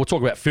guess, we'll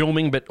talk about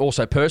filming, but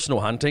also personal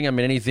hunting. I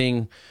mean,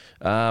 anything,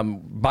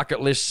 bucket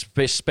list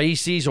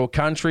species or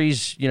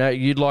countries,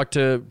 you'd like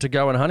to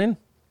go and hunt in?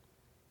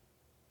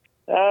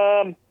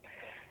 I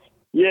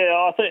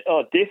think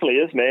it definitely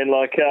is, man.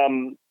 Like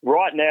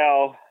right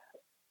now,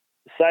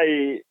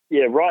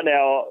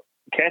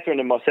 Catherine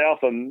and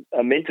myself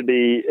are meant to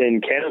be in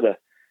Canada.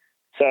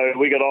 So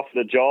we got offered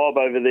a job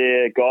over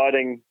there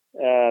guiding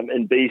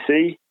in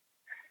BC.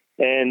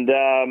 And,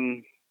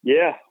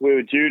 we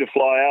were due to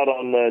fly out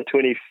on the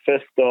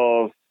 25th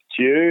of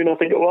June, I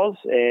think it was.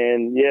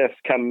 And,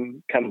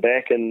 come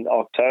back in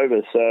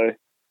October. So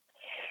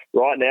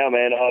right now,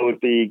 man, I would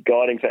be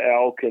guiding for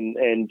elk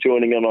and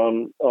joining in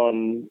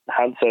on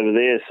hunts over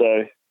there.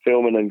 So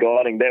filming and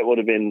guiding, that would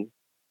have been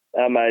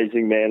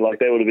amazing, man. Like,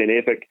 that would have been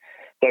epic.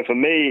 So for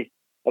me,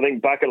 I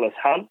think bucket list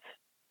hunts,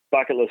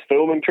 bucket list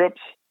filming trips.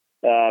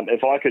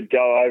 If I could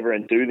go over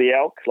and do the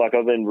elk, like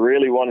I've been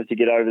really wanting to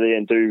get over there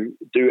and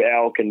do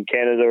elk in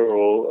Canada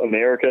or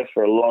America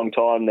for a long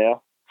time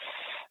now.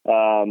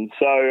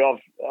 So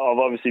I've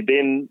obviously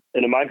been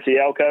in amongst the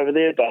elk over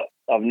there, but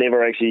I've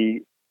never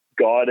actually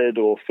guided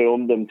or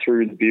filmed them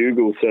through the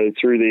bugle, so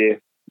through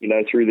their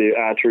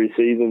archery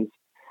seasons.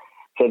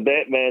 So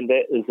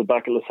that is the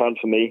bucket list hunt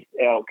for me,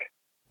 elk.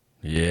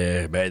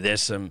 Yeah, man,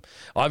 there's some...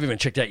 I've even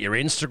checked out your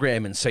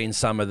Instagram and seen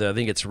some of I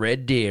think it's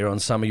red deer on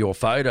some of your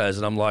photos,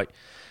 and I'm like,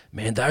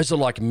 man, those are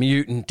like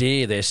mutant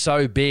deer. They're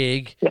so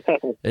big.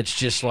 It's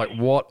just like,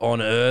 what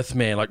on earth,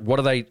 man? Like, what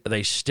are they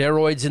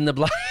steroids in the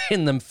blood,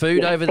 in the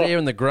food over there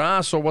in the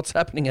grass, or what's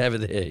happening over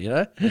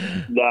there,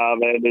 Nah,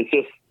 man,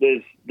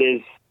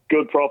 there's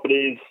good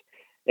properties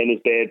and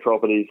there's bad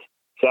properties.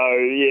 So,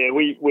 yeah,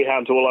 we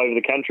hunt all over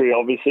the country,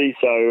 obviously.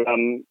 So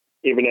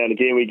every now and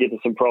again we get to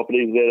some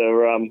properties that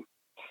are,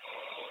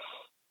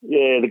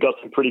 they've got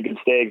some pretty good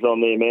stags on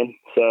there, man.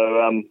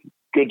 So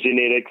good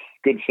genetics,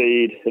 good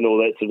feed and all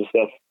that sort of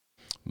stuff.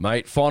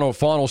 Mate,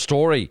 final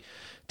story.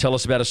 Tell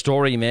us about a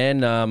story,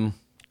 man.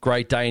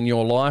 Great day in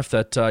your life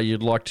that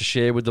you'd like to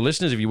share with the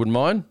listeners, if you wouldn't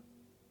mind.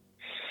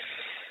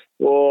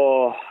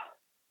 Oh,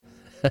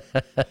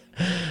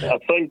 I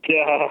think...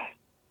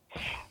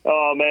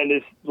 oh man,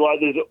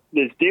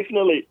 there's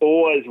definitely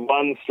always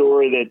one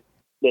story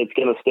that's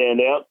going to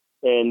stand out,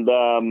 and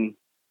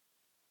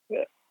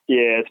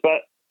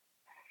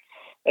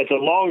it's a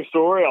long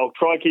story. I'll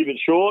try and keep it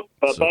short,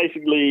 but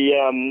basically,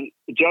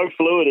 Joe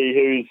Fluity,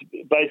 who's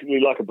basically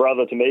like a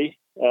brother to me,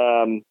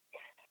 him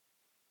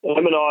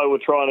and I were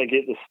trying to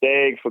get the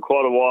stag for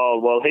quite a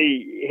while. Well,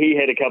 he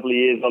had a couple of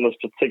years on this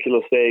particular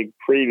stag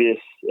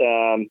previous.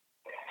 It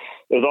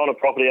was on a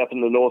property up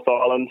in the North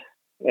Island.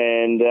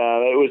 And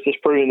it was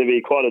just proving to be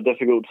quite a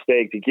difficult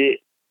stag to get.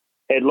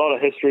 Had a lot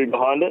of history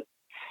behind it.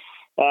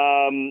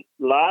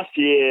 Last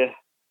year,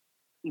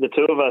 the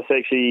two of us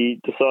actually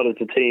decided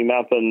to team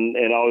up, and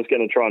I was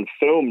going to try and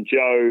film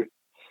Joe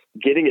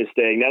getting his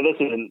stag. Now,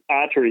 this is an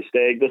archery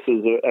stag. This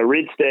is a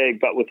red stag,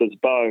 but with his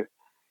bow.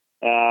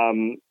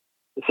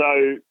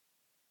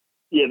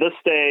 This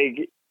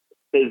stag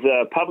is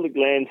a public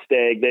land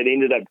stag that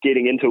ended up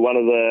getting into one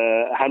of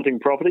the hunting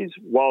properties,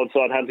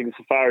 Wildside Hunting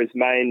Safari's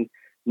main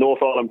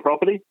North Island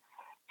property.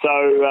 So,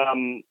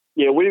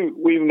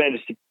 we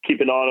managed to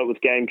keep an eye on it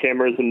with game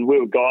cameras, and we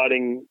were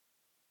guiding,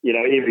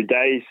 every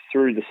day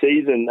through the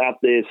season up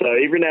there. So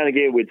every now and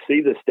again we'd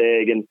see the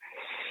stag, and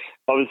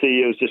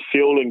obviously it was just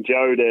fueling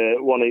Joe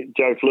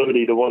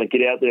Fluity to want to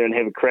get out there and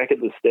have a crack at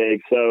the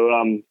stag. So,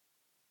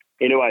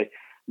 anyway,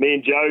 me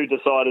and Joe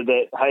decided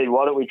that, hey,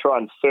 why don't we try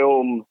and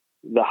film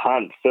the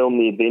hunt, film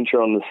the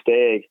adventure on the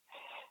stag?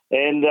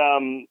 And, I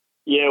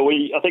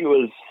think it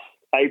was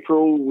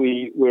April,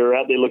 we were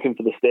out there looking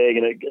for the stag,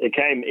 and it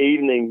came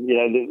evening,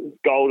 the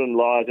golden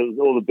light,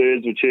 all the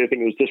birds were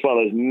chirping. It was just one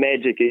of those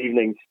magic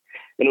evenings,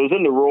 and it was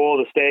in the roar.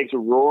 The stags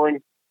were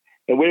roaring,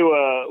 and we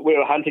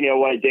were hunting our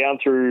way down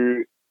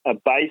through a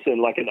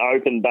basin, like an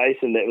open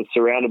basin that was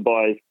surrounded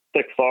by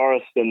thick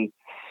forest, and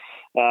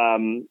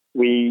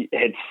we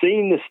had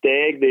seen the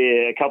stag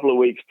there a couple of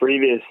weeks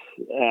previous,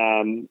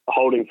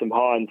 holding some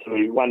hinds, so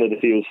we wondered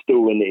if he was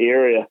still in the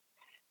area.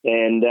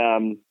 And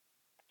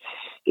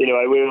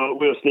anyway, we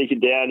were sneaking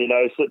down,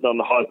 sitting on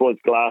the high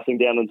points, glassing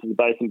down into the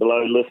basin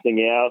below,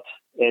 listening out.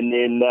 And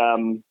then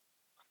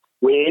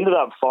we ended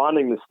up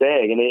finding the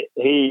stag, and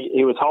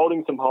he was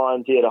holding some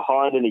hinds. He had a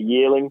hind and a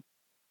yearling.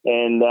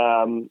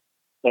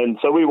 And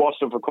so we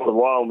watched him for quite a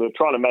while, and we were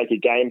trying to make a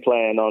game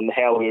plan on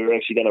how we were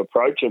actually going to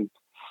approach him.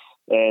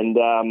 And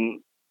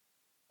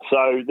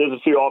so there's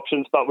a few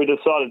options, but we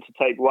decided to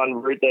take one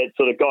route that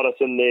sort of got us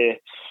in there,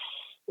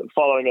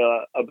 following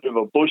a bit of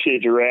a bush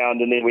edge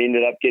around, and then we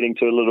ended up getting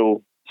to a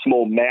little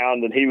small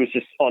mound, and he was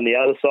just on the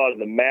other side of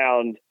the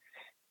mound,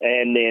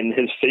 and then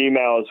his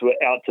females were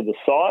out to the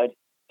side.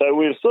 So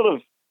we were sort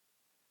of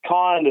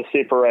kind of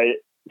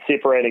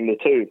separating the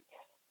two.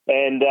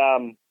 And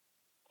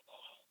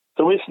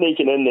so we're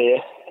sneaking in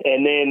there,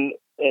 and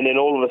then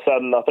all of a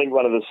sudden, I think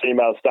one of the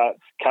females starts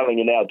coming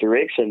in our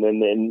direction,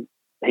 and then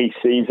he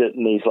sees it,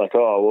 and he's like,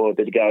 oh, well, I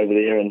better go over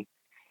there and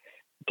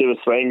do a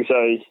swing.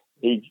 So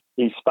he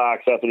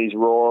sparks up, and he's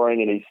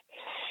roaring, and he's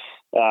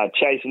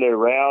chasing her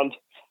around.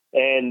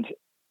 And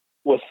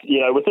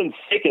within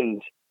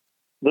seconds,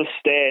 this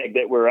stag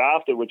that we're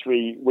after, which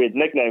we'd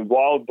nicknamed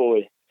Wild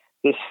Boy,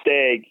 this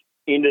stag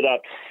ended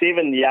up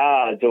 7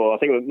 yards, or I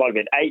think it might have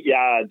been 8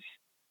 yards,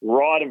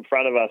 right in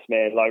front of us,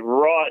 man, like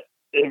right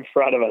in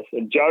front of us.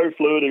 And Joe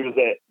Fluity was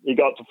there. He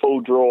got to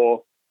full draw.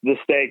 This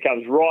stag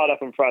comes right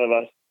up in front of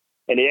us,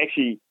 and he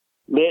actually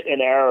let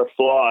an arrow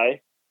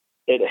fly.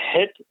 It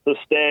hit the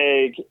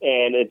stag,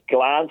 and it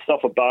glanced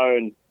off a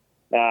bone.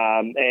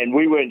 And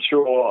we weren't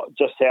sure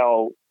just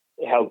how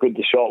good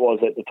the shot was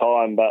at the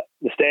time. But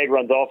the stag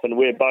runs off, and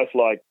we're both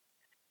like,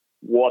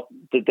 what,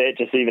 did that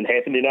just even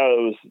happen?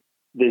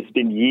 There's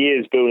been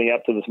years building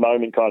up to this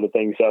moment kind of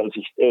thing. So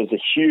it was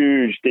a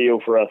huge deal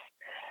for us.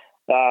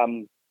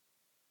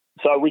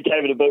 So we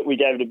gave it a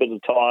bit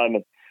of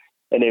time,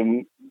 and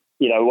then,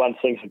 once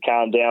things had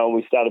calmed down,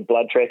 we started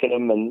blood tracking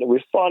them, and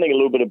we're finding a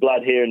little bit of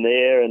blood here and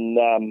there.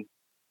 And,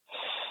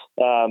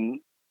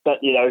 but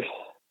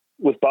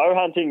with bow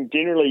hunting,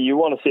 generally you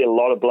want to see a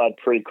lot of blood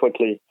pretty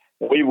quickly.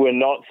 We were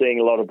not seeing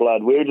a lot of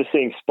blood. We were just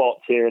seeing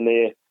spots here and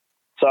there.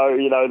 So,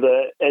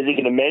 as you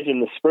can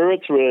imagine, the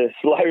spirits were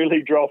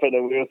slowly dropping,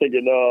 and we were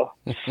thinking, oh,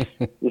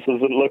 this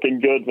isn't looking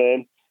good,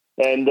 man.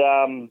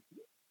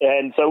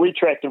 And so we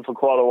tracked him for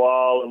quite a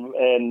while,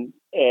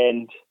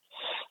 and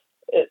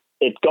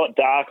it got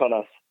dark on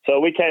us. So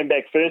we came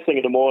back first thing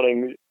in the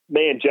morning,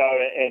 me and Joe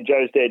and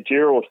Joe's dad,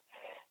 Gerald.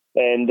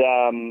 And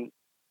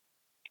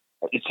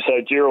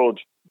so Gerald,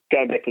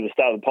 going back to the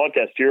start of the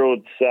podcast,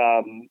 Gerald's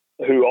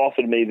who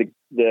offered me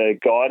the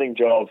guiding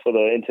job for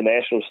the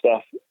international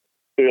stuff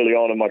early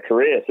on in my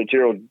career. So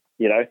Gerald,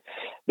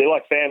 they're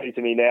like family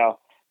to me now.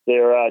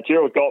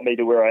 Gerald got me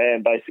to where I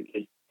am,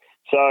 basically.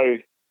 So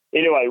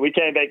anyway, we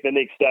came back the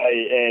next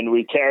day and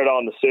we carried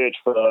on the search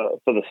for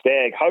the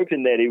stag,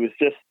 hoping that he was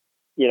just,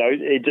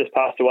 he just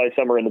passed away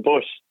somewhere in the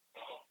bush.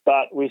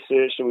 But we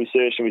searched and we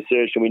searched and we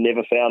searched and we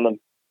never found them.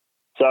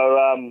 So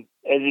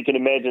as you can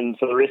imagine,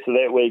 for the rest of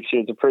that week, she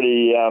was a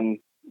pretty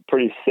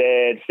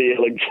sad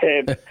feeling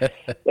camp.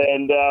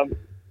 And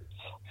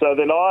so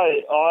then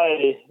I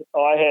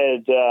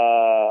had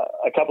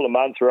a couple of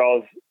months where I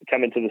was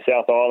coming to the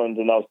South Island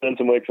and I was doing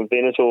some work for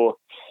Venator.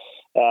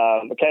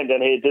 I came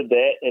down here, did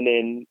that, and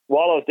then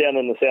while I was down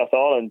in the South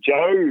Island,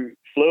 Joe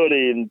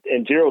Fluidy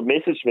and Gerald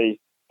messaged me,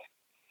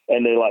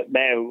 and they're like,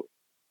 man,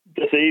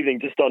 this evening,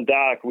 just on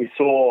dark, we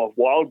saw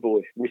Wild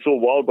Boy. We saw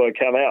Wild Boy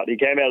come out. He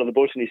came out of the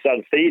bush and he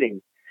started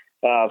feeding,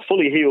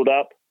 fully healed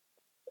up,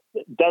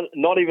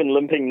 not even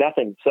limping,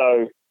 nothing.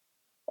 So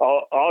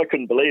I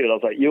couldn't believe it. I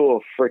was like,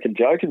 you're freaking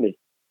joking me.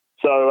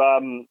 So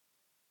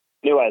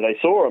anyway, they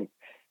saw him.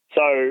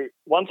 So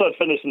once I'd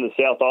finished in the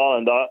South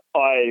Island,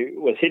 I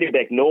was heading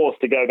back north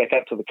to go back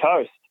up to the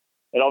coast.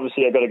 And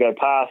obviously I've got to go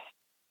past,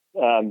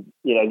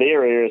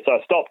 their area. So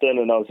I stopped in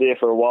and I was there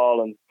for a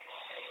while. And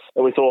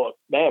we thought,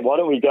 man, why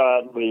don't we go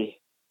out and we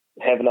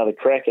have another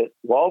crack at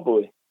Wild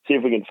Boy, see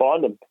if we can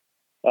find him,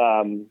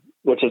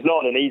 which is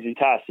not an easy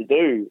task to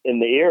do in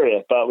the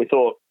area. But we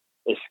thought,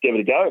 let's give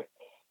it a go.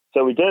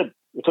 So we did.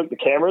 We took the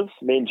cameras,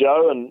 me and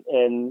Joe,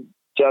 and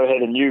Joe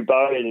had a new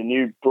bow and a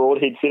new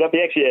broadhead set up.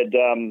 He actually had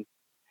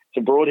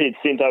some broadheads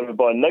sent over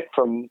by Nick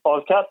from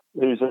Ozcut,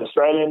 who's an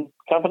Australian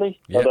company.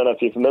 Yep. I don't know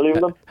if you're familiar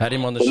with them. Had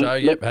him on the show,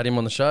 Nick, had him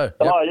on the show.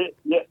 Yep. Oh,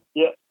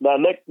 yeah. No,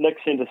 Nick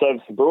sent us over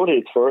some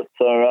broadheads for it.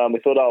 So we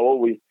thought,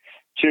 we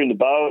tuned the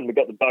bow and we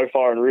got the bow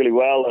firing really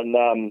well. And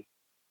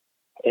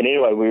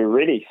anyway, we were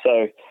ready.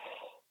 So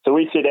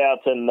we set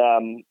out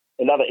in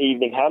another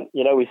evening hunt.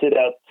 We set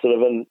out sort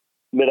of in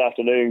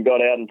mid-afternoon,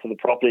 got out into the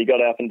property,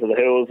 got up into the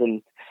hills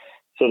and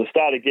sort of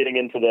started getting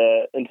into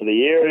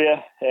the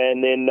area.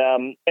 And then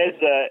as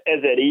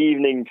that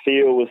evening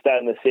feel was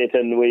starting to set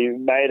in, we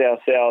made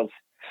ourselves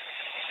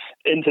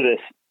into this,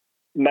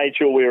 made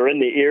sure we were in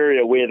the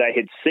area where they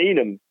had seen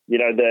him,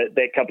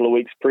 that couple of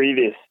weeks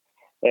previous.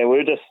 And we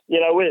were just,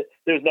 there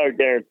was no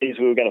guarantees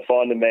we were going to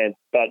find him, man.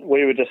 But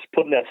we were just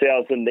putting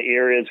ourselves in the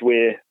areas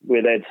where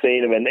they'd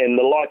seen him and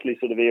the likely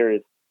sort of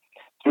areas.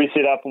 So we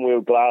set up and we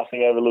were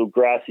glassing over little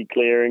grassy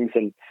clearings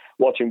and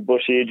watching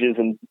bush edges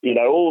and,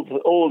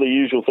 all the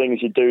usual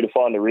things you do to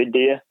find a red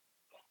deer.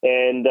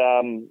 And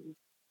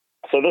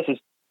so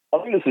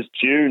I think this is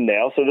June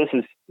now. So this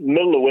is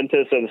middle of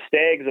winter. So the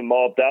stags are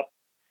mobbed up.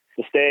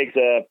 The stags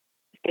are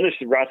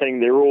finished rutting.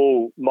 They're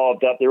all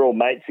mobbed up. They're all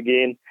mates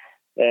again.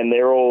 And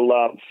they're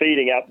all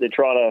feeding up. They're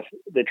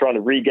trying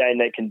to regain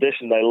that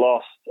condition they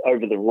lost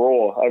over the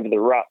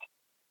rut.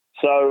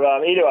 So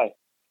anyway,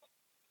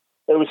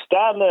 it was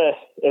starting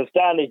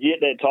to get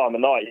that time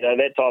of night,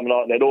 that time of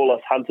night that all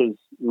us hunters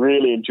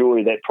really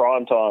enjoy, that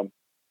prime time.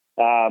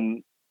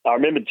 I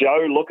remember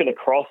Joe looking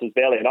across his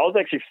valley, and I was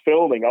actually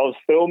filming. I was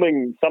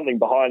filming something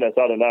behind us.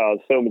 I don't know. I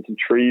was filming some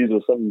trees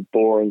or something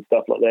boring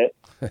stuff like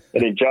that.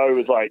 And then Joe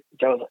was like,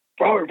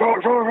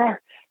 bro.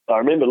 I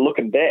remember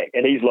looking back,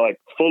 and he's like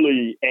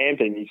fully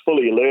amping. He's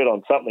fully alert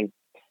on something.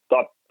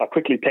 So I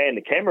quickly panned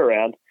the camera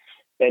around,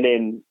 and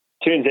then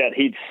turns out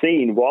he'd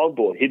seen Wild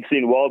Boy. He'd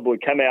seen Wild Boy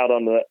come out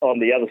on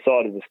the other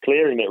side of this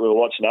clearing that we were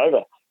watching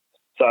over.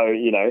 So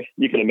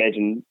you can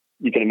imagine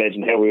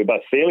how we were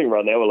both feeling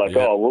right now. We're like,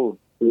 yeah. Oh well,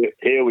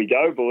 here we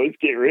go, boys,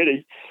 get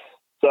ready.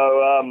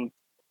 So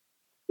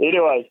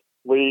anyway,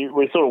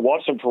 we sort of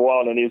watched him for a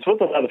while, and he was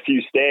with another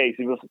few stags.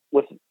 He was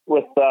with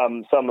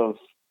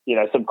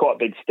some quite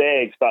big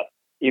stags, but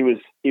he was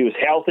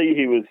healthy.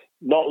 He was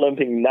not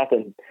limping,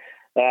 nothing,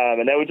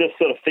 and they were just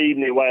sort of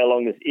feeding their way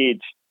along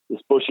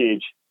this bush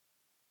edge.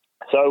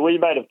 So we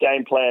made a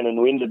game plan,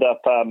 and we ended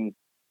up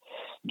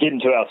getting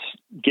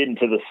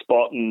to the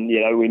spot, and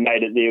we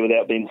made it there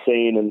without being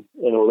seen, and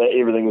all that.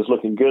 Everything was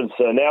looking good.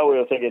 So now we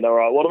were thinking, all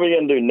right, what are we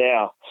going to do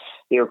now?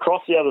 They're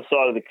across the other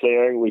side of the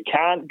clearing. We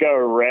can't go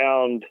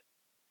around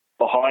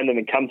behind them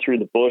and come through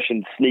the bush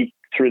and sneak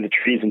through the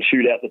trees and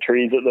shoot out the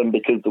trees at them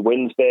because the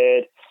wind's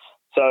bad.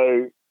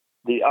 So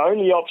the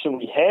only option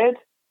we had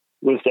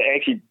was to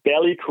actually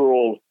belly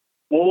crawl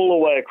all the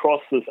way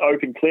across this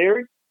open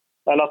clearing.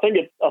 And I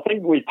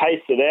think we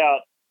paced it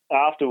out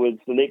afterwards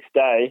the next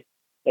day,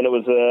 and it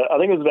was I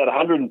think it was about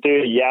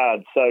 130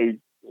 yards, so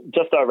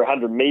just over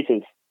 100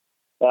 meters.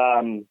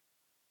 So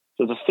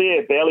it was a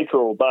fair belly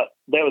crawl, but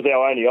that was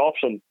our only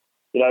option.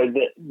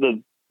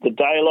 The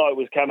daylight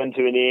was coming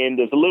to an end.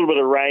 There's a little bit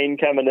of rain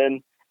coming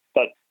in,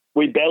 but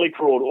we belly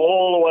crawled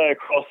all the way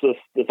across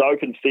this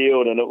open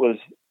field, and it was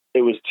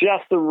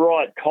just the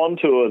right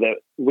contour that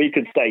we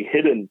could stay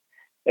hidden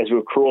as we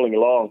were crawling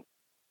along.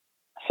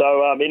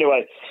 So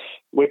anyway,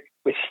 we're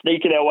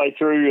sneaking our way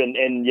through,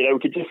 and we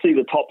could just see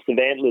the tops of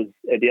antlers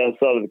at the other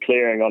side of the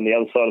clearing, on the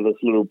other side of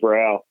this little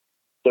brow.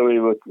 So we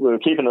were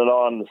keeping an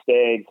eye on the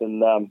stags,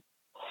 and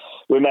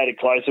we made it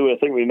closer. I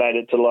think we made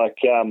it to like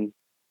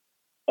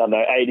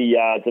 80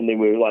 yards, and then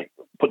we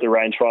put the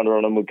rangefinder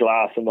on them with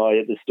glass, and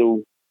they're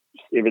still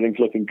everything's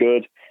looking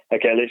good.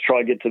 Okay, let's try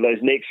and get to those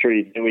next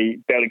trees. And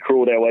we barely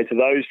crawled our way to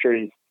those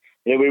trees.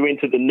 And we went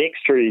to the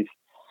next trees.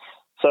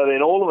 So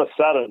then all of a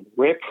sudden,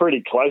 we're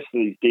pretty close to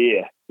these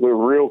deer. We're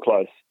real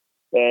close.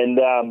 And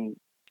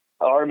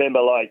I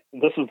remember, like,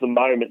 this is the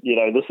moment,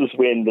 this is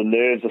when the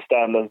nerves are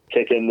starting to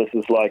kick in. This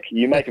is like,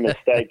 you make a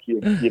mistake,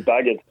 you're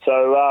buggered.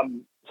 So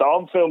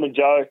I'm filming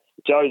Joe.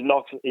 He's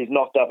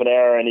knocked up an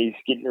arrow and he's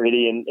getting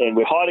ready. And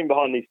we're hiding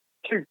behind these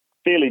two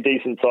fairly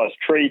decent-sized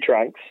tree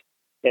trunks.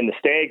 And the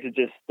stags are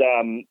just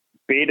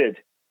bedded.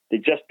 They're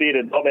just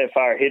bedded, not that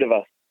far ahead of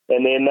us.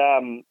 And then,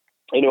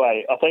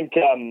 anyway, I think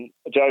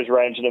Joe's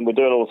ranging and we're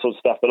doing all sorts of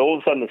stuff. But all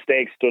of a sudden the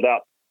stags stood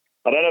up.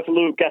 I don't know if a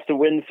little gust of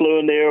wind flew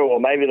in there or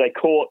maybe they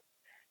caught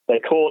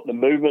the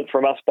movement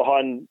from us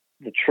behind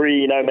the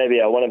tree, maybe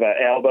one of our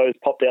elbows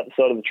popped out the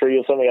side of the tree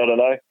or something, I don't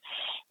know.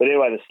 But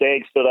anyway, the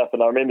stag stood up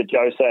and I remember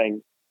Joe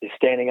saying, they're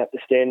standing up.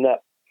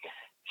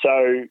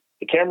 So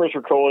the camera's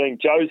recording,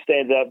 Joe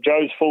stands up,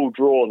 Joe's full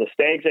draw. The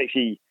stags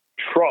actually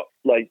trot,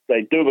 like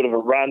they do a bit of a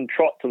run,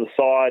 trot to the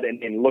side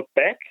and then look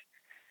back.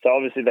 So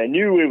obviously they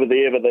knew we were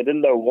there, but they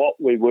didn't know what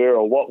we were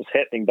or what was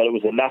happening, but it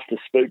was enough to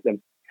spook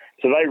them.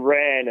 So they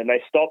ran and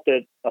they stopped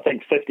at, I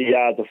think, 50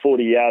 yards or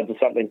 40 yards or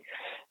something.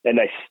 And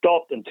they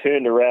stopped and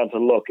turned around to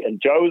look. And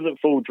Joe was at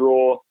full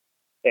draw,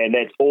 and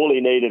that's all he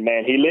needed,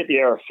 man. He let the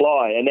arrow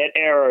fly, and that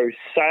arrow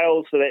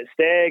sails for that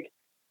stag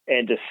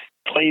and just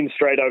clean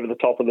straight over the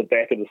top of the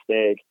back of the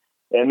stag.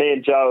 And me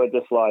and Joe are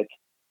just like,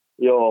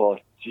 you're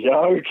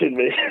joking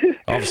me.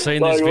 I've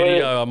seen this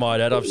video, I might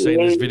add. I've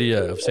seen this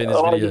video. I've seen it.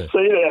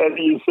 Have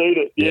you seen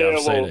it? Yeah,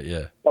 I've seen it,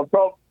 yeah.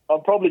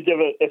 I'm probably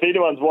giving, if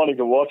anyone's wanting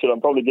to watch it, I'm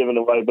probably giving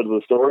away a bit of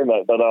the story,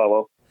 mate. But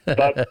oh well.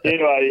 But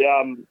anyway,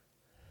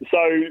 so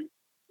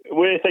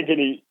we're thinking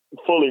he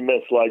fully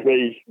missed. Like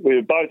we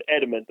were both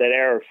adamant that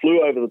arrow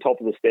flew over the top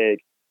of the stag.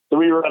 So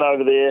we run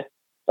over there.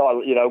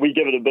 We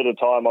give it a bit of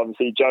time.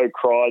 Obviously, Joe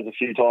cries a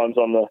few times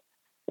on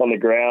the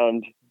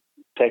ground,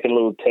 taking a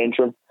little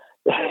tantrum,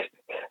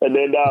 and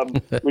then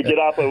we get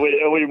up and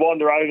we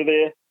wander over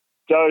there.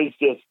 Joe's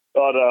just,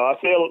 I don't know. I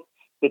feel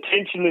the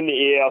tension in the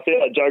air. I feel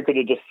like Joe could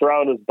have just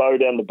thrown his bow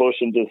down the bush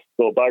and just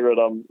thought, bugger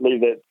it,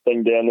 leave that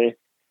thing down there.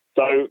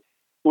 So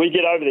we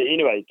get over there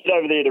anyway,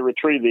 to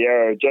retrieve the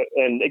arrow,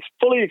 and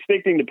fully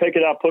expecting to pick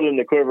it up, put it in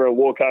the quiver and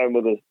walk home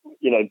with a,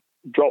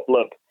 drop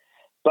lip.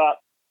 But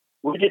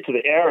we get to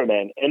the arrow,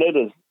 man, and it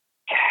is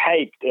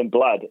caked in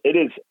blood. It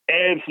is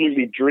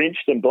absolutely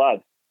drenched in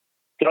blood.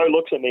 Joe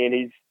looks at me and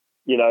he's,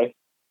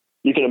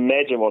 you can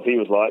imagine what he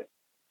was like.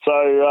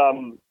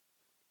 So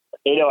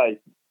anyway,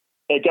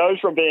 it goes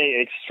from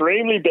being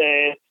extremely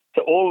bad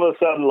to all of a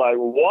sudden like,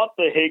 what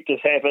the heck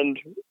just happened?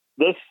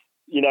 This,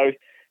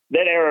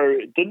 that arrow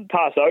didn't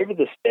pass over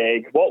the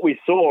stag. What we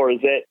saw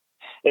is that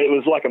it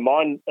was like a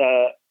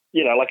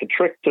like a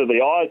trick to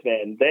the eyes,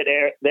 man.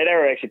 That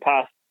arrow actually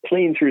passed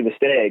clean through the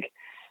stag.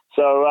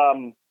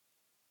 So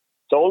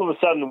all of a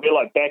sudden we're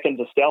like back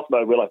into stealth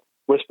mode. We're like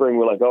whispering.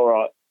 We're like, all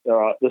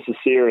right, this is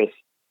serious.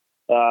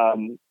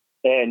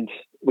 And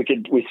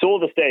we saw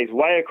the stags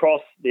way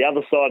across the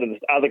other side of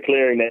this other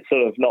clearing that's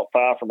sort of not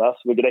far from us.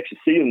 We could actually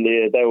see them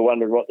there. They were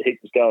wondering what the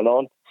heck was going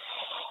on.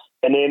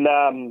 And then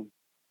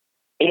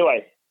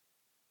anyway,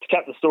 to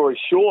cut the story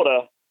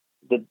shorter,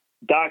 the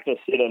darkness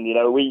set in.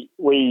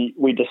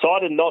 We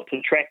decided not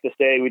to track the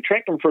stag. We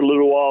tracked them for a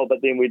little while, but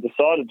then we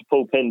decided to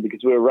pull pin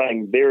because we were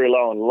running very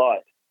low on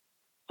light.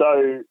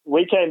 So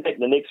we came back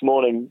the next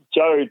morning,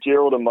 Joe,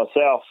 Gerald, and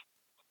myself,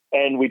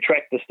 and we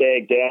tracked the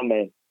stag down,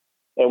 man.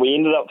 And we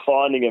ended up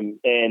finding him.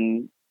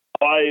 And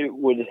I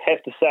would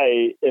have to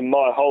say, in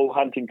my whole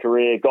hunting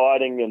career,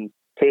 guiding and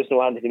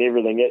personal hunting and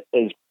everything, it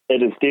is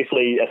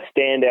definitely a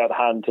standout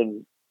hunt.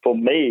 And for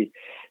me,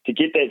 to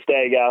get that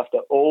stag after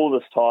all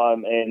this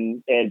time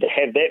and to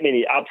have that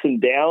many ups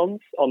and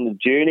downs on the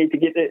journey to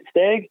get that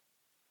stag,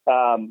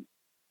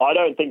 I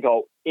don't think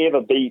I'll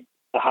ever beat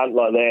a hunt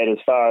like that as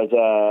far as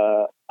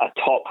a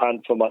top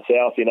hunt for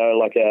myself,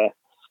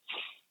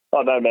 I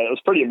don't know, man. It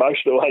was pretty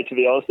emotional, to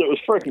be honest. It was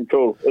freaking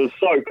cool. It was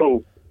so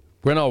cool.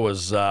 When I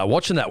was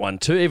watching that one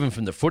too, even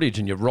from the footage,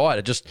 and you're right,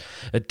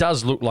 it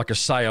does look like a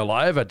sail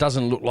over. It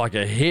doesn't look like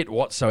a hit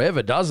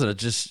whatsoever, does it? It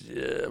just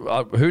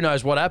who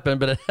knows what happened,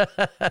 but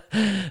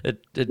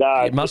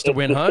it must have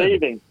went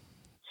deceiving. home.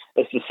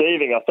 It's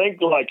deceiving. I think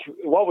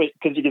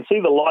because you can see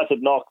the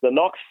lighted knock, the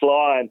knock's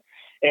flying,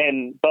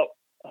 but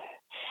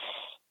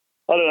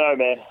I don't know,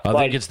 man. I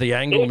think it's the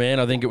angle, man.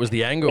 I think it was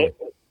the angle.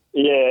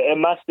 It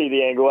must be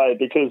the angle,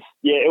 because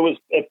it was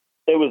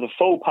a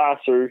full pass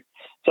through.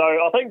 So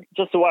I think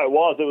just the way it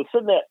was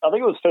sitting at, I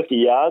think it was 50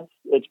 yards.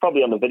 It's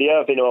probably on the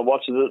video. If anyone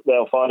watches it,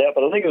 they'll find out.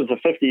 But I think it was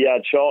a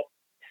 50-yard shot.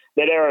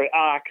 That arrow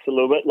arcs a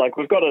little bit. Like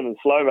we've got it in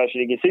slow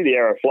motion. You can see the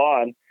arrow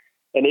flying.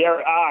 And the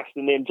arrow arcs,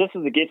 and then just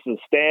as it gets to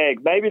the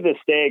stag, maybe the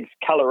stag's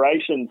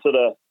coloration sort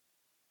of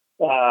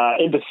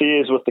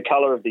interferes with the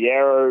color of the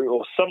arrow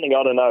or something,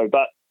 I don't know.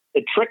 But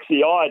it tricks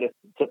the eye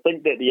to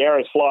think that the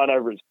arrow's flying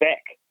over its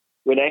back,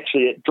 when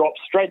actually it drops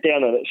straight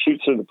down and it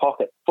shoots through the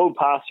pocket, full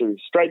pass-through,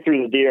 straight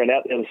through the deer and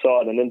out the other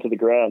side and into the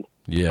ground.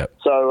 Yeah.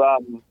 So,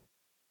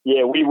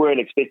 we weren't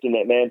expecting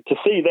that, man. To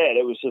see that,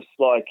 it was just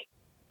like,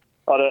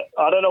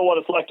 I don't know what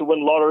it's like to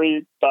win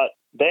lottery, but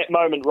that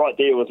moment right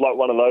there was like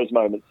one of those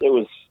moments. It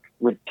was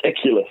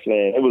ridiculous,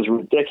 man. It was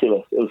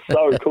ridiculous. It was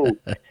so cool.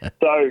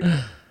 So,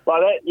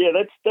 like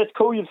that, that's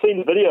cool. You've seen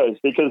the videos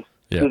because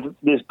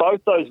there's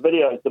both those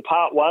videos. The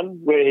part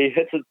one where he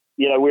hits it,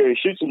 where he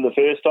shoots him the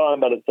first time,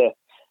 but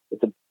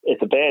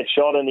it's a bad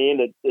shot in the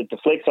end. It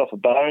deflects off a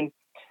bone.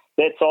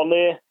 That's on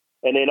there.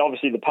 And then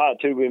obviously the part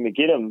two when we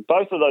get him.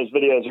 Both of those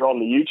videos are on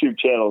the YouTube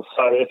channel.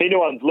 So if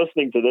anyone's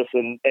listening to this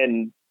and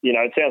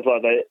it sounds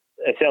like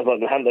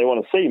the hunt they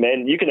want to see,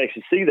 man, you can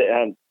actually see that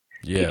hunt.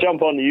 Yeah. You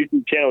jump on the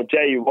YouTube channel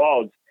JU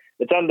Wilds.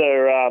 It's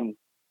under I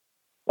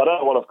don't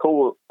know what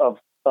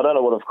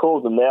I've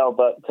called them now,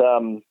 but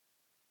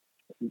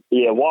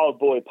Wild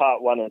Boy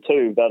Part 1 and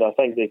 2, but I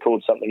think they're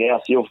called something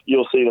else.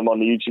 You'll see them on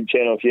the YouTube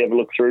channel if you have a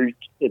look through.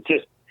 It's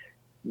just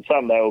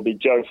someday will be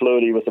Joe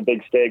Flutie with a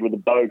big stag with a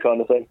bow kind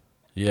of thing.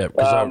 Yeah,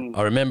 because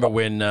I remember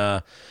when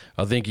I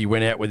think he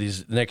went out with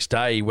his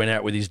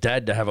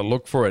dad to have a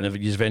look for it, and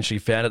he eventually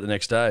found it the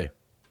next day.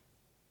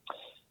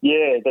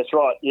 Yeah, that's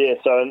right. Yeah,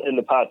 so in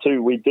the part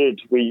two, we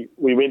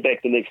went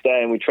back the next day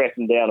and we tracked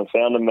him down and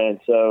found him, man.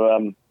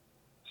 So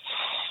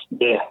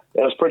that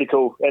was pretty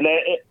cool. And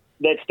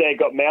that stag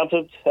got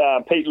mounted.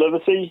 Pete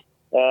Livesey,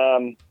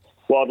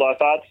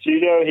 Wildlife Arts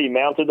Studio, he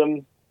mounted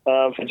him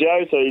for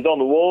Joe, so he's on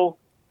the wall,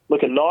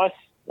 looking nice.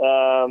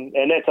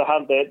 And that's a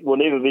hunt that will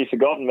never be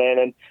forgotten, man.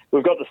 And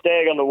we've got the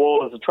stag on the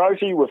wall as a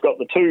trophy. We've got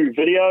the 2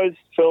 videos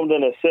filmed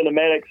in a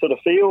cinematic sort of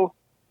feel.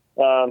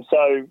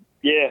 So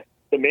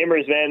the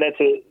memories, man.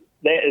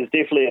 That is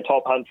definitely a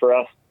top hunt for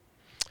us.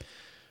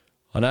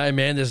 I know,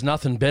 man. There's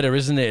nothing better,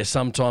 isn't there?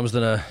 Sometimes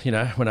than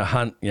when a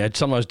hunt,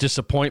 sometimes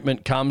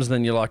disappointment comes,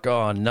 then you're like,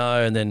 oh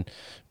no,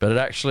 but it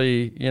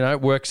actually,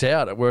 it works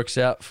out. It works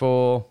out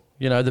for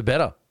the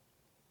better.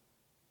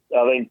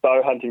 I think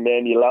bow hunting,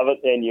 man, you love it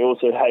and you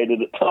also hate it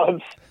at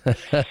times.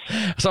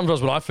 Sometimes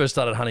when I first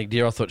started hunting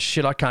deer, I thought,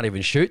 shit, I can't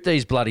even shoot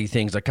these bloody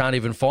things. I can't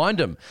even find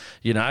them,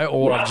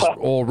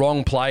 or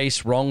wrong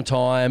place, wrong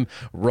time,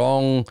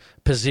 wrong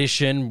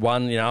position.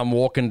 One, I'm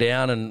walking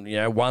down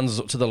and, one's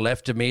to the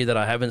left of me that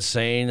I haven't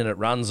seen and it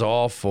runs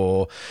off,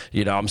 or,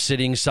 I'm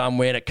sitting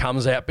somewhere and it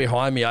comes out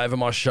behind me over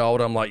my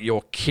shoulder. I'm like,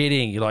 you're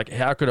kidding. You're like,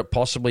 how could it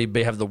possibly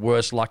have the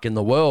worst luck in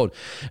the world?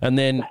 And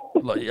then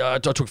I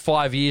took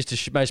 5 years to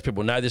shoot. Most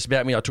people know this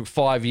about me. I took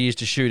 5 years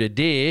to shoot a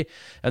deer,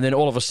 and then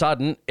all of a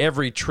sudden,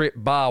 every trip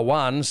bar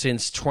one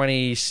since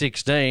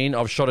 2016,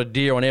 I've shot a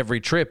deer on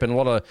every trip. And a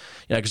lot of,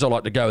 because I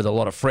like to go with a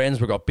lot of friends.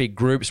 We've got big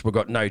groups. We've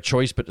got no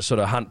choice but to sort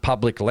of hunt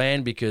public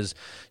land because,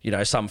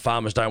 some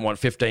farmers don't want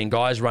 15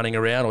 guys running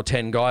around or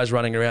 10 guys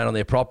running around on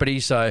their property.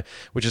 So,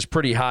 which is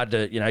pretty hard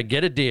to,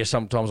 get a deer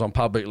sometimes on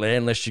public land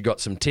unless you got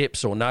some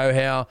tips or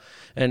know-how.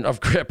 And I've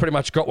pretty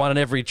much got one on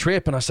every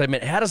trip. And I say,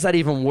 man, how does that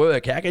even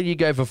work? How can you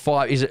go for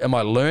 5? Am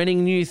I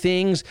learning new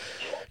things?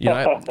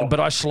 But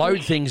I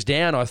slowed things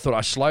down. I thought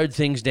I slowed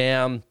things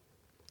down.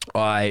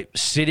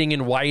 Sitting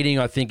and waiting,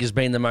 I think, has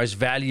been the most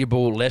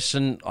valuable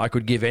lesson I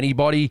could give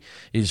anybody,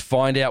 is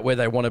find out where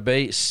they want to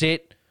be.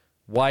 Sit,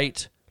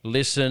 wait,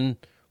 listen,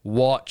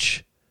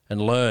 watch,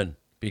 and learn.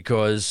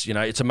 Because,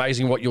 it's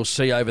amazing what you'll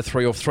see over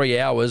 3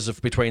 hours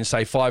of between,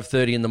 say,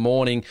 5:30 in the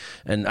morning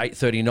and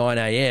 8:30, 9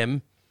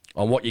 a.m.,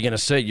 on what you're going to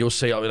see. You'll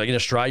see, like in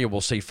Australia, we'll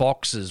see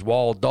foxes,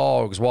 wild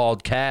dogs,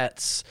 wild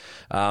cats,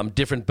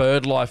 different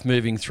bird life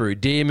moving through,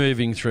 deer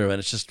moving through, and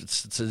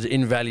it's an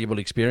invaluable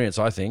experience,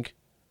 I think.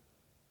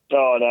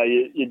 Oh, no,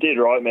 you did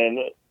right, man.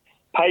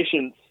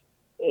 Patience,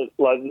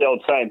 like the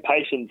old saying,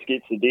 patience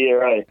gets the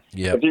deer, eh?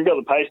 Yep. If you've got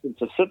the patience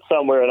to sit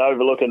somewhere and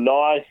overlook a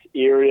nice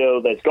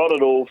area that's got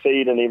it all,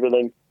 feed and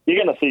everything,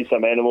 you're going to see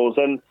some animals.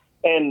 And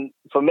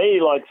for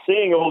me, like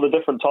seeing all the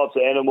different types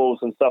of animals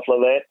and stuff like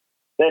that,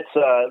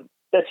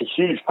 that's a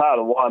huge part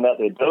of why I'm out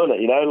there doing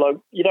it, Like,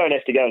 you don't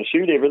have to go and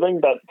shoot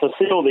everything, but to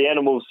see all the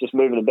animals just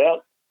moving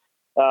about,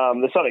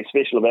 there's something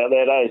special about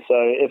that, eh? So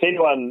if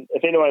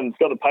anyone's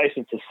got the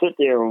patience to sit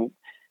there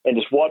and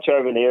just watch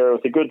over an area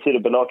with a good set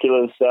of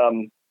binoculars,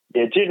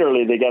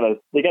 generally they're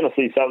gonna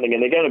see something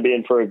and they're gonna be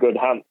in for a good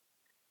hunt,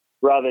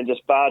 rather than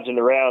just barging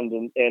around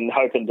and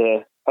hoping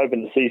to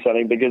see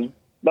something, because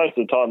most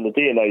of the time the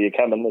deer know you're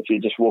coming if you're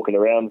just walking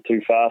around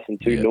too fast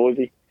and too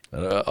noisy.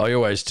 I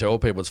always tell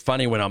people, it's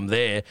funny when I'm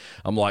there,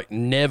 I'm like,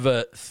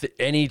 never,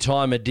 any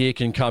time a deer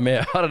can come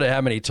out. I don't know how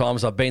many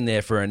times I've been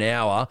there for an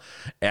hour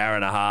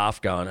and a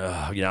half going,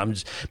 I'm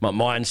just, my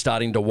mind's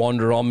starting to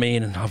wander on me,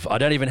 and I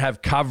don't even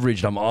have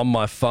coverage. I'm on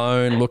my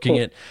phone looking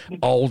at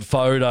old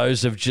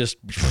photos of just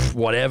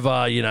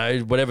whatever,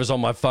 whatever's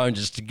on my phone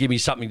just to give me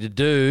something to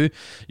do,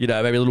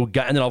 maybe a little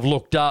game. And then I've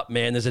looked up,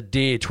 man, there's a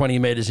deer 20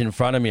 meters in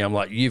front of me. I'm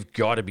like, you've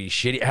got to be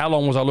shitty. How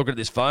long was I looking at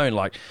this phone?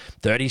 Like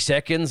 30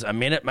 seconds, a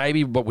minute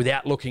maybe, but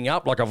without looking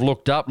up. Like, I've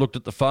looked up, looked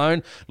at the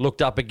phone,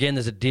 looked up again,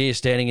 there's a deer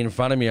standing in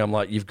front of me. I'm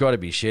like, you've got to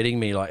be shitting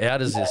me. Like, how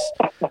does this,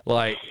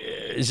 like,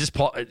 is this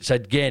so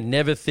again,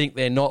 never think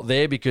they're not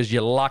there, because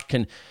your luck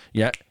can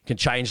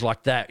change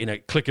like that.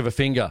 Click of a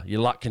finger,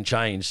 your luck can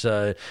change.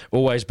 So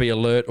always be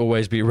alert,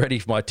 always be ready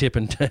for my tip,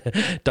 and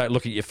don't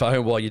look at your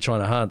phone while you're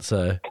trying to hunt.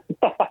 So.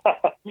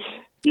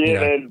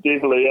 Yeah, man,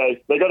 definitely. Yeah.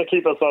 They got to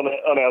keep us on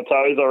our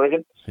toes, I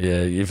reckon.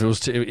 Yeah, if it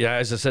was,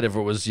 as I said, if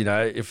it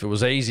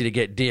was easy to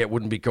get deer, it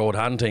wouldn't be called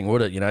hunting,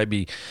 would it? It'd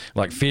be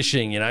like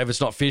fishing. If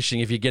it's not fishing,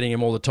 if you're getting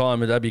them all the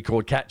time, it'd be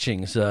called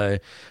catching. So,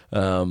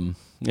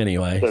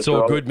 anyway, it's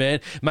all good,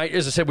 man. Mate,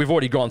 as I said, we've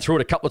already gone through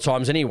it a couple of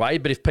times anyway,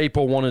 but if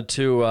people wanted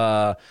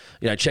to,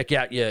 check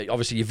out your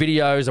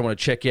videos, I want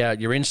to check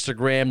out your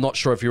Instagram. Not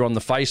sure if you're on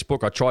the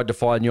Facebook. I tried to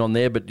find you on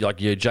there, but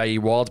like your J.E.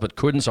 Wilds, but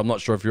couldn't, so I'm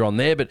not sure if you're on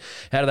there. But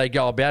how do they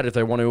go about it if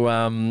they want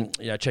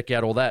to, check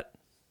out all that?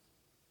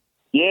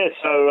 Yeah,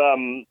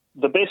 so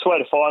the best way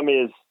to find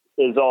me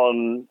is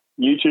on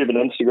YouTube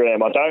and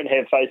Instagram. I don't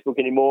have Facebook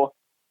anymore.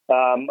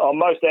 I'm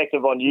most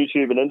active on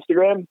YouTube and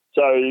Instagram.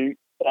 So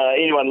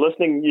anyone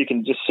listening, you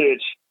can just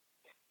search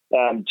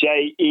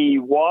J.E.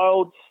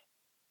 Wilds,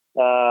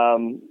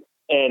 and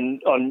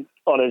on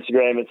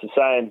Instagram it's the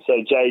same.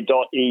 So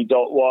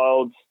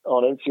J.E.Wilds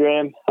on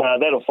Instagram.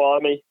 That'll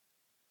find me.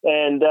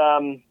 And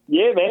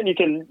yeah, man, you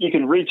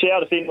can reach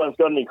out if anyone's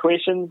got any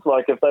questions,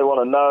 like if they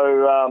want to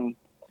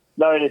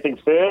know anything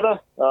further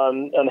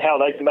on how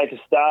they can make a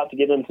start to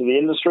get into the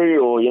industry,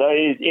 or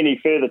any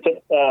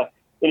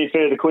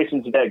further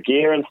questions about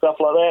gear and stuff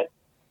like that.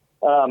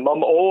 I'm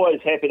always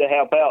happy to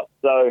help out.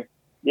 So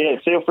yeah,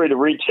 feel free to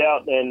reach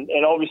out, and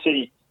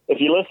obviously if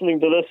you're listening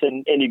to this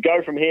and you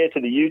go from here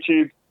to the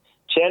YouTube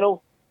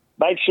channel,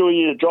 make sure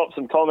you drop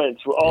some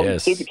comments. I'm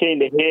super keen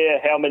to hear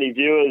how many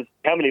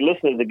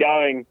listeners are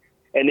going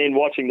and then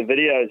watching the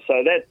videos.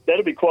 So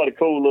that'll be quite a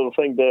cool little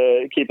thing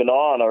to keep an eye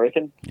on, I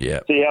reckon. Yeah.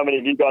 See how many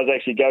of you guys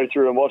actually go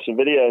through and watch the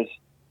videos.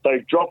 So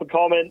drop a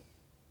comment,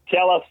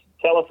 tell us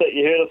that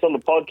you heard us on the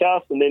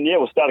podcast, and then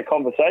we'll start a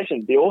conversation.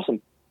 It'd be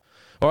awesome.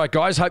 All right,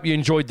 guys, hope you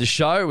enjoyed the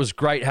show. It was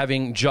great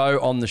having Joe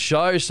on the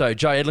show. So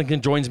Joe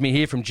Edlington joins me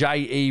here from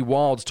J.E.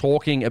 Wilds,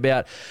 talking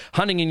about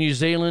hunting in New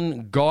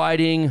Zealand,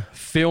 guiding,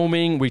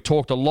 filming. We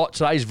talked a lot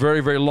today. It's a very,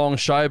 very long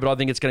show, but I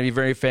think it's going to be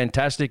very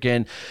fantastic,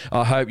 and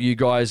I hope you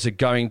guys are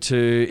going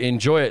to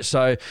enjoy it.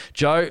 So,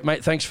 Joe,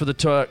 mate, thanks for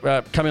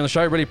coming on the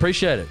show. Really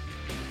appreciate it.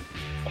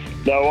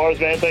 No worries,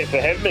 man. Thanks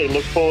for having me.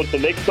 Look forward to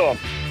next time.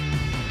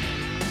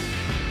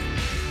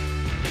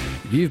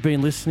 You've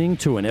been listening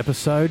to an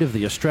episode of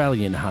the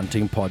Australian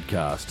Hunting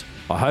Podcast.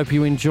 I hope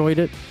you enjoyed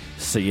it.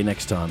 See you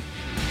next time.